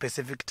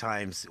specific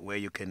times where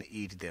you can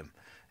eat them,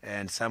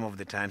 and some of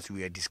the times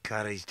we are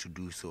discouraged to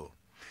do so.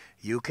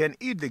 You can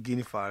eat the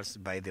guinea fowls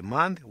by the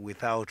month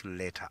without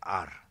letter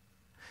R.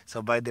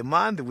 So by the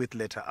month with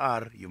letter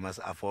R, you must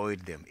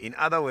avoid them. In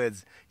other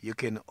words, you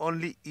can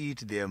only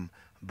eat them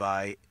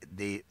by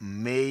the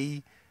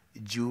May,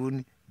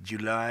 June,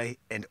 July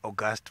and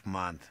August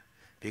month,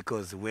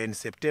 because when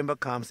September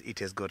comes, it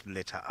has got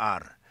letter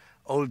R.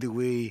 All the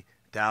way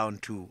down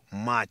to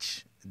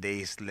March, there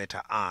is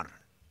letter R.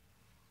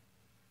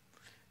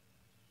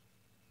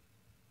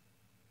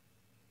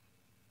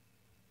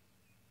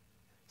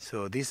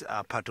 So these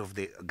are part of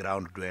the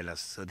ground dwellers.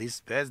 So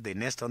these birds, they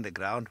nest on the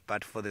ground,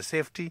 but for the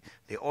safety,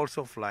 they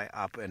also fly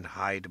up and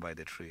hide by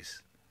the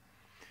trees.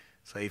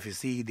 So if you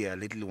see their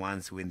little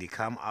ones, when they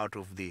come out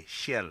of the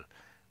shell,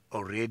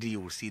 already you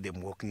will see them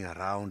walking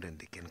around and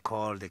they can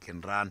call, they can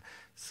run.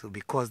 So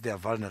because they are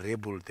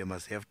vulnerable, they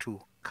must have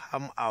to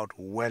come out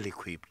well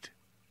equipped.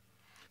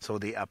 So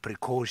they are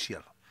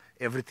precocial.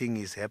 Everything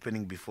is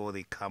happening before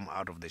they come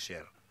out of the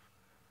shell.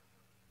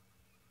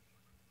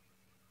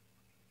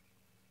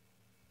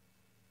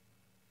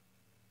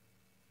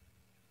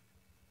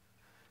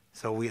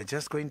 So we are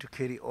just going to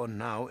carry on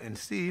now and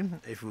see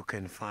if we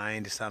can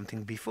find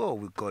something before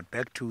we got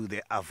back to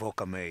the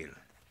avoca male.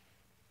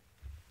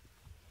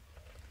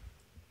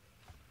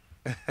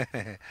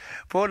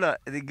 Paula,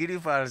 the guinea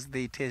fowls,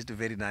 they taste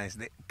very nice.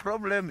 The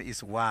problem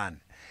is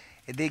one.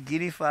 The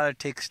guinea fowl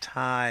takes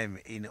time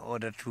in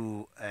order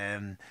to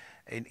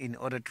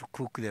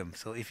cook them.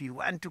 So if you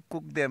want to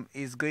cook them,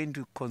 it's going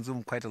to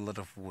consume quite a lot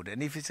of wood.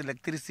 And if it's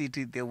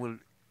electricity, they will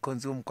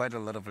consume quite a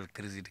lot of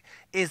electricity.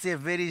 It's a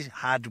very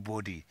hard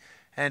body.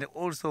 And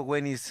also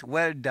when it's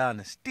well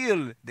done,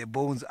 still the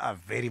bones are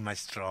very much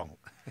strong.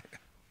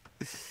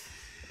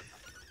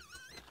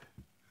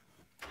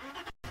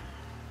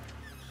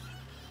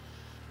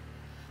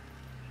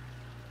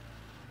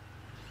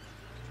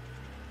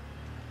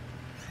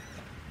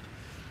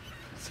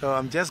 So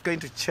I'm just going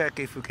to check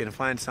if we can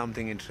find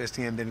something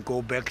interesting and then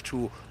go back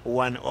to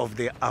one of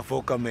the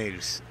avoca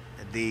males,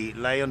 the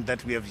lion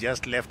that we have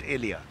just left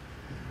earlier.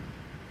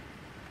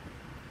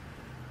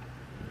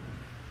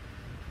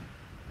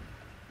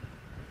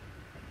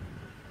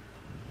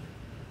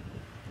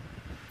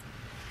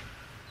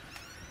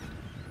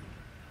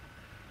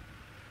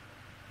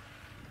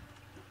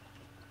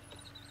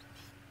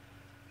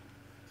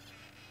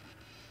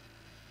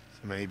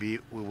 Maybe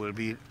we will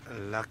be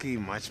lucky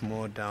much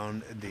more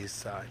down this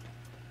side.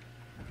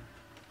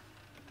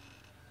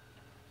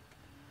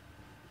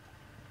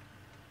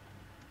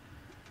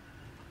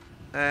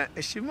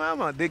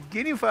 Shimama, the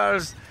guinea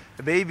fowls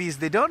babies,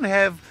 they don't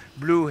have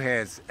blue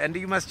heads, and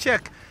you must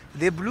check.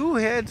 The blue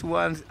heads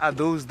ones are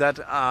those that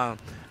are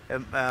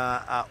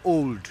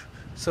old.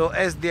 So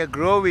as they're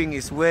growing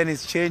is when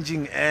it's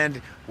changing,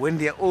 and when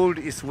they're old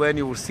is when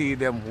you will see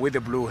them with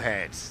the blue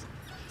heads.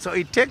 So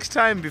it takes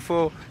time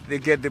before they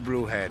get the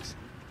blue heads.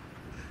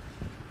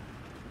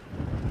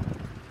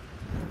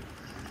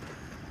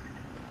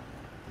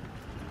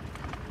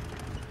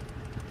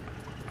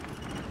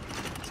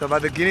 So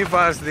but the guinea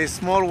fowls, the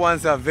small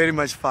ones are very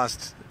much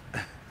fast.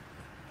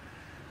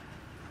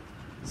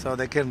 So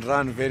they can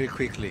run very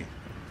quickly.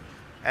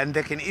 And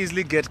they can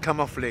easily get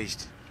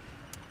camouflaged.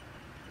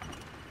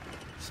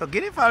 So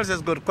guinea fowls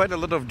has got quite a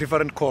lot of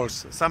different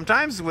calls.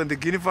 Sometimes when the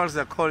guinea fowls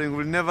are calling,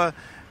 we'll never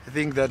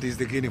think that is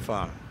the guinea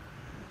fowl.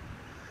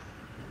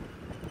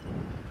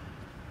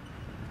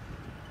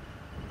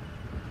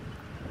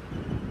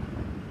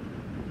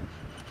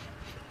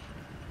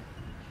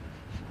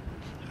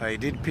 I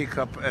did pick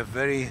up a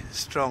very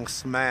strong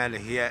smell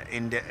here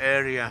in the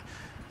area.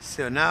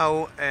 So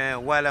now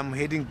while I'm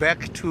heading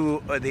back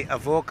to the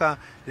avoca,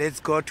 let's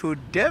go to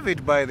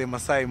David by the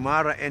Maasai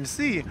Mara and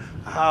see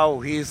how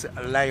his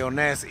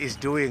lioness is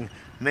doing.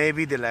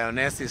 Maybe the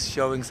lioness is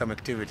showing some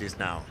activities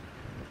now.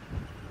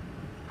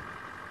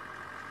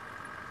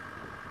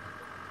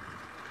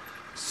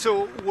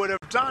 So what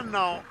I've done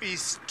now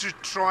is to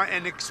try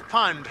and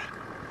expand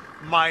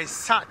my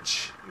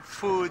search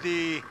for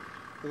the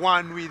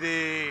one with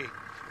the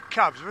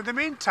cubs. But in the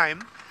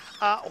meantime,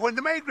 when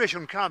the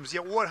migration comes,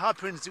 what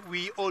happens,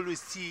 we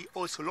always see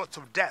also lots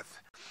of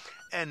death.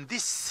 And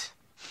this,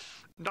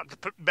 not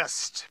the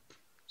best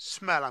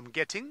smell I'm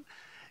getting,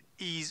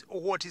 is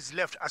what is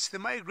left as the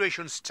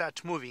migration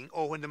starts moving,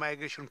 or when the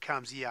migration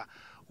comes here,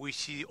 we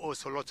see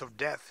also lots of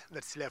death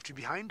that's left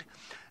behind.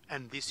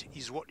 And this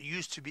is what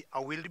used to be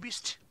a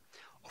wildebeest.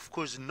 Of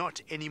course,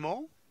 not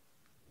anymore.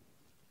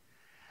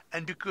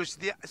 And because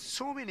there are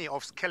so many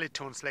of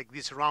skeletons like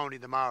this around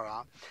in the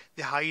Mara,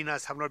 the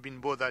hyenas have not been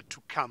bothered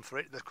to come for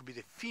it. That could be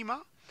the femur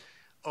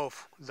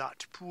of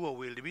that poor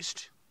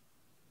wildebeest.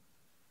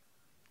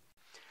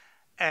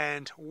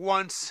 And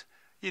once,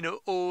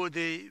 all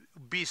the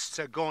beasts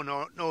are gone,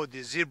 or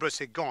the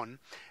zebras are gone,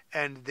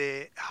 and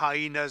the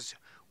hyenas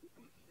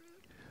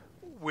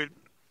will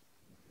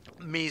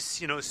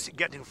miss,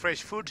 getting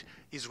fresh food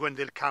is when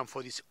they'll come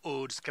for these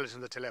old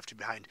skeletons that are left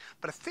behind.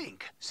 But I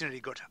think scenery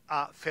got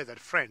a feathered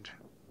friend.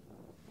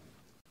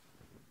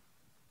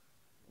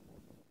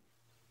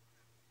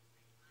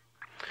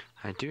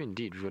 I do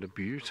indeed. We've got a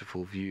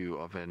beautiful view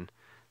of an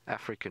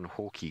African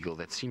hawk eagle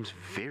that seems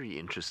very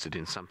interested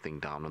in something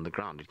down on the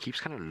ground. It keeps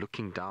kind of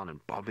looking down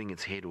and bobbing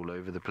its head all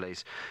over the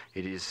place.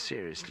 It is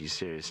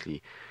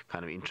seriously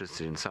kind of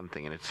interested in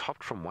something, and it's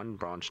hopped from one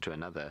branch to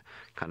another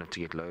kind of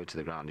to get lower to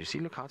the ground. You see,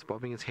 look how it's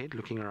bobbing its head,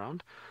 looking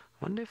around.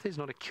 I wonder if there's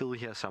not a kill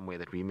here somewhere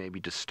that we maybe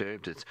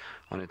disturbed it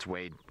on its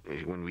way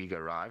when we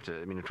arrived.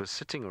 I mean, it was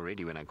sitting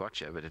already when I got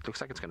here, but it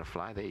looks like it's going to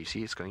fly there. You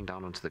see, it's going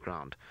down onto the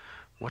ground.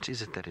 What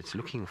is it that it's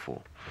looking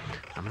for?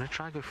 I'm going to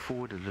try to go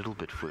forward a little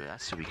bit for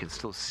us so we can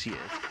still see it.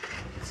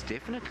 It's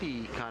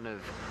definitely kind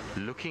of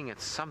looking at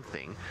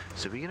something,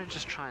 so we're going to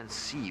just try and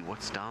see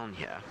what's down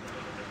here.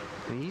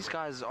 And these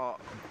guys are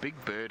big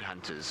bird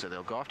hunters, so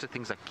they'll go after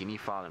things like guinea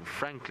fowl and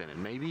francolin,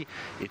 and maybe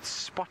it's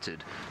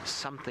spotted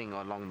something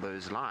along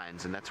those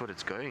lines, and that's what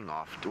it's going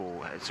after,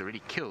 or it's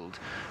already killed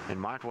and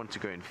might want to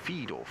go and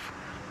feed off.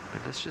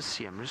 But let's just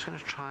see. I'm just going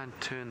to try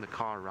and turn the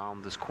car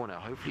around this corner.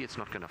 Hopefully it's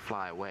not going to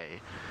fly away,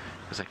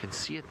 because I can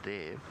see it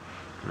there.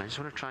 And I just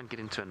want to try and get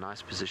into a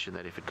nice position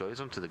that if it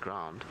goes onto the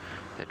ground,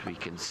 that we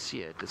can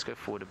see it. Let's go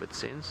forward a bit,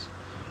 Sense.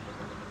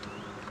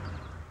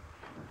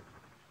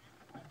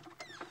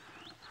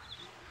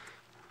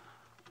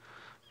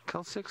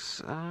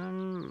 Cal6,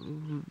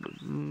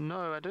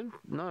 no, I don't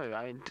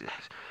know.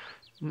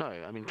 No,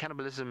 I mean,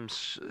 cannibalism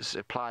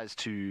applies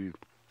to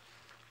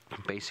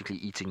basically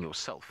eating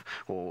yourself,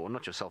 or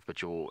not yourself, but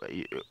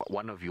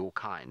one of your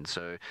kind.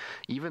 So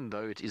even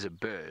though it is a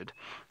bird,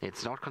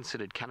 it's not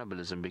considered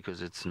cannibalism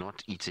because it's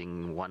not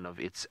eating one of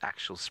its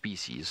actual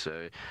species.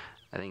 So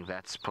I think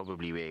that's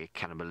probably where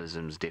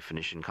cannibalism's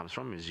definition comes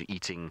from, is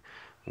eating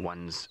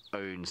one's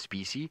own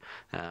species.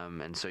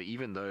 And so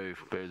even though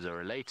birds are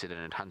related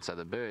and it hunts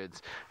other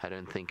birds, I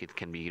don't think it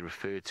can be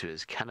referred to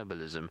as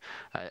cannibalism.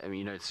 I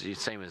mean, it's the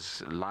same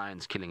as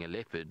lions killing a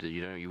leopard.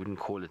 You wouldn't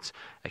call it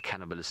a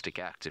cannibalistic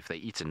act. If they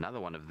eat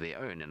another one of their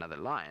own, another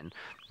lion,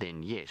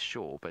 then yes,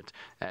 sure. But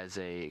as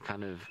a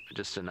kind of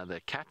just another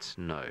cat,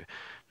 no.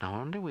 Now I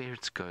wonder where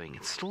it's going.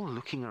 It's still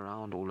looking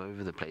around all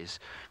over the place.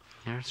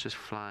 Here it's just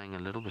flying a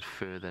little bit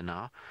further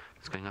now.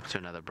 It's going up to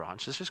another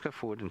branch. Let's just go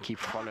forward and keep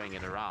following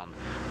it around.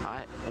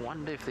 I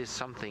wonder if there's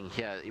something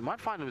here. You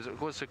might find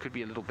it also could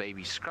be a little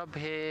baby scrub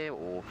hare,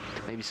 or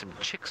maybe some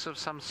chicks of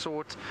some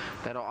sort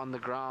that are on the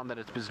ground that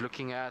it was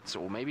looking at,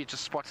 or maybe it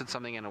just spotted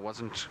something and it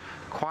wasn't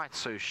quite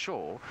so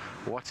sure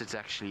what it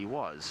actually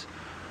was.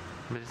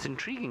 But it's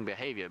intriguing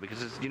behavior,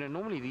 because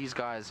normally these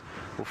guys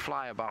will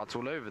fly about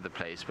all over the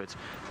place, but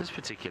this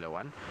particular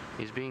one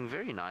is being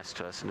very nice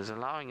to us and is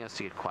allowing us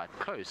to get quite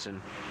close, and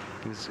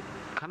is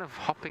kind of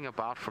hopping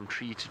about from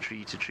tree to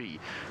tree to tree.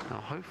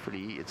 Now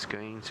hopefully it's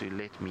going to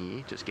let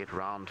me just get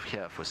round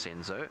here for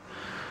Senzo.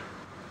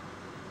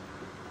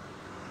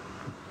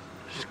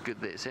 Just good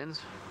there,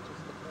 Senz.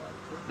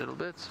 Little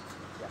bit.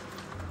 There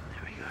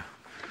we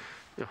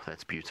go. Oh,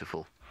 that's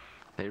beautiful.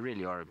 They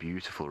really are a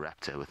beautiful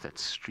raptor with that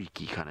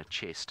streaky kind of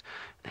chest,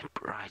 that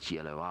bright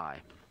yellow eye.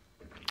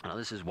 Now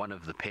this is one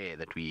of the pair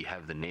that we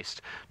have the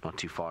nest not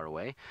too far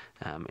away,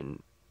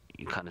 and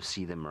you kind of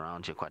see them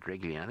around here quite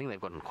regularly. And I think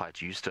they've gotten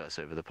quite used to us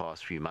over the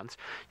past few months.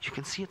 You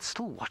can see it's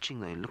still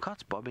watching though. Look how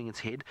it's bobbing its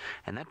head,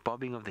 and that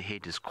bobbing of the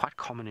head is quite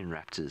common in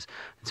raptors.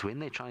 It's when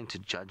they're trying to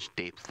judge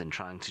depth and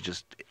trying to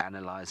just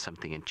analyze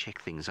something and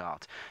check things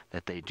out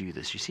that they do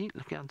this. You see,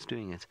 look how it's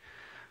doing it.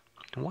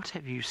 What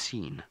have you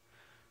seen,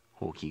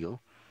 Hawk Eagle?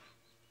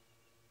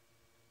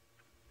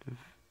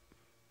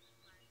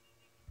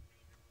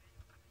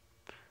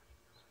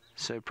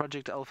 So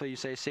Project Alpha, you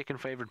say second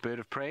favorite bird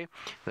of prey?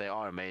 They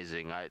are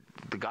amazing.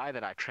 The guy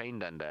that I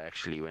trained under,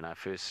 actually, when I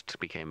first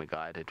became a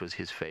guide, it was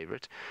his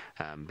favorite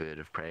bird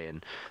of prey,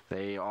 and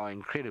they are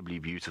incredibly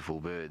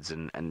beautiful birds,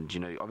 and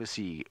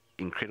obviously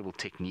incredible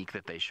technique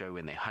that they show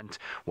when they hunt.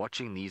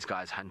 Watching these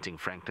guys hunting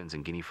francolins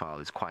and guinea fowl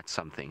is quite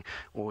something.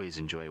 Always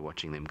enjoy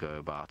watching them go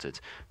about it.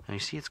 And you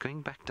see it's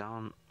going back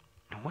down.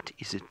 What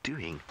is it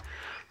doing?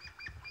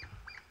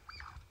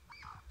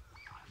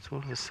 It's all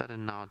of a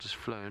sudden now just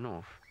flown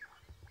off.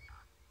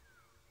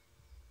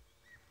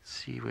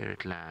 See where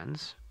it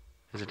lands.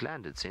 Has it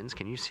landed, Sense?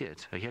 Can you see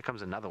it? Oh, here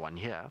comes another one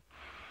here.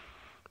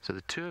 So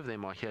the two of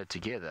them are here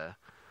together.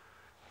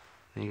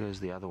 There goes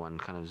the other one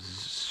kind of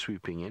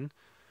swooping in.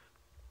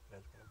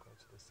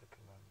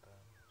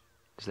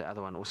 Is the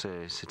other one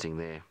also sitting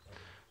there?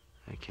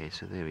 Okay,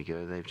 so there we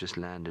go. They've just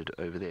landed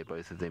over there,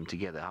 both of them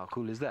together. How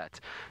cool is that?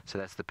 So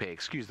that's the pair.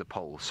 Excuse the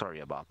pole.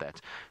 Sorry about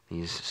that.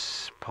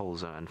 These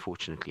poles are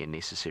unfortunately a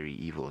necessary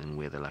evil in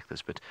weather like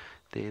this, but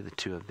there the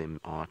two of them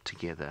are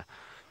together.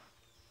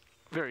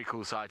 Very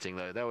cool sighting,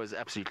 though. That was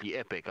absolutely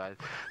epic. I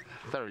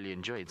thoroughly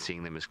enjoyed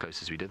seeing them as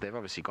close as we did. They've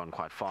obviously gone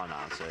quite far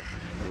now, so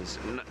there's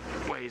no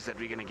ways that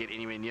we're going to get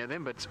anywhere near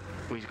them, but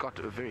we've got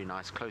a very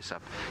nice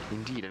close-up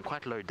indeed, and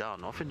quite low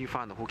down. Often you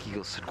find the hawk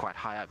eagles sit quite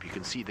high up. You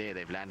can see there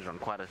they've landed on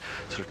quite a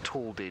sort of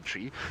tall dead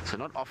tree, so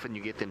not often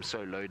you get them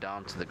so low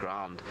down to the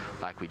ground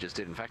like we just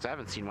did. In fact, I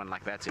haven't seen one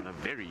like that in a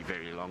very,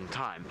 very long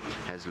time,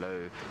 as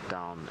low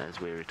down as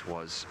where it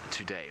was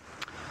today.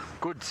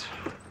 Good.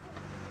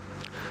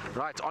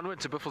 Right, onward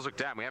to Buffelshoek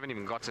Dam. We haven't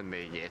even gotten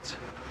there yet.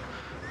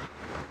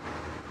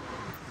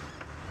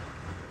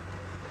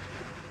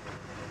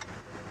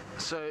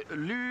 So,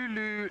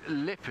 Lulu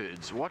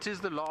leopards. What is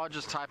the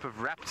largest type of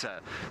raptor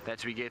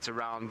that we get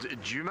around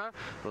Djuma?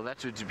 Well,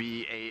 that would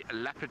be a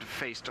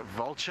lapid-faced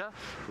vulture,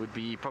 would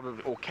be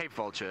probably, or Cape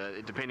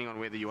vulture, depending on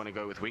whether you want to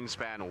go with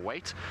wingspan or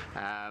weight.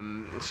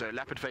 So,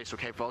 lapid-faced or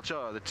Cape vulture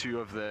are the two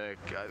of the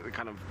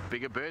kind of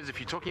bigger birds. If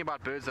you're talking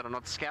about birds that are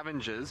not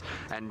scavengers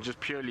and just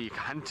purely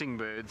hunting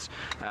birds,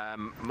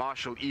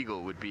 martial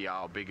eagle would be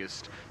our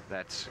biggest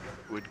that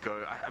would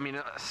go. I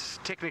mean,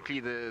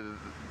 technically the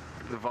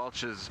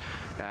vultures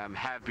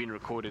have been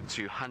recorded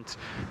to hunt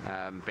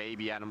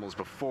baby animals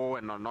before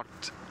and are not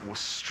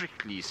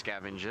strictly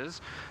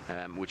scavengers,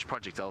 which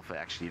Project Alpha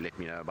actually let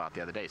me know about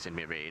the other day. Sent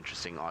me a very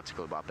interesting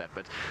article about that.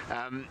 But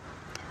yeah,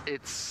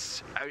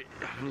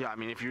 I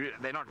mean,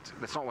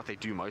 that's not what they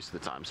do most of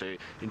the time. So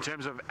in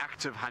terms of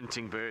active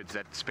hunting birds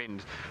that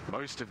spend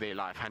most of their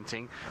life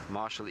hunting,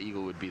 martial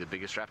eagle would be the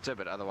biggest raptor,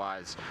 but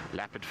otherwise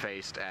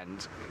lapid-faced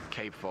and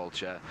Cape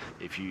vulture,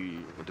 if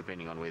you,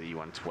 depending on whether you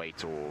want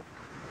weight or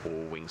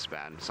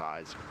wingspan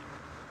size.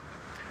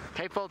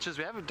 Cape vultures,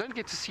 don't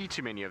get to see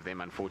too many of them,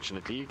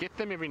 unfortunately. You get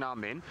them every now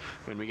and then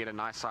when we get a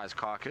nice sized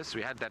carcass.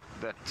 We had that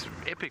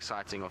epic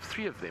sighting of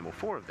 3 of them or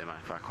 4 of them.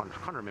 I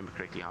can't remember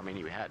correctly how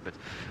many we had, but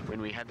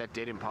when we had that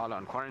dead impala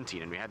on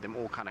quarantine and we had them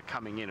all kind of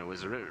coming in, it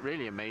was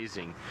really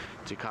amazing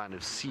to kind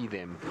of see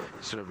them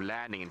sort of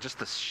landing, and just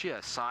the sheer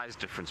size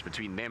difference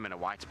between them and a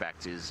whiteback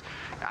is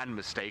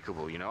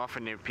unmistakable. You know,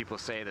 often people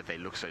say that they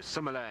look so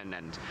similar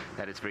and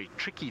that it's very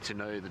tricky to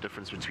know the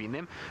difference between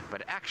them,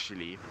 but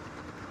actually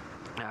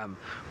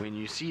when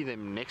you see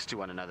them next to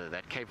one another,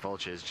 that Cape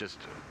vulture is just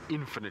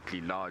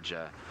infinitely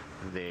larger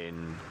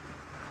than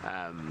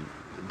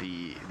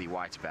the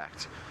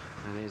white-backed.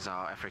 And there's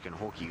our African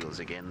hawk eagles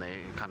again. They're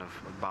kind of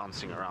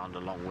bouncing around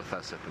along with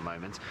us at the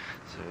moment.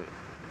 So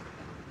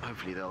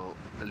hopefully they'll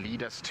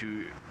lead us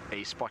to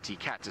a spotty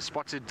cat, a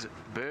spotted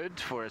bird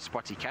for a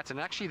spotty cat. And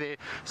actually their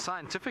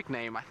scientific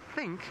name, I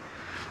think,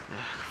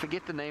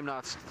 forget the name now,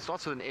 it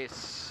starts with an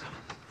S.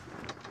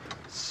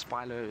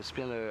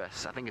 Spilo,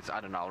 I think it's,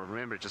 I don't know, I'll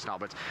remember it just now,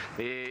 but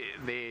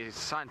their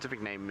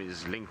scientific name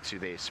is linked to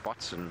their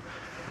spots and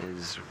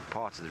is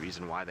part of the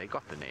reason why they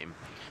got the name,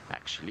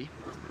 actually,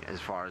 as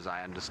far as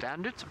I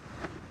understand it.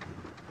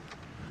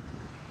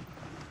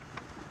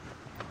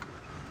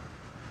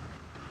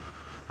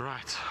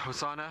 Right,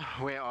 Hosanna,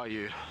 where are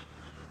you?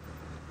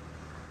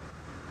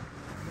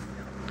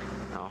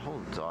 Now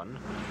hold on,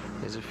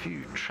 there's a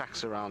few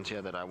tracks around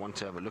here that I want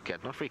to have a look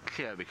at. Not very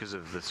clear because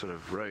of the sort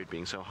of road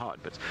being so hard,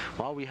 but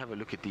while we have a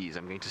look at these,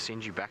 I'm going to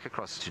send you back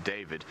across to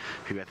David,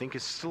 who I think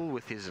is still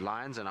with his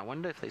lions, and I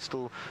wonder if they're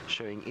still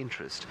showing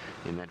interest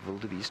in that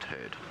wildebeest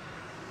herd.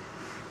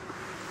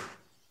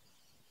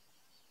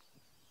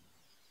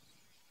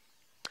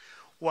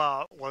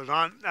 Well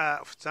done,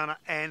 Hosanna.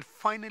 And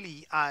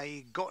finally,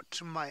 I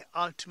got my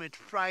ultimate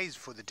prize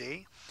for the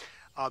day.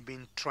 I've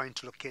been trying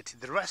to locate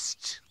the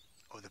rest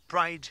of the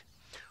pride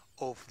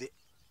of the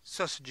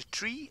sausage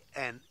tree,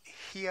 and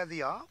here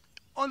they are,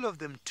 all of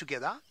them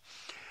together.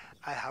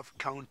 I have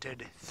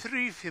counted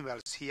 3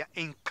 females here,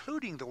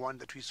 including the one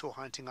that we saw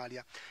hunting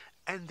earlier,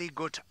 and they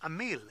got a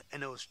male.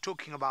 And I was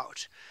talking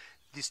about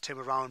this time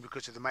around,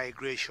 because of the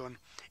migration,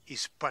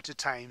 is party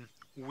time,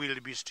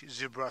 wildebeest,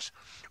 zebras,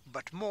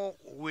 but more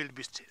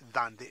wildebeest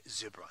than the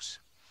zebras.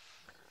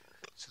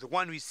 So the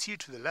one we see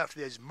to the left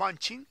there is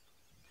munching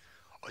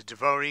or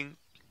devouring,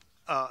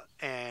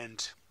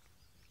 and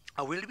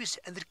a wildebeest,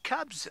 and the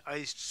cubs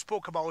I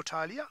spoke about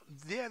earlier,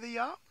 there they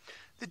are,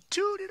 the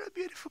 2 little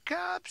beautiful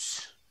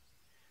cubs.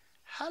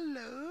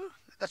 Hello,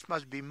 that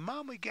must be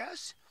mom, I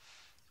guess.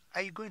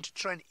 Are you going to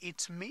try and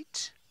eat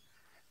meat?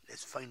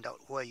 Let's find out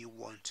where you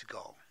want to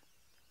go.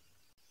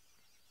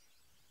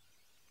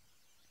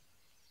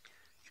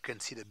 You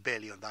can see the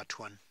belly on that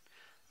one.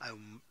 I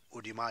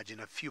would imagine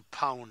a few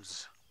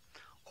pounds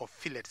of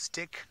fillet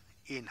steak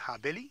in her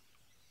belly.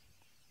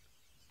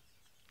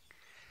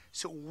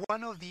 So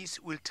one of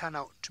these will turn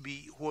out to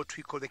be what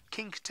we call the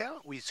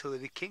kinktail. We saw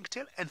the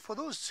kinktail, and for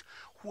those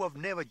who have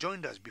never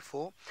joined us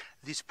before,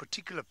 this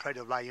particular pride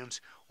of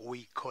lions,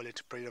 we call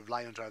it pride of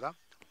lions rather.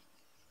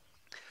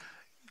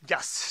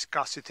 Yes,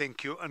 Cassie,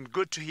 thank you, and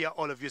good to hear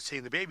all of you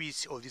saying the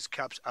babies of these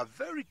cubs are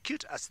very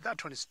cute, as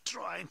that one is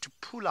trying to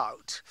pull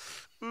out.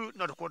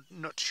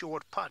 Not sure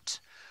what part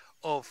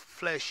of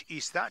flesh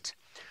is that.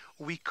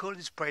 We call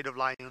this pride of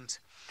lions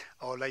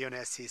or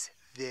lionesses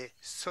the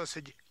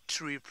sausage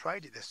tree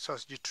pride,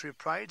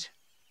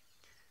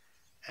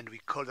 and we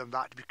call them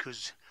that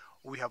because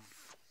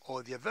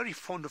they are very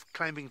fond of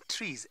climbing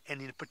trees,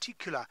 and in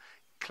particular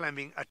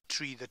climbing a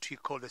tree that we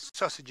call the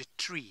sausage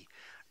tree,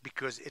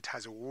 because it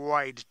has a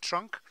wide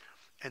trunk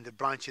and the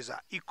branches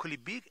are equally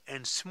big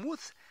and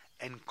smooth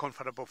and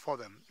comfortable for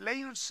them.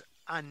 Lions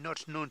are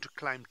not known to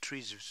climb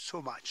trees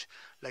so much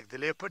like the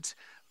leopards,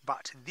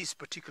 but this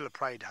particular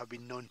pride have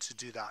been known to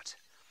do that,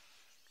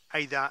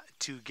 either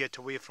to get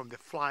away from the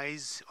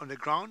flies on the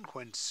ground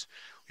when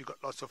we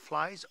got lots of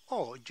flies,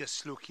 or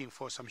just looking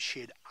for some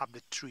shade up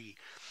the tree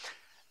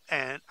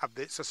and up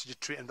the sausage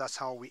tree, and that's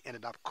how we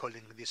ended up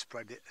calling this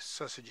pride the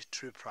sausage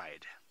tree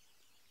pride.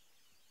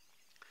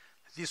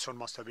 This one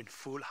must have been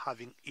full,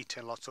 having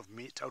eaten lots of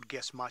meat, I would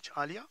guess, much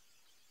earlier.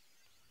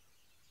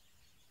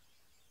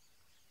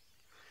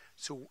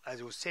 So,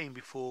 as I was saying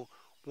before,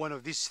 one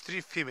of these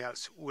three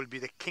females will be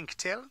the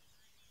kinktail,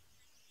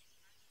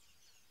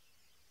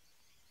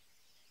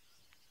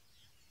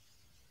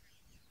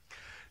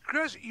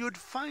 Chris, you'd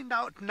find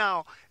out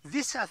now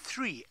these are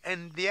three,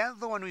 and the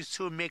other one we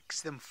saw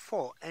makes them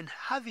four. And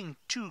having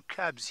two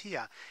cubs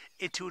here,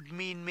 it would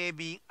mean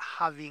maybe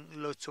having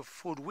lots of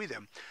food with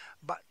them.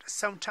 But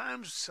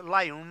sometimes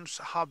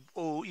lions have,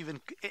 or even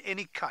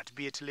any cat,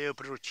 be it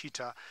leopard or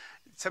cheetah,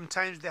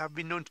 sometimes they have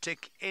been known to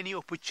take any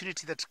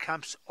opportunity that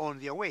comes on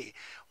their way.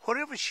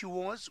 Wherever she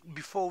was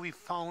before we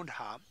found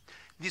her,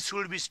 this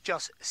wildebeest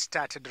just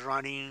started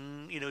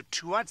running,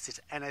 towards it,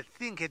 and I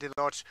think it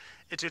thought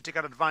it would take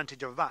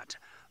advantage of that.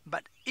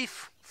 But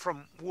if,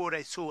 from what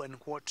I saw and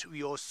what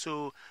we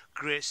also,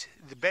 Grace,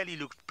 the belly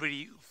looked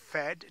pretty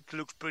fed, it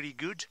looked pretty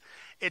good,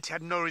 it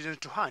had no reason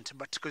to hunt.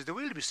 But because the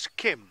wildebeest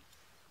came,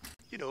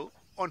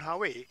 on her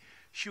way,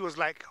 she was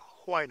like,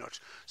 why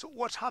not? So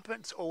what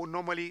happens, or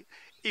normally,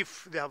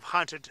 if they have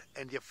hunted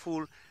and they're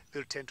full,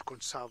 they'll tend to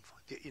conserve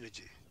their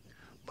energy.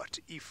 But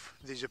if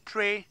there's a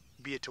prey,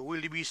 be it a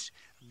wildebeest,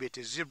 be it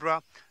a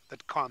zebra,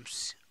 that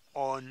comes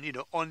on,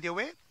 on their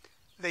way,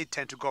 they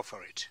tend to go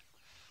for it.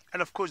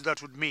 And of course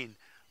that would mean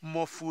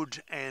more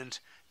food, and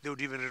they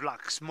would even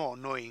relax more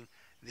knowing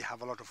they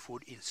have a lot of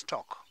food in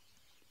stock.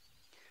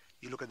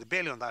 You look at the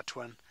belly on that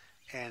one,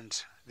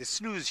 and the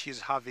snooze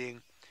she's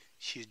having,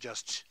 she's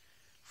just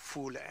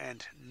full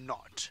and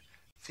not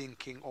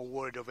thinking or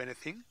worried of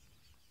anything.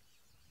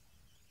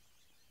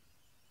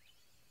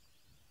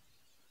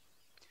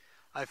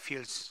 I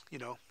feel,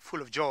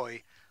 full of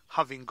joy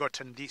having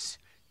gotten these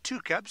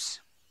two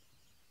cubs.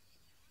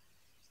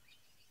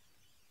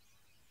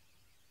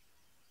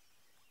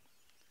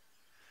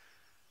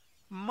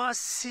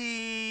 Mercy,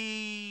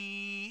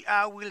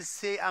 I will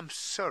say I'm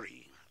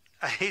sorry.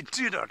 I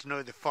do not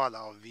know the father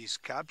of these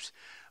cubs,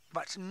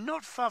 but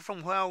not far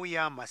from where we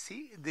are,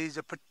 Mercy, there is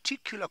a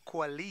particular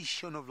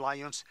coalition of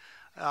lions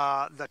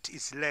that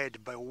is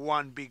led by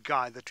one big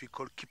guy that we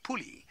call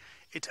Kipuli.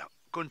 It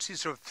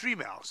consists of three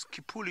males.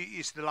 Kipuli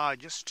is the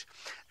largest,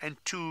 and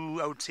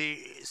two, I would say,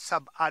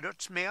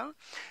 sub-adult male.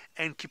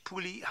 And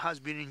Kipuli has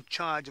been in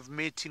charge of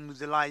mating with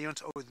the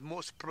lions or with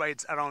most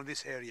prides around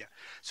this area.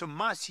 So,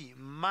 Mercy,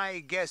 my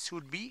guess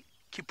would be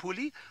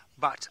Kipuli,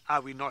 but I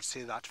will not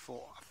say that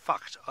for a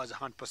fact as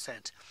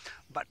 100%.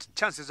 But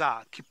chances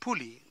are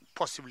Kipuli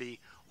possibly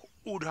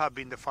would have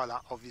been the father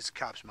of these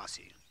calves,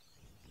 Mercy.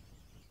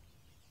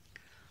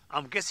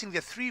 I'm guessing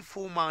they're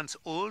 3-4 months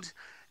old.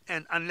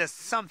 And unless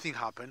something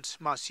happens,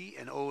 Mercy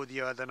and all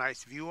the other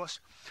nice viewers,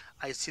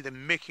 I see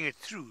them making it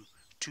through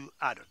to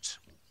adults.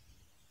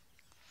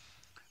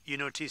 You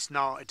notice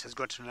now it has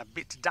gotten a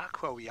bit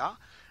dark where we are,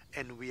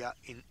 and we are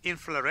in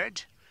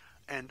infrared,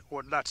 and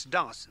what that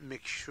does,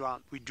 make sure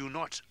we do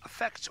not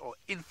affect or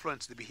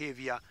influence the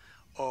behavior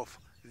of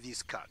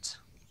these cats.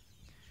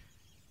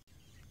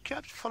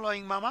 Kept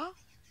following Mama.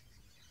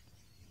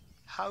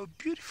 How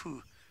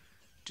beautiful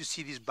to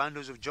see these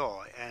bundles of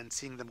joy and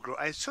seeing them grow.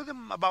 I saw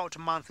them about a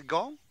month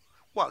ago,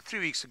 3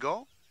 weeks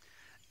ago,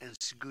 and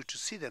it's good to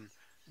see them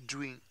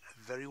doing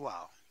very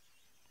well.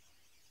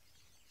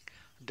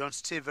 Don't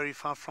stay very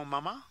far from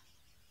Mama.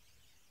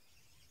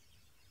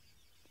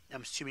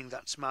 I'm assuming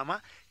that's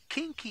Mama.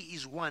 Kinky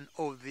is one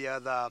of the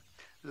other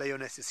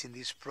lionesses in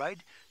this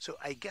pride, so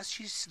I guess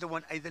she's the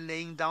one either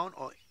laying down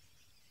or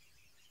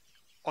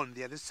on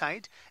the other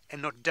side,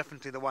 and not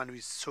definitely the one we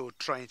saw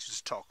trying to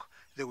stalk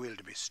the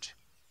wildebeest.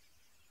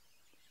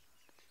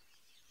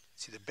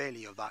 See the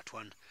belly of that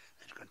one,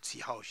 and you can see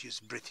how she's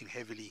breathing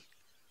heavily,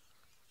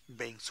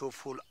 being so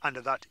full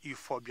under that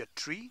euphorbia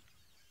tree.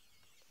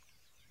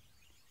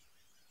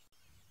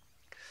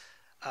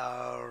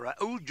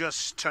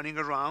 Just turning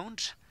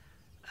around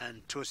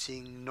and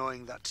tossing,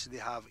 knowing that they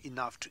have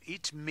enough to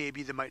eat.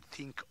 Maybe they might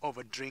think of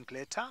a drink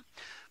later,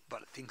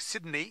 but I think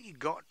Sydney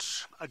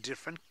got a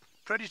different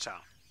predator.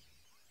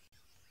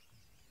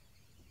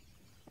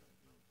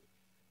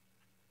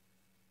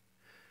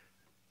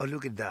 Oh,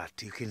 look at that.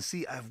 You can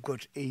see I've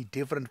got a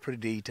different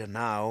predator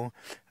now.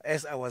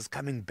 As I was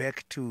coming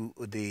back to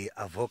the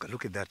avoca,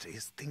 look at that.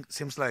 It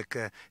seems like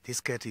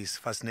this cat is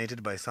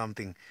fascinated by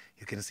something.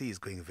 You can see he's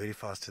going very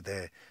fast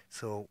there.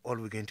 So all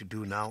we're going to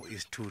do now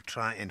is to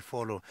try and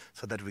follow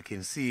so that we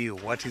can see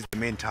what is the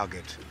main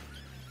target.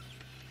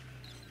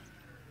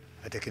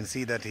 But I can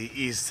see that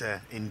he is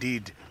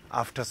indeed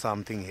after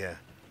something here.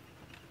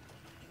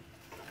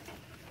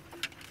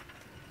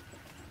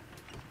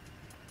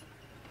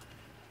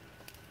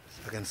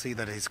 So I can see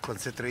that he's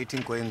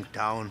concentrating going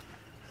down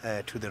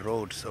to the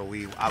road. So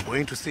we are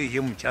going to see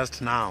him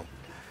just now.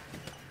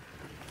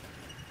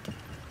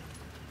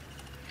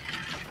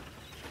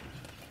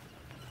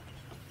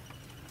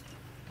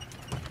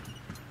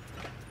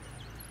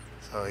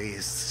 So he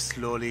is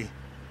slowly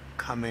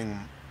coming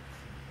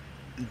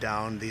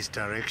down this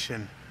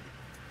direction.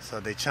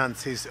 So the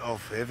chances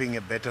of having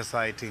a better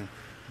sighting,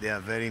 they are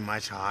very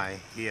much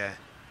high here.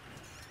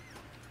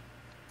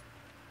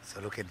 So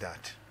look at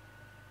that.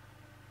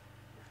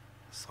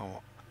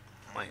 So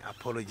my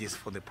apologies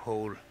for the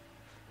pole.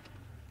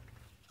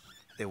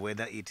 The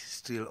weather is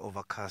still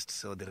overcast,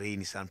 so the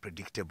rain is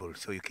unpredictable.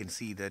 So you can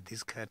see that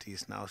this cat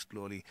is now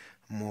slowly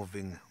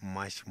moving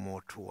much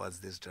more towards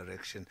this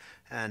direction,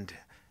 and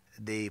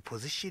the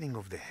positioning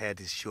of the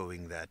head is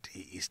showing that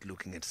he is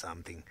looking at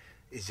something.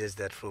 It's just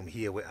that from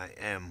here where I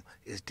am,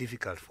 it's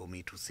difficult for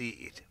me to see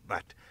it,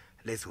 but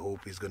let's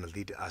hope it's going to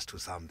lead us to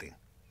something.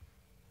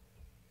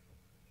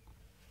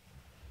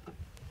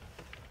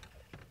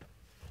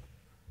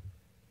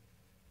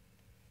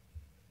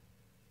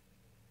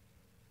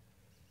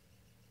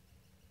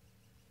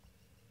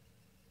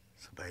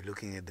 So by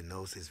looking at the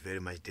nose, it's very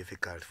much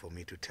difficult for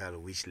me to tell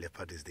which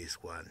leopard is this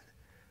one.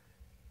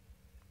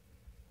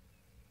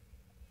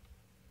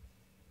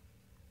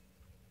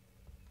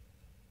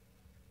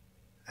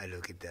 I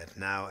look at that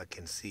now, I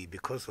can see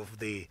because of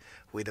the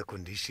weather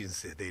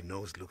conditions, the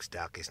nose looks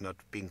dark. It's not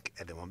pink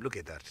at the moment. Look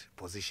at that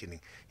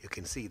positioning. You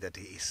can see that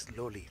he is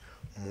slowly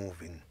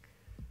moving.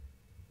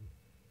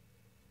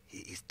 He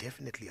is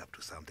definitely up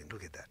to something.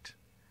 Look at that.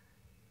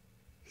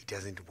 He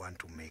doesn't want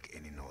to make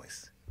any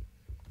noise.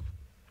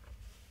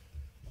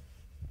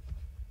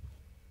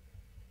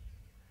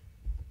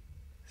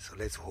 So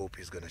let's hope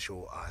he's going to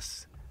show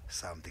us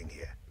something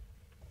here.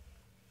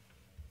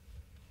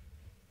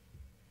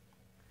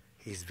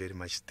 He's very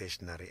much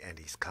stationary and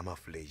he's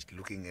camouflaged.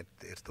 Looking at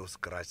those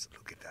grass,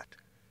 look at that.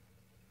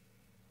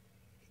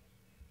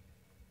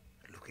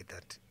 Look at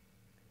that.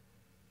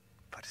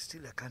 But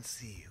still I can't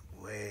see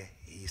where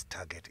his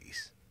target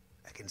is.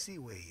 I can see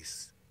where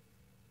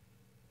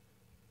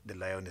the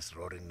lion is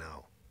roaring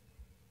now.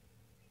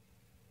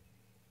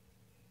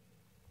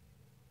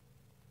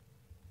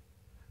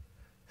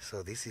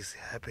 So this is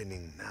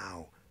happening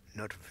now,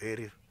 not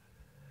very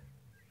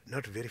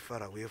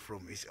far away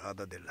from each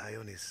other. The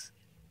lion is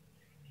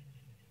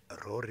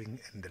roaring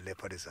and the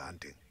leopard is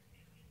hunting.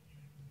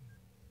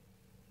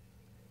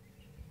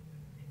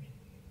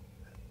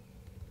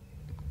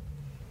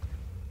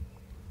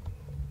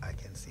 I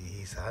can see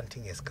he's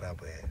hunting a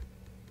scrub hare.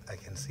 I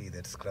can see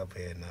that scrub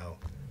hare now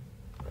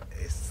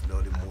is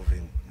slowly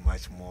moving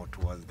much more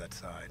towards that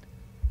side.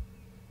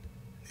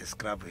 The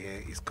scrub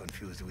hare is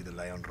confused with the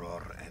lion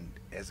roar and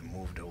has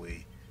moved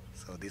away.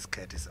 So this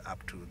cat is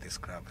up to the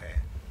scrub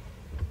hare.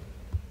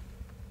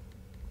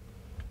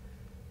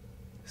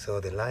 So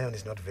the lion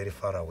is not very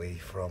far away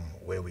from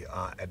where we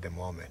are at the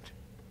moment.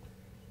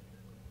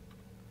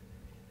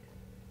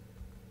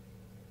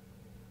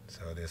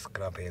 So the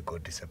scrub hare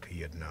got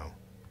disappeared now.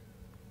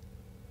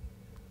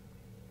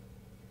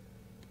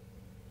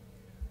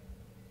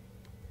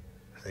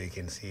 So you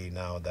can see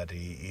now that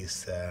he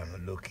is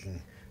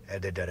looking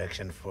at the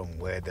direction from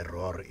where the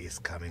roar is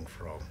coming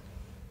from.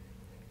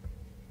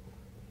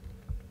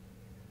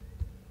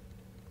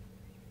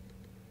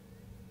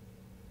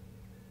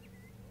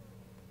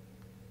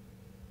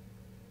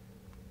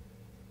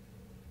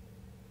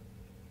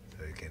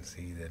 So you can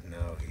see that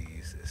now he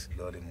is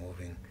slowly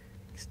moving,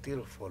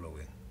 still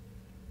following.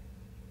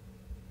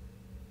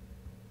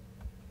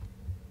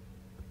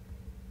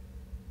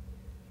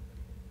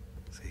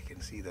 So you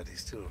can see that he's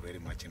still very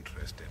much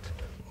interested,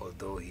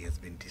 although he has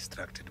been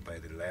distracted by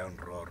the lion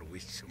roar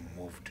which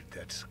moved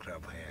that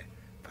scrub hare.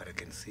 But I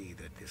can see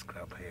that the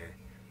scrub hare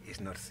is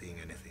not seeing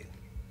anything.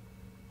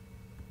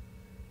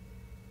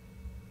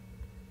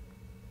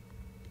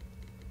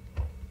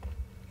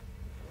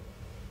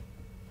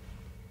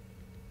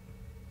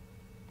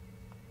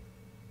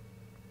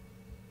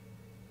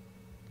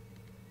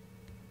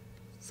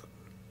 So,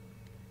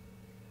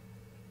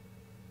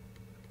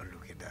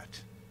 look at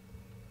that.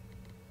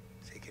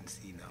 So you can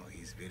see now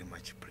he's very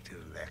much pretty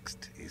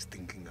relaxed. He's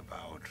thinking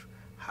about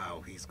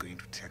how he's going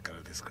to tackle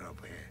the scrub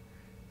hare.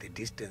 The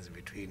distance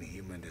between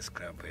him and the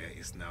scrub hare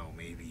is now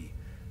maybe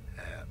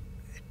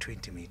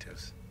 20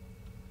 meters.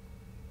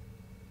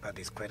 But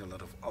there's quite a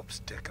lot of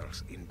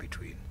obstacles in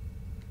between.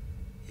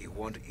 He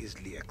won't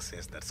easily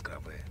access that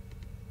scrub hare.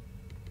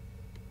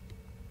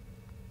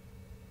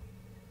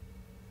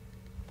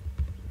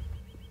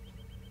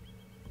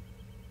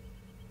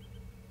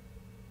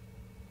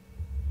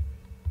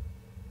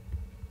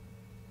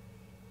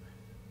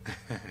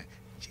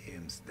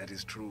 James, that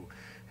is true.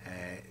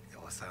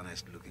 Osana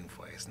is looking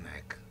for a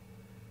snack.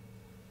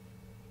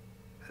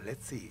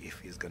 Let's see if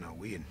he's gonna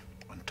win.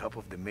 On top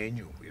of the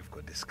menu, we've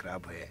got the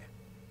scrub hare.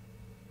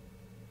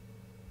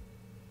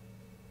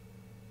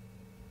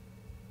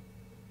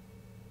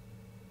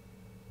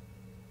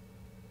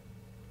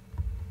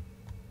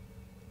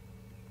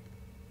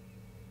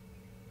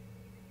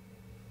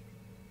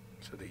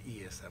 So the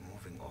ears are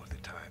moving all the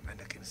time,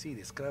 and I can see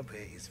the scrub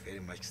hare is very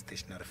much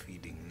stationary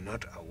feeding,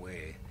 not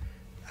aware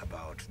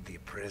about the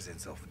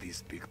presence of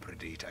this big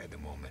predator at the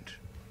moment.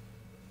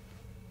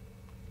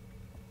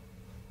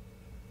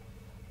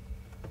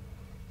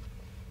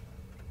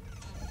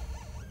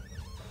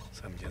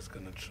 So I'm just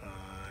gonna try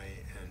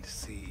and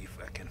see if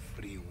I can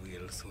free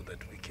wheel so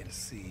that we can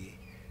see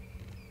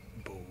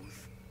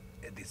both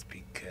this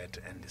big cat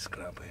and the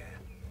scrub hare.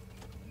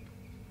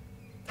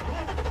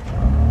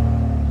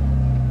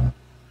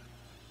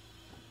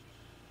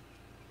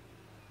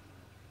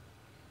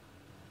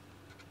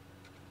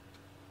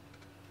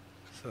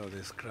 So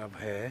the scrub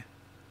hare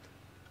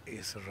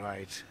is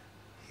right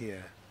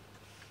here.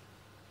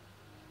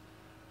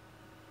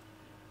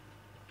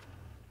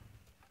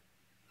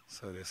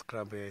 So the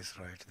scrub hare is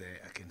right there.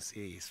 I can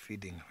see he's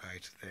feeding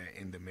right there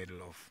in the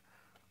middle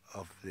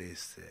of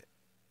this.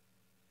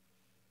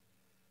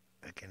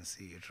 I can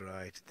see it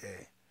right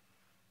there.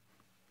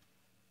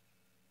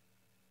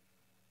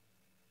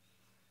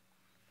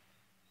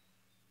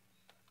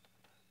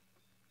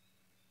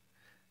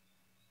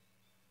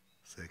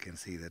 So you can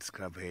see that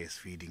scrub hare is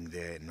feeding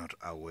there, not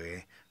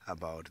aware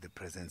about the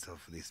presence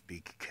of this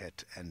big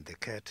cat, and the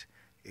cat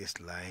is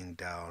lying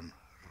down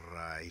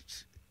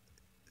right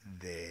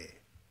there.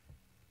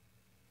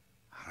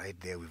 Right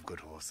there we've got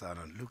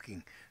Hosanna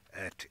looking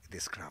at the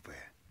scrub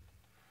hare.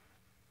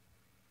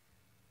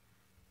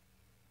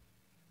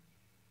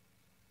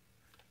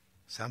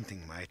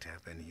 Something might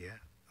happen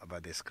here,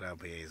 but the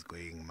scrub hare is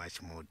going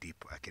much more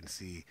deep. I can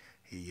see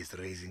he is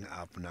raising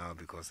up now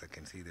because I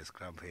can see the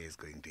scrub hare is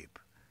going deep.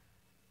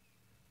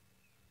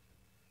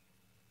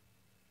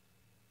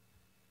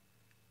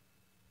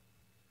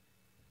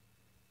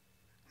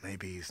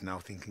 Maybe he's now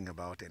thinking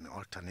about an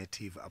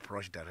alternative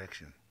approach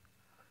direction.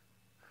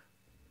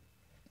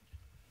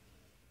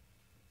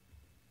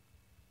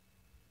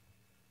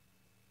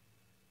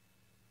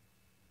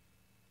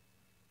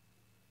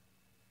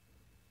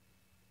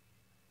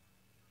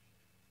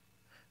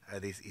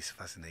 This is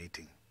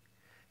fascinating.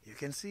 You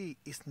can see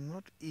it's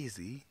not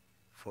easy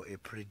for a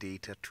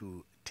predator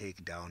to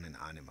take down an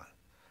animal.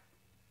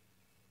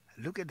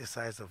 Look at the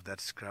size of that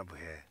scrub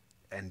hare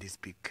and this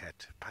big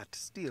cat, but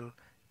still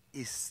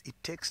it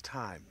takes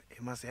time.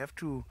 He must have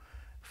to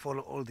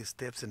follow all the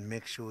steps and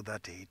make sure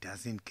that he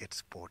doesn't get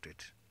spotted.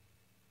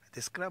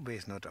 The scrub hare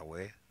is not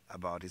aware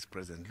about his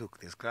presence. Look,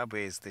 the scrub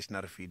hare is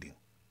stationary feeding,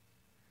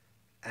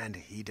 and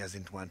he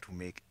doesn't want to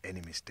make any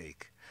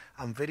mistake.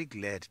 I'm very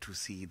glad to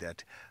see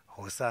that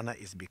Hosanna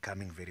is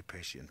becoming very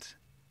patient.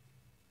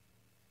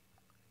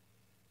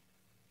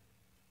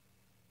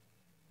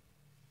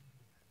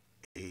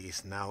 He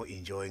is now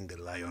enjoying the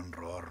lion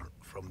roar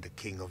from the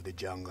king of the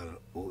jungle,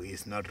 who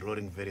is not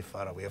roaring very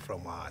far away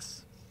from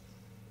us.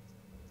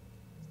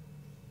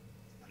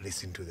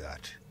 Listen to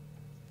that.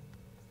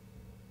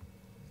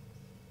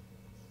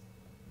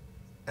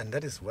 And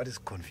that is what is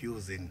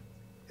confusing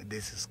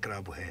this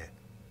scrub hare.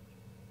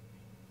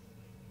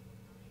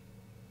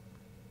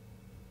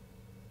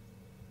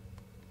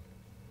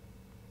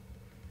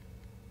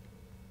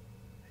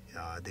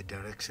 The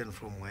direction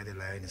from where the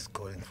lion is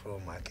calling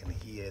from, I can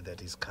hear that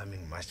he's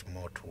coming much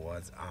more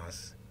towards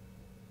us.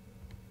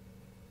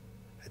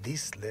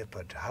 This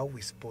leopard, how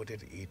we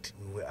spotted it,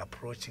 we were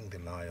approaching the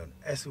lion.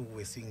 As we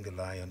were seeing the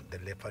lion, the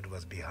leopard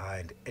was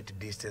behind at a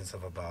distance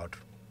of about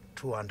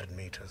 200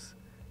 meters.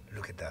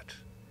 Look at that.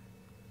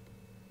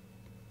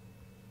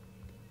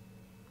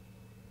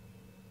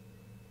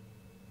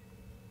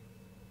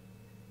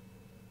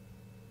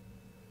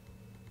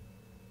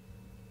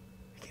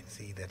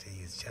 See that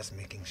he is just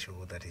making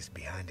sure that he's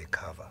behind a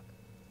cover.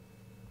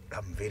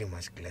 I'm very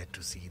much glad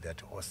to see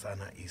that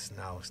Hosanna is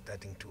now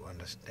starting to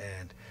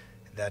understand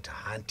that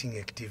hunting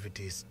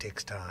activities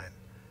takes time.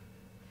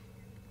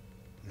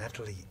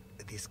 Naturally,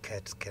 these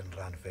cats can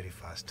run very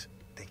fast.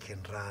 They can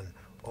run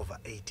over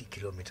 80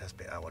 kilometers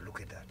per hour. Look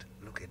at that.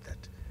 Look at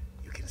that.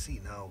 You can see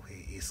now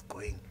he is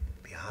going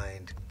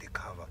behind the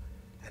cover,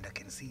 and I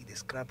can see the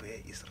scrub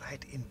hare is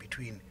right in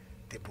between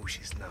the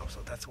bushes now. So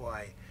that's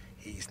why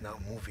he is now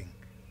moving.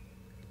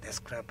 The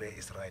scrub hare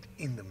is right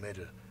in the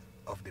middle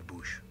of the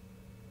bush,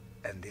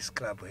 and the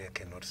scrub hare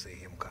cannot see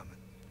him coming.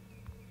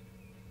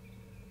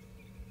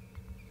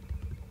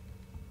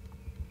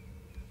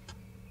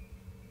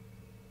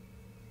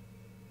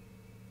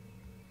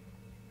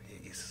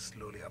 He is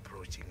slowly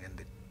approaching,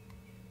 and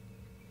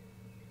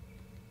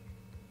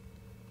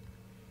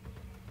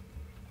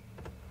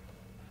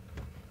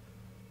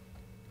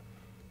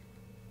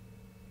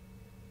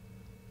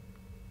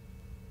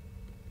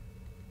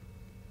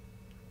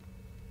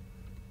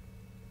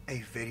a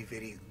very,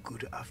 very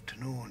good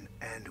afternoon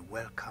and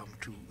welcome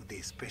to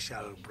the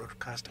special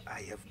broadcast.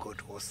 I have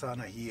got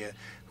Hosanna here,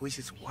 which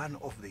is one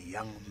of the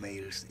young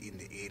males in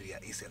the area.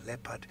 Is a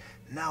leopard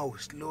now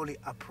slowly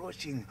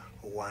approaching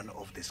one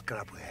of the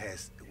scrub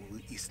hares, who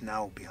is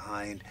now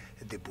behind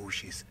the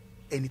bushes.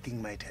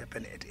 Anything might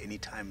happen at any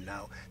time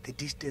now. The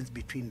distance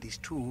between these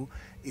two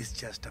is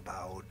just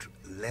about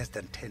less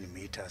than 10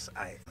 meters.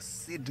 I am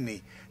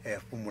Sydney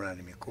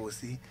Pumulani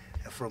Mikosi,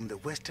 from the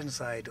western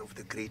side of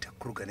the great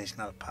Kruger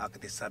National Park,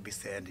 the Sabi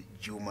Sand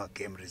Juma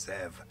Game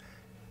Reserve.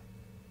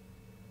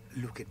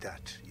 Look at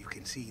that. You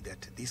can see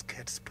that this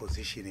cat's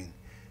positioning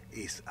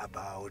is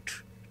about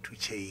to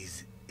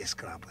chase a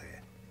scrub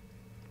hare.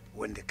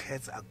 When the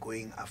cats are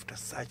going after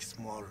such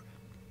small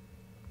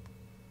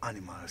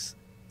animals,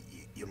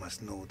 you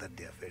must know that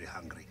they are very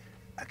hungry.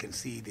 I can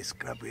see the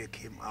scrub hare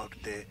came out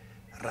there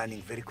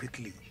running very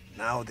quickly.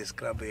 Now the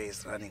scrub hare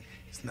is running.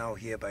 It's now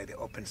here by the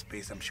open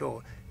space. I'm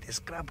sure the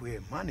scrub hare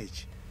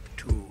managed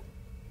to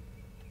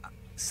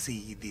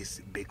see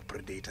this big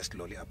predator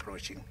slowly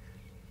approaching.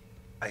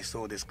 I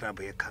saw the scrub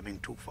hare coming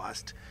too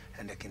fast,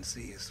 and I can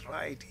see it's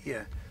right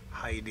here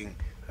hiding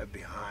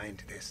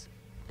behind this.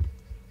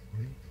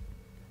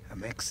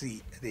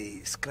 Maxi,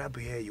 the scrub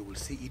hare, you will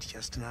see it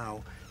just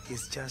now,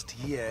 is just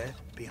here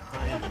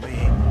behind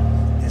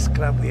me. The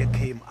scrub hare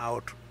came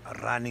out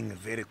running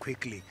very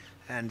quickly,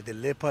 and the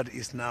leopard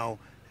is now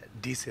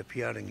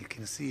disappearing. You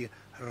can see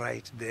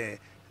right there,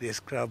 the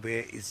scrub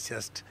hare is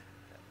just,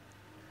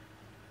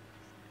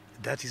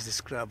 that is the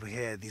scrub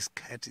hare this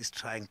cat is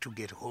trying to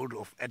get hold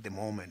of at the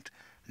moment.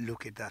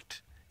 Look at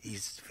that.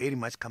 He's very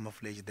much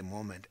camouflaged at the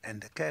moment,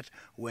 and the cat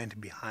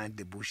went behind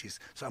the bushes.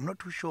 So I'm not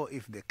too sure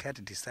if the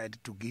cat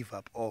decided to give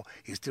up or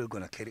he's still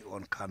going to carry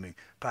on coming.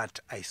 But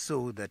I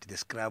saw that the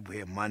scrub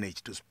hare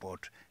managed to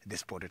spot the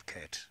spotted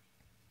cat.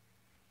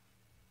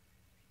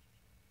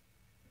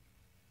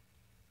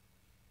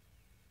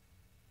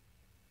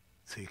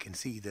 So you can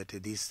see that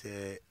this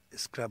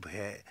scrub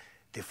hare,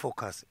 the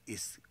focus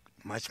is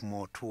much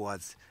more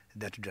towards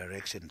that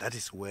direction. That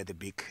is where the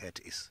big cat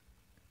is.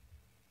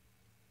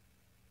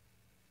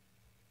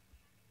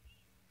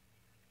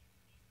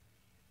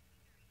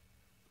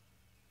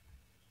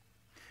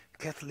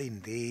 Kathleen,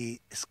 the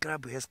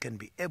scrub hares can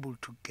be able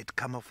to get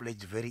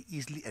camouflaged very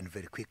easily and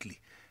very quickly.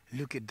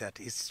 Look at that.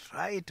 It's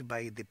right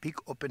by the big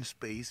open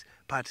space,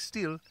 but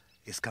still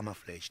is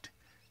camouflaged.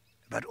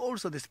 But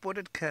also the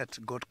spotted cat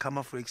got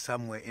camouflaged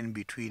somewhere in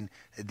between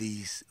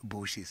these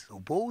bushes. So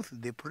both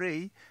the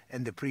prey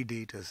and the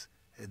predators,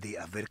 they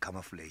are very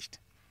camouflaged.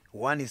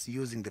 One is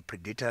using the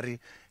predatory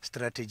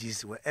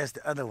strategies, whereas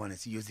the other one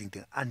is using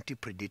the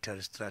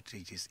anti-predatory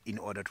strategies in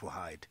order to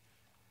hide.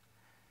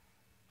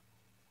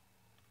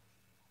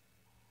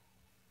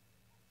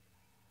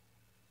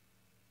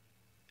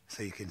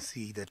 So you can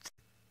see that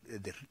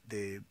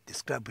the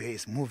scrub hare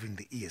is moving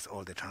the ears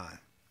all the time.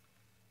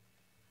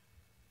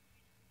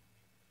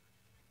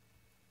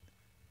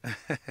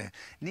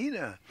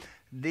 Nina,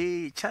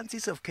 the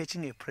chances of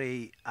catching a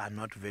prey are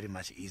not very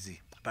much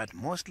easy, but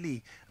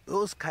mostly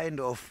those kind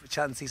of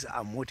chances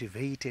are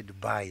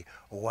motivated by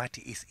what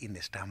is in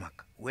the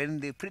stomach. When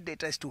the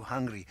predator is too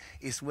hungry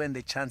is when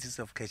the chances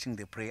of catching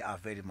the prey are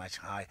very much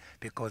high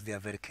because they are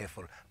very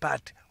careful.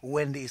 But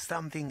when there is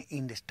something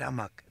in the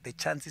stomach, the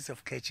chances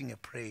of catching a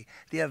prey,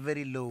 they are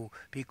very low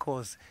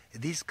because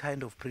these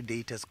kind of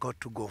predators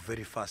got to go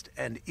very fast.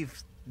 And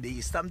if there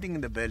is something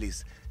in the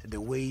bellies, the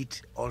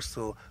weight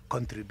also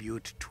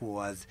contributes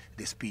towards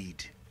the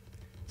speed.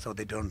 So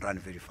they don't run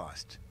very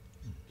fast.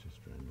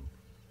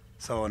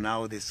 So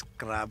now the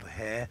scrub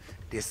hare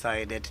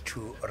decided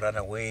to run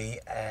away,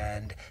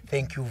 and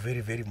thank you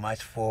very, very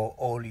much for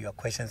all your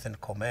questions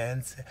and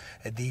comments.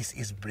 This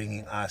is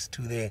bringing us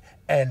to the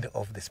end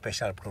of the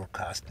special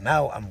broadcast.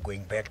 Now I'm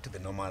going back to the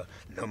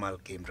normal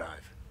game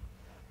drive.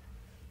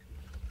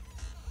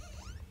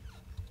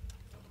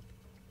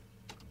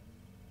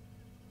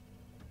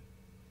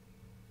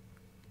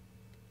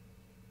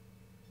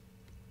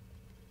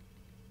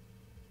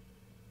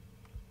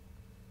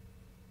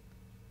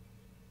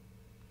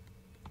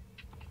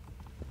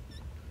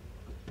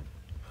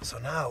 So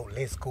now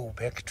let's go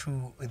back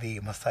to the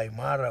Maasai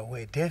Mara,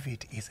 where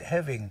David is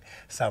having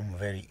some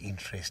very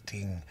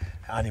interesting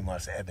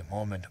animals at the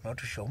moment. I'm not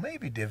too sure.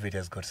 Maybe David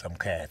has got some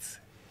cats.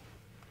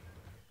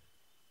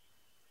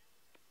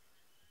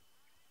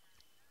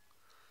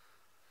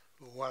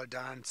 Well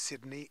done,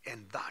 Sydney.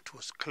 And that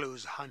was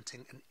close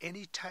hunting. And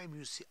any time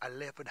you see a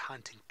leopard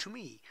hunting, to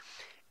me,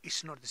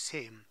 it's not the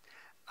same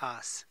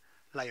as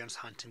lions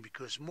hunting,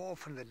 because more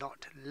often than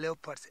not,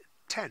 leopards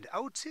tend, I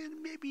would say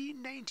maybe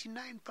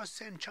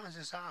 99%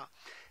 chances are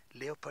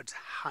leopards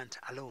hunt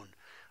alone,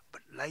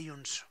 but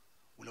lions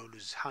will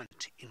always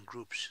hunt in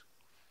groups.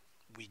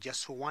 We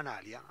just saw one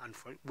earlier, and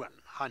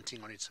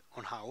hunting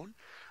on her own,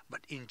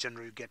 but in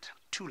general you get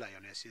two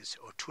lionesses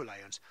or two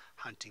lions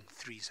hunting,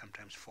 three,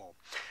 sometimes four.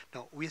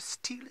 Now we're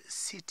still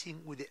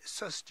sitting with the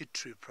sausage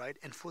tree pride,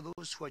 and for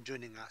those who are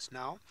joining us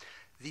now,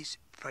 this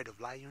pride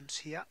of lions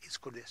here is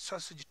called the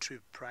sausage tree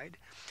pride.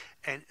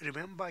 And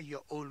remember,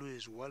 you're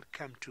always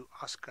welcome to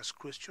ask us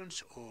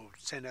questions or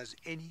send us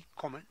any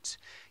comments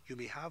you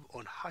may have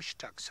on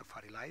hashtag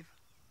Safari Live.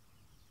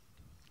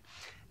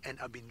 And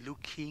I've been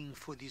looking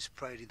for this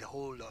pride the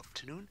whole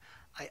afternoon.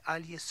 I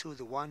earlier saw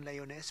the one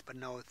lioness, but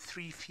now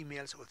three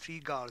females or three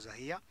girls are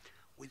here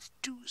with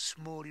two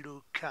small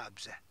little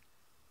cubs.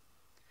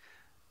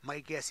 My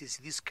guess is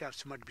these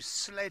cubs might be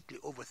slightly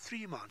over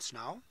 3 months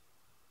now,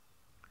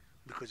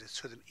 because I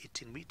saw them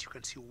eating meat. You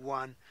can see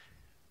one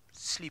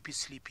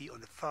sleepy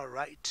on the far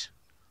right,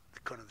 the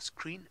corner of the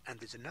screen, and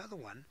there's another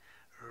one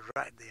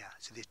right there.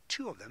 So there's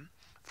two of them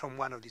from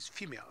one of these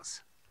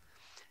females.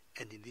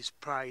 And in this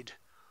pride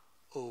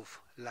of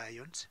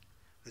lions,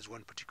 there's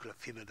one particular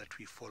female that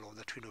we follow,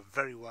 that we know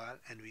very well,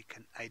 and we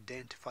can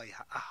identify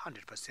her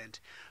 100%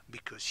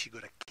 because she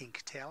got a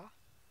kink tail.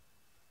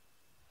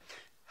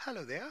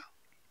 Hello there.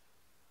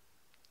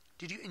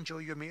 Did you enjoy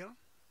your meal?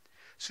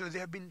 So they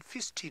have been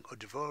feasting or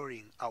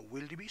devouring our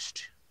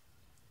wildebeest.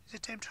 Is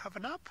it time to have a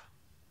nap?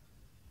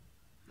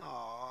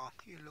 Oh,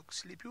 you look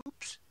sleepy.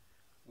 Oops.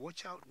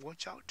 Watch out,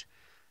 watch out.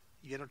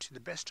 You're not in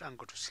the best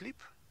angle to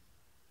sleep.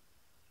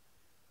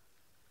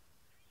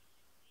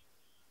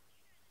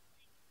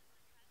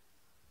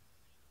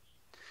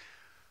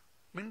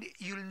 Mindy,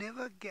 you'll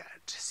never get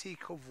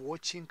sick of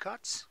watching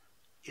cats.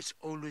 It's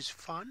always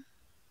fun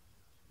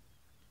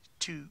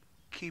to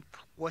keep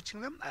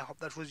watching them. I hope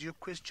that was your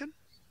question.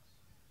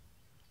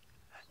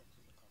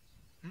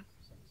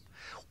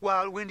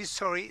 Well, Wendy,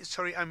 sorry,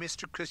 I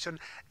missed your question.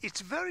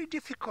 It's very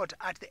difficult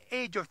at the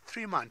age of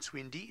 3 months,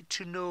 Wendy,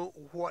 to know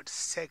what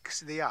sex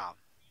they are.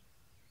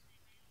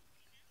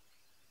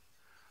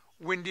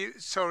 Wendy,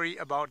 sorry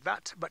about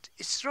that, but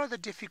it's rather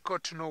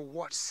difficult to know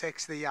what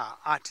sex they are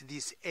at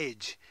this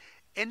age.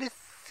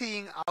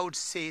 Anything, I would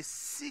say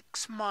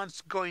 6 months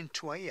going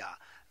to a year,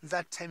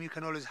 that time you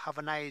can always have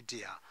an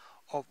idea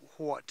of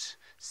what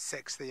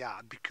sex they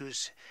are,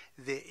 because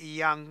the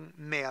young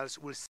males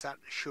will start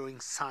showing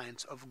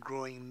signs of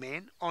growing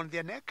mane on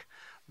their neck.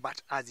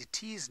 But as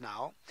it is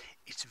now,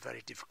 it's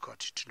very difficult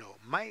to know.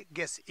 My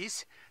guess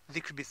is they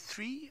could be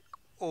 3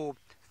 or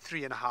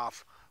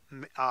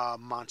 3.5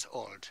 months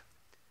old.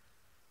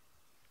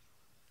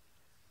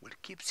 We'll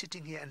keep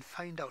sitting here and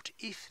find out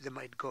if they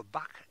might go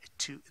back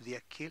to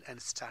their kill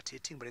and start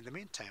eating. But in the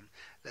meantime,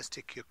 let's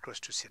take you across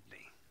to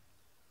Sydney.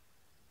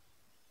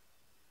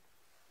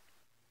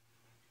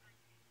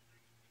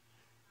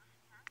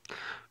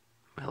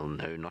 Well,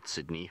 no, not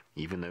Sydney.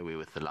 Even though we're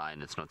with the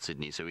lion, it's not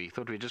Sydney. So we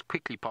thought we'd just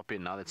quickly pop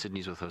in now that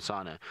Sydney's with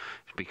Hosanna,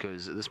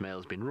 because this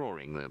male's been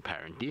roaring,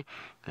 apparently.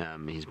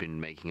 He's been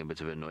making a bit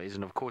of a noise.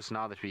 And of course,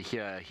 now that we're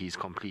here, he's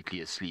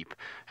completely asleep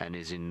and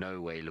is in no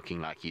way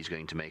looking like he's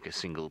going to make a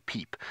single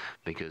peep,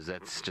 because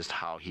that's just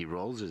how he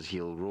rolls, is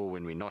he'll roar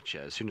when we're not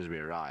here. As soon as we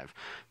arrive,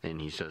 then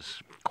he's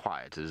just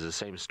quiet. It was the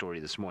same story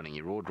this morning.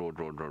 He roared.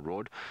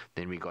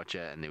 Then we got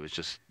here and there was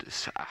just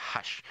a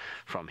hush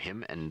from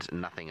him and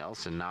nothing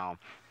else. And now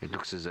it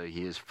looks as though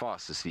he is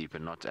fast asleep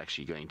and not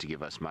actually going to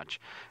give us much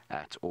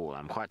at all.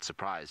 I'm quite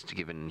surprised,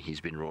 given he's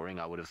been roaring.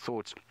 I would have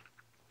thought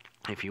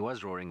if he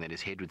was roaring that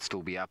his head would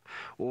still be up,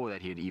 or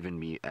that he'd even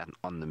be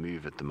on the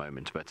move at the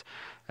moment. But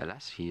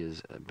alas, he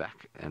is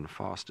back and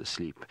fast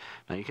asleep.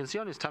 Now you can see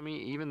on his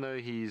tummy, even though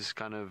he's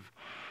kind of,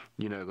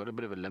 got a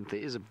bit of a limp, there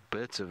is a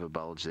bit of a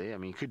bulge there. I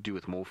mean, he could do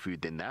with more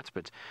food than that,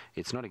 but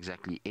it's not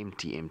exactly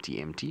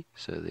empty.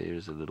 So there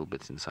is a little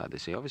bit inside there.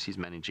 So obviously he's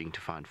managing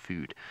to find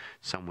food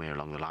somewhere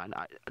along the line.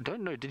 I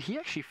don't know, did he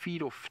actually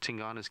feed off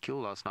Tingana's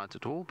kill last night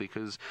at all?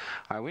 Because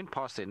I went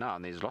past there now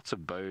and there's lots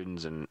of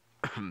bones and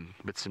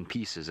bits and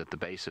pieces at the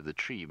base of the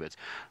tree, but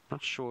I'm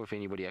not sure if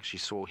anybody actually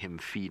saw him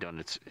feed on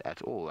it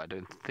at all. I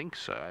don't think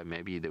so.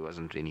 Maybe there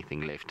wasn't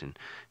anything left and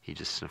he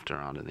just sniffed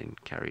around and then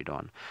carried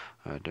on.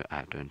 I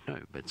don't know,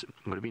 but it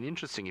would have been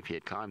interesting if he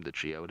had climbed the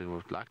tree. I would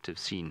have liked to have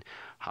seen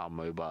how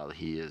mobile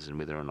he is and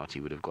whether or not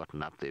he would have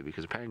gotten up there,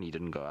 because apparently he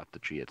didn't go up the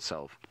tree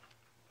itself.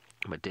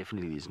 But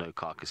definitely there's no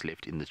carcass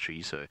left in the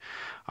tree, so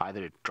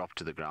either it dropped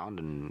to the ground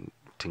and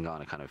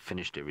Tingana kind of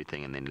finished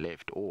everything and then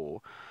left,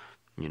 or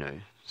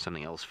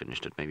something else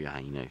finished it. Maybe a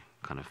hyena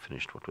kind of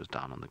finished what was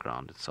down on the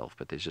ground itself.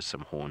 But there's just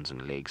some horns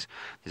and legs.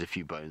 There's a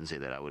few bones there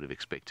that I would have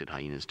expected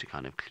hyenas to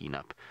kind of clean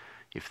up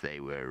if they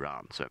were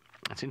around. So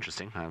that's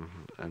interesting. I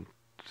would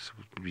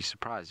be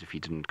surprised if he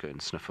didn't go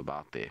and sniff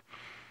about there.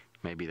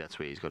 Maybe that's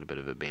where he's got a bit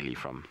of a belly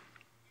from.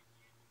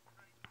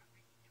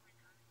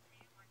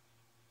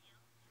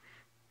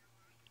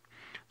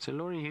 So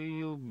Laurie,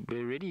 he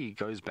already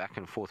goes back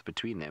and forth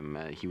between them.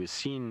 He was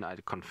seen, I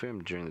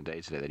confirmed during the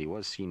day today that he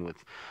was seen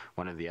with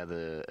one of the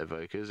other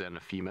evokers and a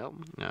female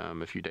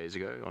a few days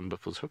ago on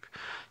Biffle's Hook.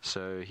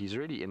 So he's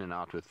already in and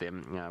out with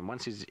them.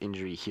 Once his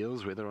injury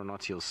heals, whether or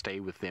not he'll stay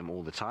with them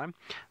all the time,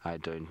 I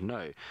don't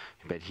know.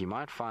 But he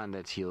might find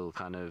that he'll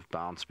kind of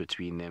bounce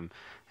between them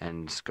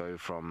and go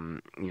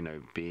from,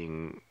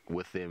 being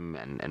with them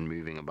and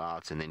moving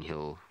about, and then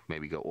he'll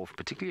maybe go off,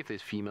 particularly if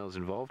there's females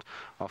involved.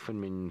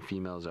 Often when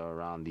females are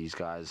around, these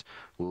guys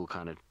will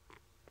kind of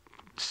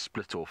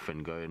split off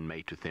and go and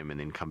mate with them and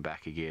then come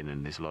back again,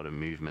 and there's a lot of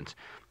movement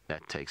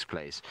that takes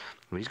place.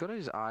 But he's got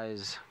his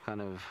eyes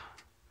kind of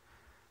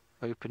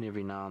open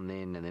every now and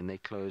then they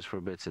close for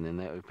a bit and then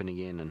they open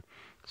again, and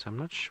so I'm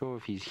not sure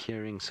if he's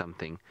hearing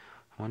something.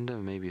 I wonder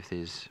maybe if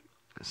there's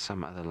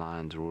some other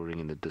lions roaring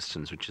in the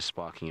distance which is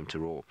sparking him to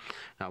roar.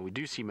 Now we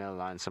do see male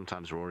lions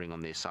sometimes roaring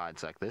on their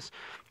sides like this.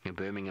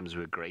 Birmingham's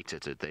were great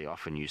at it. They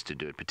often used to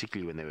do it,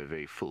 particularly when they were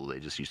very full. They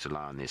just used to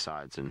lie on their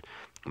sides and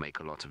make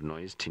a lot of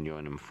noise. Tinyo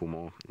and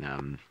Mfumo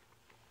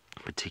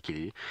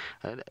particularly.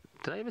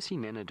 Did I ever see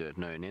Nena do it?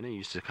 No, Nena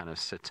used to kind of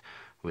sit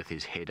with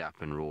his head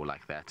up and roar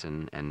like that,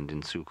 and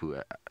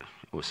Nsuku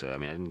also. I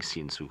mean, I didn't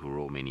see Nsuku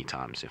roar many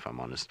times, if I'm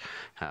honest,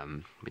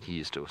 but he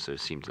used to also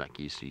seemed like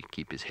he used to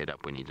keep his head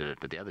up when he did it.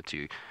 But the other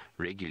two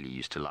regularly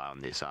used to lie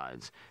on their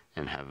sides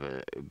and have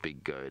a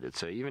big go at it.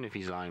 So even if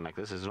he's lying like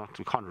this,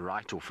 we can't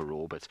write off a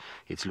roar, but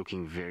it's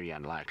looking very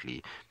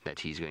unlikely that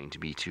he's going to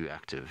be too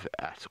active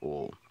at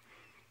all.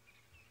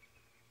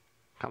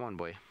 Come on,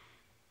 boy.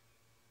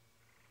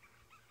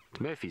 It's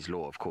Murphy's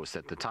Law, of course,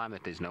 that the time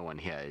that there's no one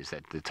here is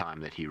that the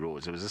time that he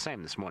roars. It was the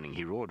same this morning.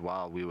 He roared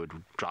while we were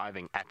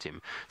driving at him.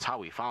 It's how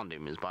we found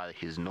him, is by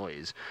his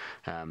noise.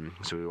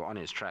 So we were on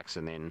his tracks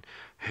and then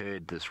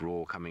heard this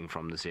roar coming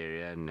from this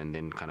area and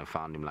then kind of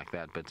found him like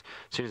that. But as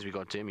soon as we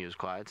got to him, he was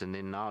quiet. And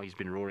then now he's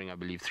been roaring, I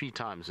believe, 3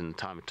 times in the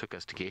time it took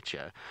us to get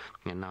here.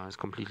 And now he's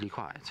completely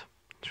quiet.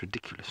 It's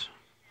ridiculous.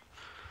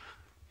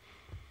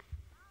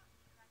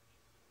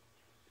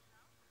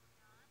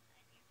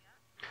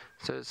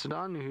 So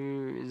Sudan,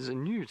 who is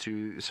new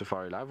to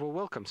Safari Live, well,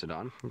 welcome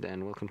Sudan,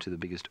 and welcome to the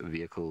biggest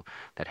vehicle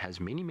that has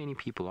many, many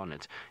people on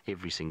it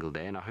every single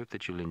day. And I hope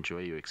that you'll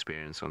enjoy your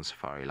experience on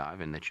Safari Live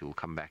and that you'll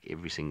come back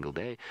every single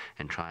day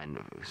and try and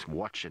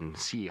watch and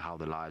see how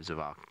the lives of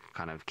our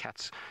kind of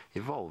cats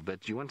evolve.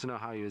 But you want to know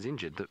how he was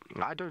injured?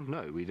 I don't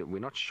know. We're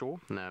not sure.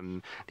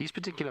 These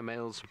particular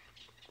males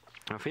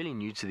are fairly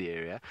new to the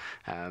area.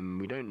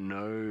 We don't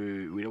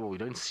know, we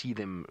don't see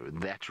them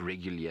that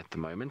regularly at the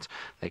moment.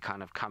 They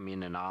kind of come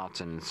in and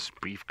out and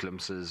brief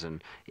glimpses,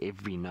 and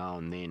every now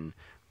and then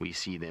we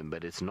see them,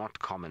 but it's not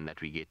common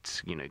that we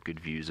get, good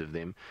views of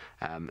them.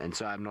 And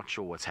so I'm not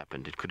sure what's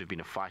happened. It could have been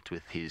a fight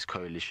with his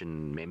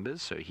coalition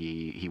members. So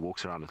he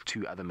walks around with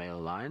 2 other male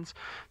lions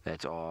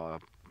that are,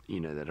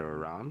 that are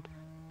around.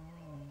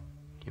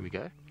 Here we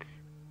go.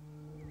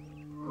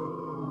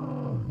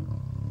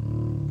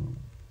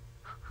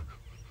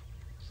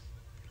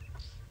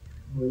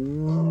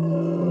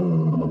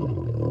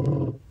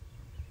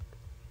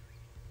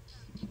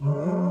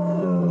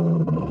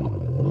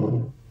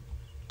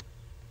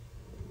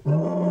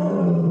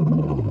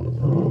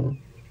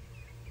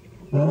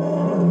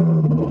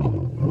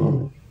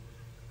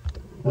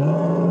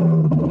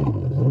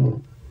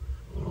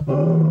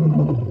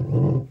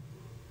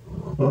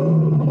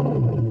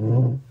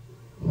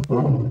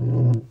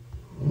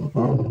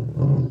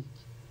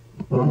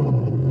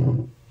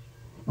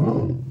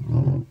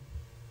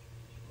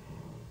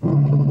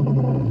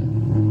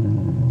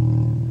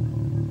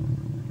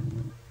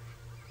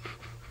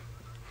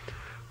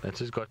 That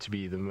has got to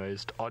be the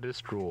most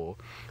oddest roar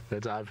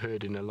that I've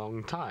heard in a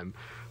long time.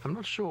 I'm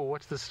not sure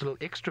what's this little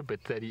extra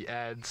bit that he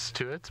adds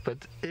to it,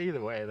 but either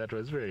way, that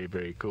was very,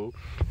 very cool.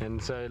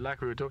 And so,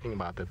 like we were talking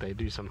about, that they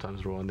do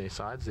sometimes roar on their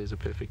sides, there's a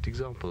perfect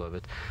example of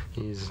it.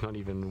 He's not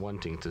even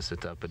wanting to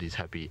sit up, but he's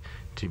happy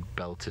to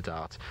belt it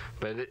out.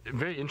 But a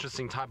very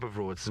interesting type of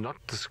roar. It's not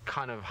this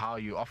kind of how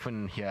you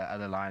often hear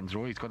other lions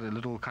roar. He's got a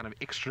little kind of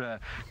extra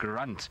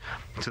grunt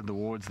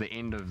towards the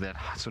end of that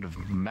sort of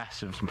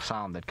massive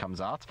sound that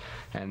comes out.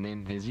 And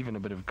then there's even a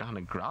bit of kind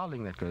of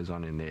growling that goes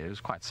on in there. It was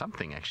quite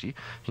something, actually.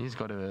 He's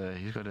got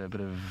a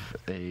bit of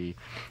a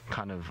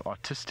kind of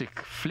artistic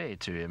flair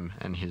to him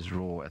and his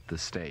roar at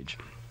this stage.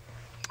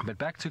 But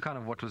back to kind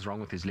of what was wrong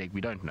with his leg, we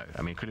don't know.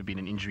 I mean, it could have been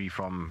an injury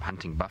from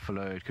hunting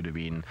buffalo. It could have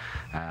been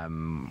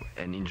an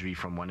injury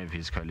from one of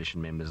his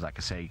coalition members. Like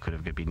I say, he could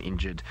have been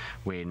injured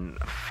when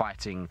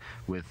fighting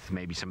with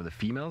maybe some of the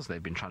females.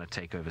 They've been trying to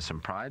take over some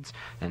prides.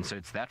 And so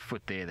it's that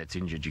foot there that's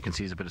injured. You can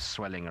see there's a bit of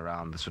swelling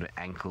around the sort of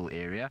ankle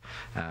area.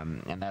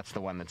 And that's the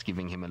one that's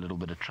giving him a little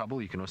bit of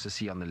trouble. You can also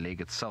see on the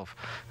leg itself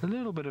a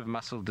little bit of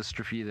muscle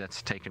dystrophy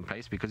that's taken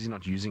place because he's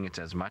not using it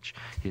as much.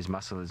 His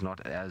muscle is not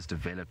as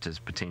developed as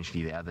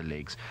potentially the other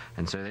legs.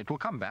 And so it will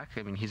come back.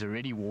 I mean, he's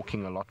already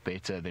walking a lot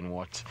better than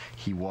what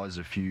he was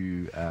a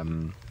few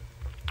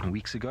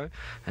weeks ago,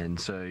 and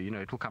so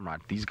it will come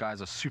right. These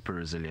guys are super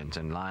resilient,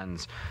 and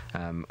lions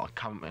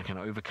can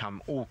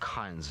overcome all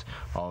kinds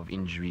of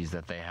injuries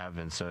that they have,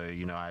 and so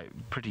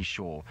I'm pretty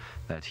sure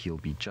that he'll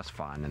be just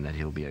fine and that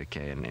he'll be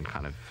okay and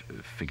kind of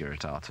figure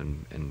it out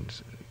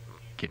and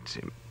get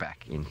him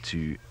back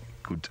into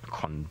good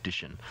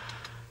condition.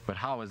 But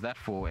how was that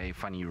for a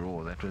funny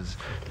roar? That was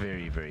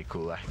very, very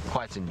cool. I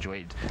quite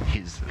enjoyed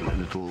his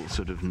little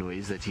sort of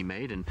noise that he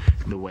made and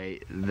the way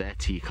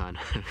that he kind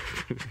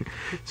of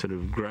sort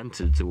of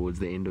grunted towards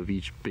the end of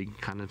each big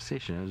kind of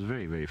session. It was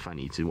very, very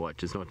funny to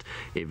watch. It's not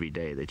every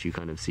day that you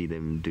kind of see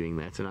them doing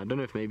that. And I don't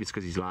know if maybe it's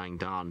because he's lying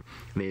down.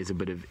 There's a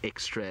bit of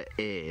extra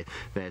air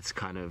that's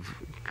kind of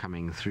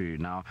coming through.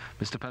 Now,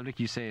 Mr. Public,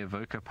 you say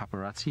evoker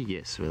paparazzi?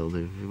 Yes, well,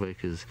 the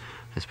evokers,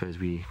 I suppose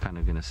we kind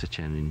of going to sit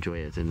here and enjoy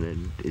it. And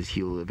then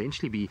he'll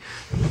eventually be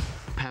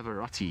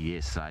Pavarotti.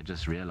 Yes, I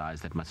just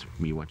realized that must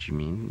be what you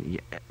mean.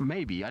 Yeah,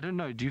 maybe, I don't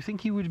know. Do you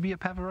think he would be a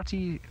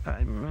Pavarotti?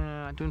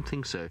 I don't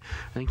think so.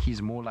 I think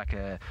he's more like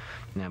a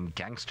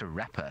gangster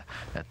rapper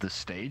at this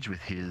stage,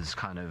 with his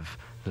kind of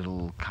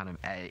little kind of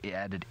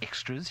added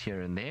extras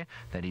here and there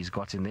that he's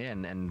got in there,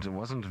 and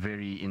wasn't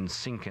very in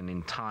sync and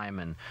in time.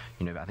 And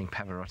I think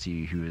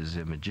Pavarotti, who is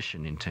a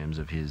magician in terms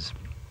of his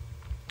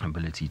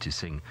ability to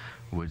sing,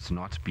 would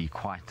not be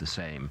quite the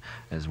same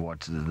as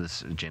what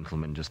this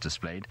gentleman just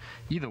displayed.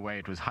 Either way,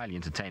 it was highly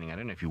entertaining. I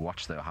don't know if you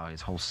watched, though, how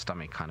his whole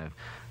stomach kind of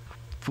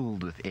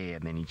filled with air,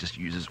 and then he just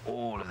uses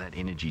all of that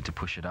energy to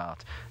push it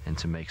out and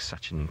to make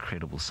such an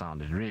incredible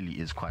sound. It really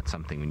is quite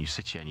something when you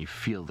sit here and you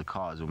feel the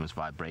cars almost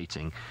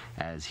vibrating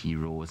as he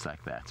roars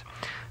like that.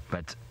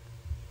 But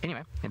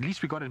anyway, at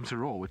least we got him to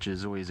roar, which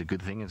is always a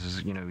good thing.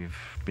 It's we've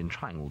been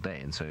trying all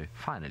day, and so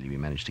finally we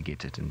managed to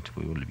get it, and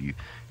for all of you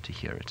to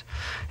hear it.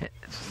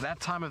 It's that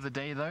time of the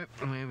day, though,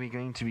 where we're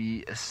going to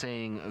be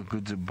saying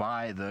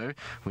goodbye, though.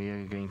 We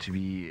are going to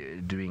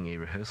be doing a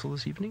rehearsal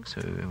this evening,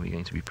 so we're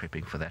going to be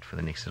prepping for that for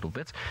the next little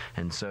bit.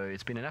 And so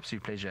it's been an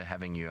absolute pleasure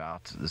having you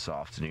out this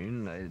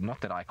afternoon.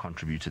 Not that I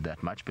contributed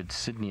that much, but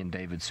Sydney and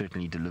David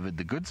certainly delivered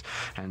the goods,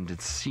 and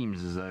it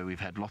seems as though we've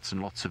had lots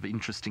and lots of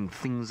interesting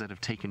things that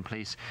have taken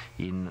place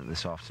in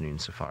this afternoon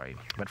safari.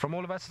 But from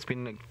all of us, it's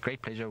been a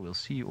great pleasure. We'll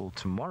see you all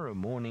tomorrow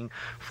morning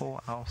for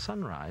our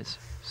sunrise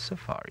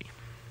safari.